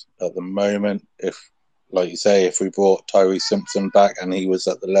playoffs at the moment. If, like you say, if we brought Tyree Simpson back and he was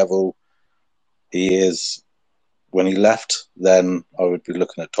at the level he is when he left, then I would be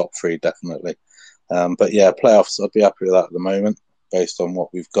looking at top three, definitely. But yeah, playoffs, I'd be happy with that at the moment, based on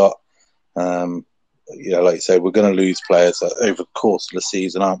what we've got. like you say, we're going to lose players over the course of the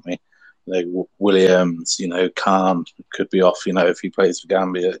season, aren't we? Williams, Khan could be off, if he plays for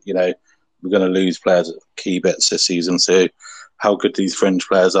Gambia. We're going to lose players at key bits this season. So how good these fringe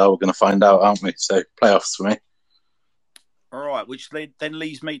players are, we're going to find out, aren't we? So playoffs for me. All right, which then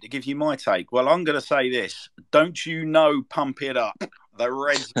leaves me to give you my take. Well, I'm going to say this. Don't you know, pump it up. The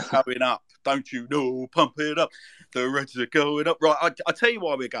Reds are going up. Don't you know, pump it up. The Reds are going up. Right, I tell you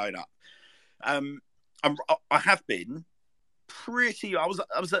why we're going up. I have been pretty. I was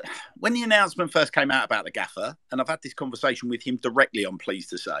when the announcement first came out about the gaffer, and I've had this conversation with him directly, I'm pleased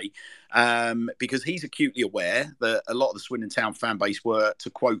to say, because he's acutely aware that a lot of the Swindon Town fan base were, to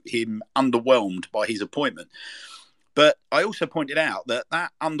quote him, underwhelmed by his appointment. But I also pointed out that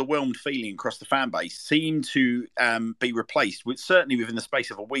underwhelmed feeling across the fan base seemed to be replaced, certainly within the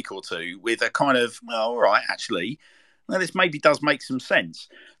space of a week or two, with a kind of, well, all right, actually, this maybe does make some sense.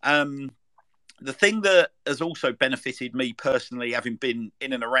 The thing that has also benefited me personally, having been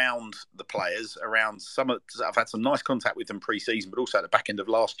in and around the players, I've had some nice contact with them pre-season, but also at the back end of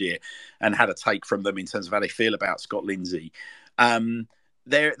last year, and had a take from them in terms of how they feel about Scott Lindsay.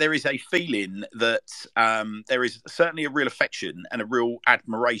 There is a feeling that there is certainly a real affection and a real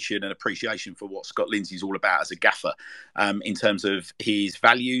admiration and appreciation for what Scott Lindsay is all about as a gaffer, in terms of his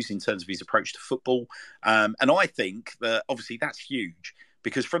values, in terms of his approach to football. And I think that obviously that's huge,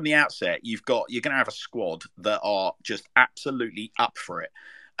 because from the outset, you're going to have a squad that are just absolutely up for it.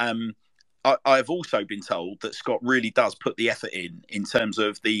 I've also been told that Scott really does put the effort in terms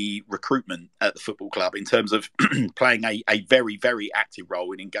of the recruitment at the football club, in terms of playing a very, very active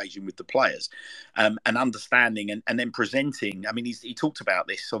role in engaging with the players, and understanding and then presenting. I mean, he talked about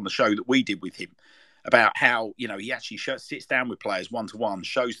this on the show that we did with him, about how, he actually sits down with players one-to-one,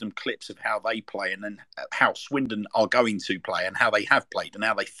 shows them clips of how they play, and then how Swindon are going to play and how they have played and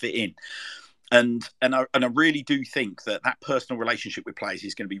how they fit in. And I really do think that personal relationship with players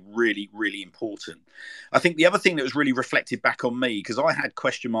is going to be really, really important. I think the other thing that was really reflected back on me, because I had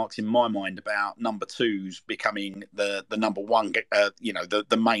question marks in my mind about number twos becoming the number one,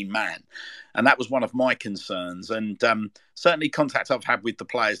 the main man. And that was one of my concerns. And certainly contact I've had with the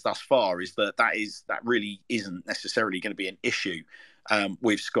players thus far is that really isn't necessarily going to be an issue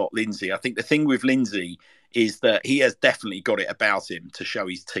with Scott Lindsay. I think the thing with Lindsay is that he has definitely got it about him to show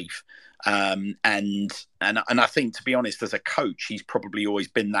his teeth. And I think, to be honest, as a coach, he's probably always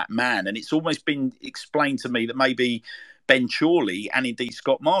been that man. And it's almost been explained to me that maybe Ben Chorley and indeed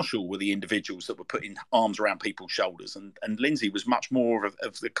Scott Marshall were the individuals that were putting arms around people's shoulders. And Lindsay was much more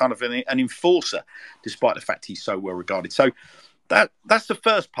of the kind of an enforcer, despite the fact he's so well regarded. So that's the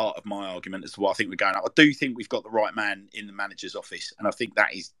first part of my argument as to why I think we're going up. I do think we've got the right man in the manager's office, and I think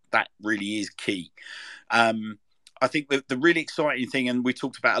that really is key. I think the really exciting thing, and we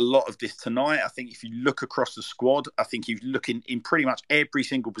talked about a lot of this tonight, I think if you look across the squad, I think you look in pretty much every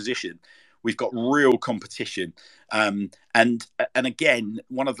single position, we've got real competition. And again,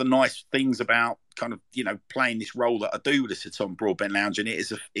 one of the nice things about kind of, playing this role that I do with the Sit On Broadbent Lounge, and it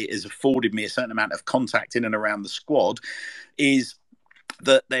has afforded me a certain amount of contact in and around the squad, is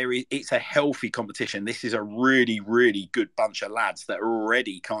that it's a healthy competition. This is a really, really good bunch of lads that are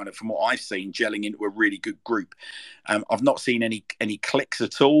already kind of, from what I've seen, gelling into a really good group. I've not seen any cliques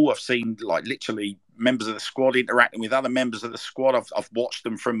at all. I've seen literally members of the squad interacting with other members of the squad. I've watched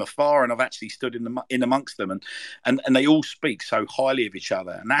them from afar, and I've actually stood in amongst them, and they all speak so highly of each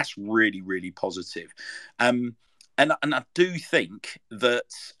other, and that's really, really positive. And I do think that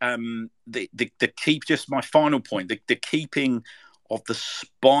the keep, just my final point, the keeping of the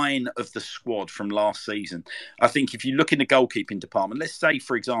spine of the squad from last season. I think if you look in the goalkeeping department, let's say,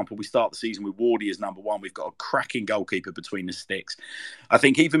 for example, we start the season with Wardy as number one. We've got a cracking goalkeeper between the sticks. I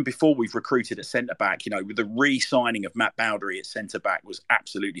think even before we've recruited a centre-back, with the re-signing of Matt Bowdery at centre-back was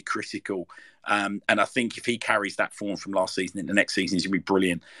absolutely critical. And I think if he carries that form from last season into next season, he's going to be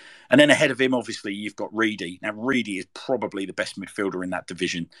brilliant. And then ahead of him, obviously, you've got Reedy. Now, Reedy is probably the best midfielder in that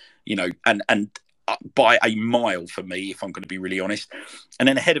division, and by a mile for me, if I'm going to be really honest. And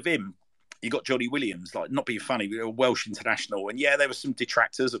then ahead of him, you got Johnny Williams, not being funny, we were a Welsh international. And yeah, there were some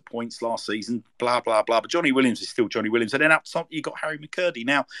detractors at points last season, blah, blah, blah. But Johnny Williams is still Johnny Williams. And then up top, you got Harry McCurdy.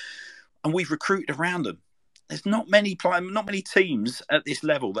 Now, and we've recruited around them. There's not many teams at this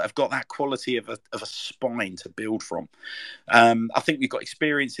level that have got that quality of a spine to build from. I think we've got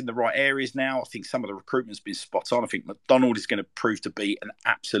experience in the right areas now. I think some of the recruitment's been spot on. I think McDonald is going to prove to be an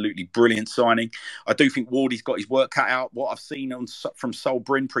absolutely brilliant signing. I do think Wardy's got his work cut out. What I've seen from Sol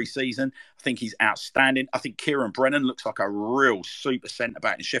Bryn pre-season, I think he's outstanding. I think Kieran Brennan looks like a real super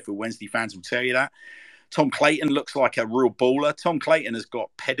centre-back, and Sheffield Wednesday fans will tell you that. Tom Clayton looks like a real baller. Tom Clayton has got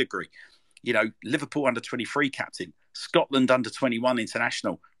pedigree. Liverpool under-23 captain, Scotland under-21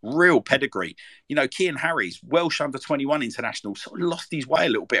 international, real pedigree. Cian Harries, Welsh under-21 international, sort of lost his way a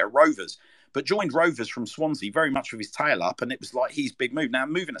little bit at Rovers, but joined Rovers from Swansea very much with his tail up, and it was like his big move. Now,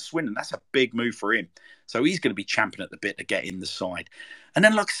 moving to Swindon, that's a big move for him. So he's going to be champing at the bit to get in the side. And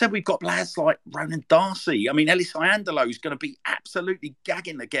then, like I said, we've got lads like Ronan Darcy. I mean, Ellis Iandolo is going to be absolutely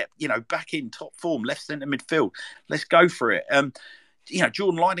gagging to get, back in top form, left centre midfield. Let's go for it.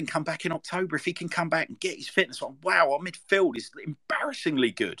 Jordan Lydon come back in October. If he can come back and get his fitness on, wow, our midfield is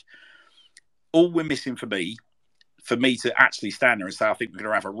embarrassingly good. All we're missing for me to actually stand there and say I think we're going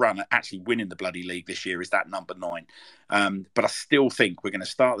to have a run at actually winning the bloody league this year is that number 9. But I still think we're going to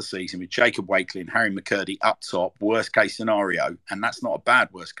start the season with Jacob Wakeley and Harry McCurdy up top, worst case scenario, and that's not a bad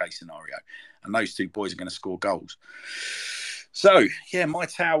worst case scenario. And those two boys are going to score goals. So, yeah, my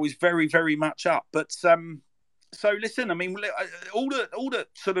towel is very, very much up. But so listen, I mean, all that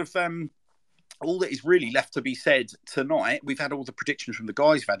is really left to be said tonight. We've had all the predictions from the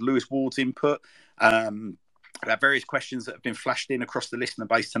guys. We've had Lewis Ward's input. We've had various questions that have been flashed in across the listener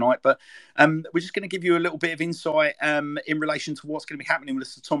base tonight. But we're just going to give you a little bit of insight in relation to what's going to be happening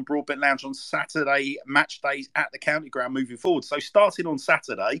with the Tom Broadbent Lounge on Saturday match days at the County Ground moving forward. So starting on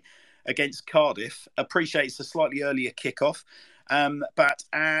Saturday against Cardiff, appreciate it's a slightly earlier kickoff. But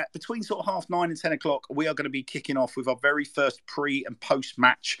between sort of 9:30 and 10 o'clock, we are going to be kicking off with our very first pre and post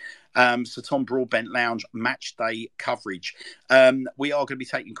match Sir Tom Broadbent Lounge match day coverage. We are going to be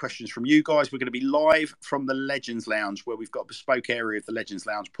taking questions from you guys. We're going to be live from the Legends Lounge, where we've got a bespoke area of the Legends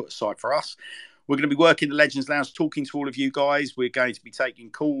Lounge put aside for us. We're going to be working the Legends Lounge, talking to all of you guys. We're going to be taking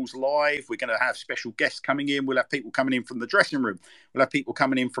calls live. We're going to have special guests coming in. We'll have people coming in from the dressing room. We'll have people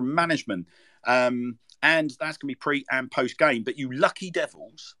coming in from management. And that's going to be pre and post game. But you lucky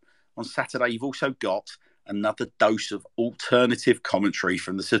devils, on Saturday, you've also got another dose of alternative commentary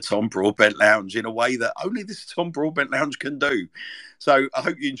from the Sir Tom Broadbent Lounge in a way that only the Sir Tom Broadbent Lounge can do. So I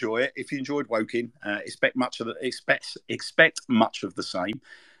hope you enjoy it. If you enjoyed Woking, expect much of the same.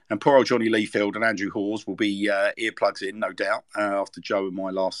 And poor old Johnny Leafield and Andrew Hawes will be earplugs in, no doubt, after Joe and my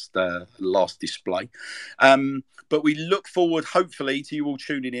last display. But we look forward, hopefully, to you all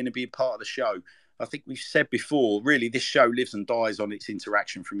tuning in and being part of the show. I think we've said before, really, this show lives and dies on its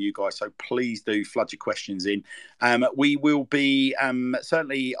interaction from you guys. So please do flood your questions in. We will be,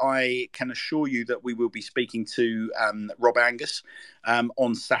 certainly, I can assure you that we will be speaking to Rob Angus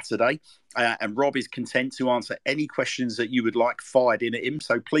on Saturday. And Rob is content to answer any questions that you would like fired in at him.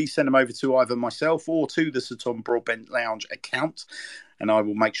 So please send them over to either myself or to the Sir Tom Broadbent Lounge account. And I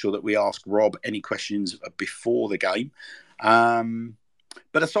will make sure that we ask Rob any questions before the game.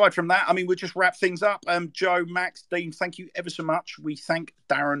 But aside from that, I mean, we'll just wrap things up. Joe, Max, Dean, thank you ever so much. We thank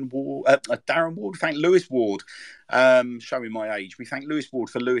thank Lewis Ward, showing my age. We thank Lewis Ward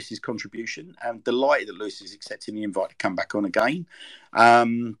for Lewis's contribution. I'm delighted that Lewis is accepting the invite to come back on again.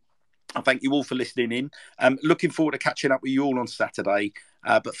 I thank you all for listening in. Looking forward to catching up with you all on Saturday.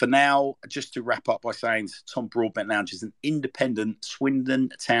 But for now, just to wrap up by saying Tom Broadbent Lounge is an independent Swindon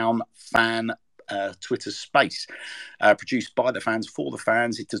Town fan Twitter space produced by the fans for the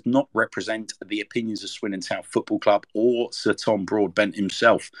fans. It does not represent the opinions of Swindon Town Football Club or Sir Tom Broadbent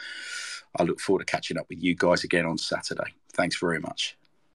himself. I look forward to catching up with you guys again on Saturday. Thanks very much.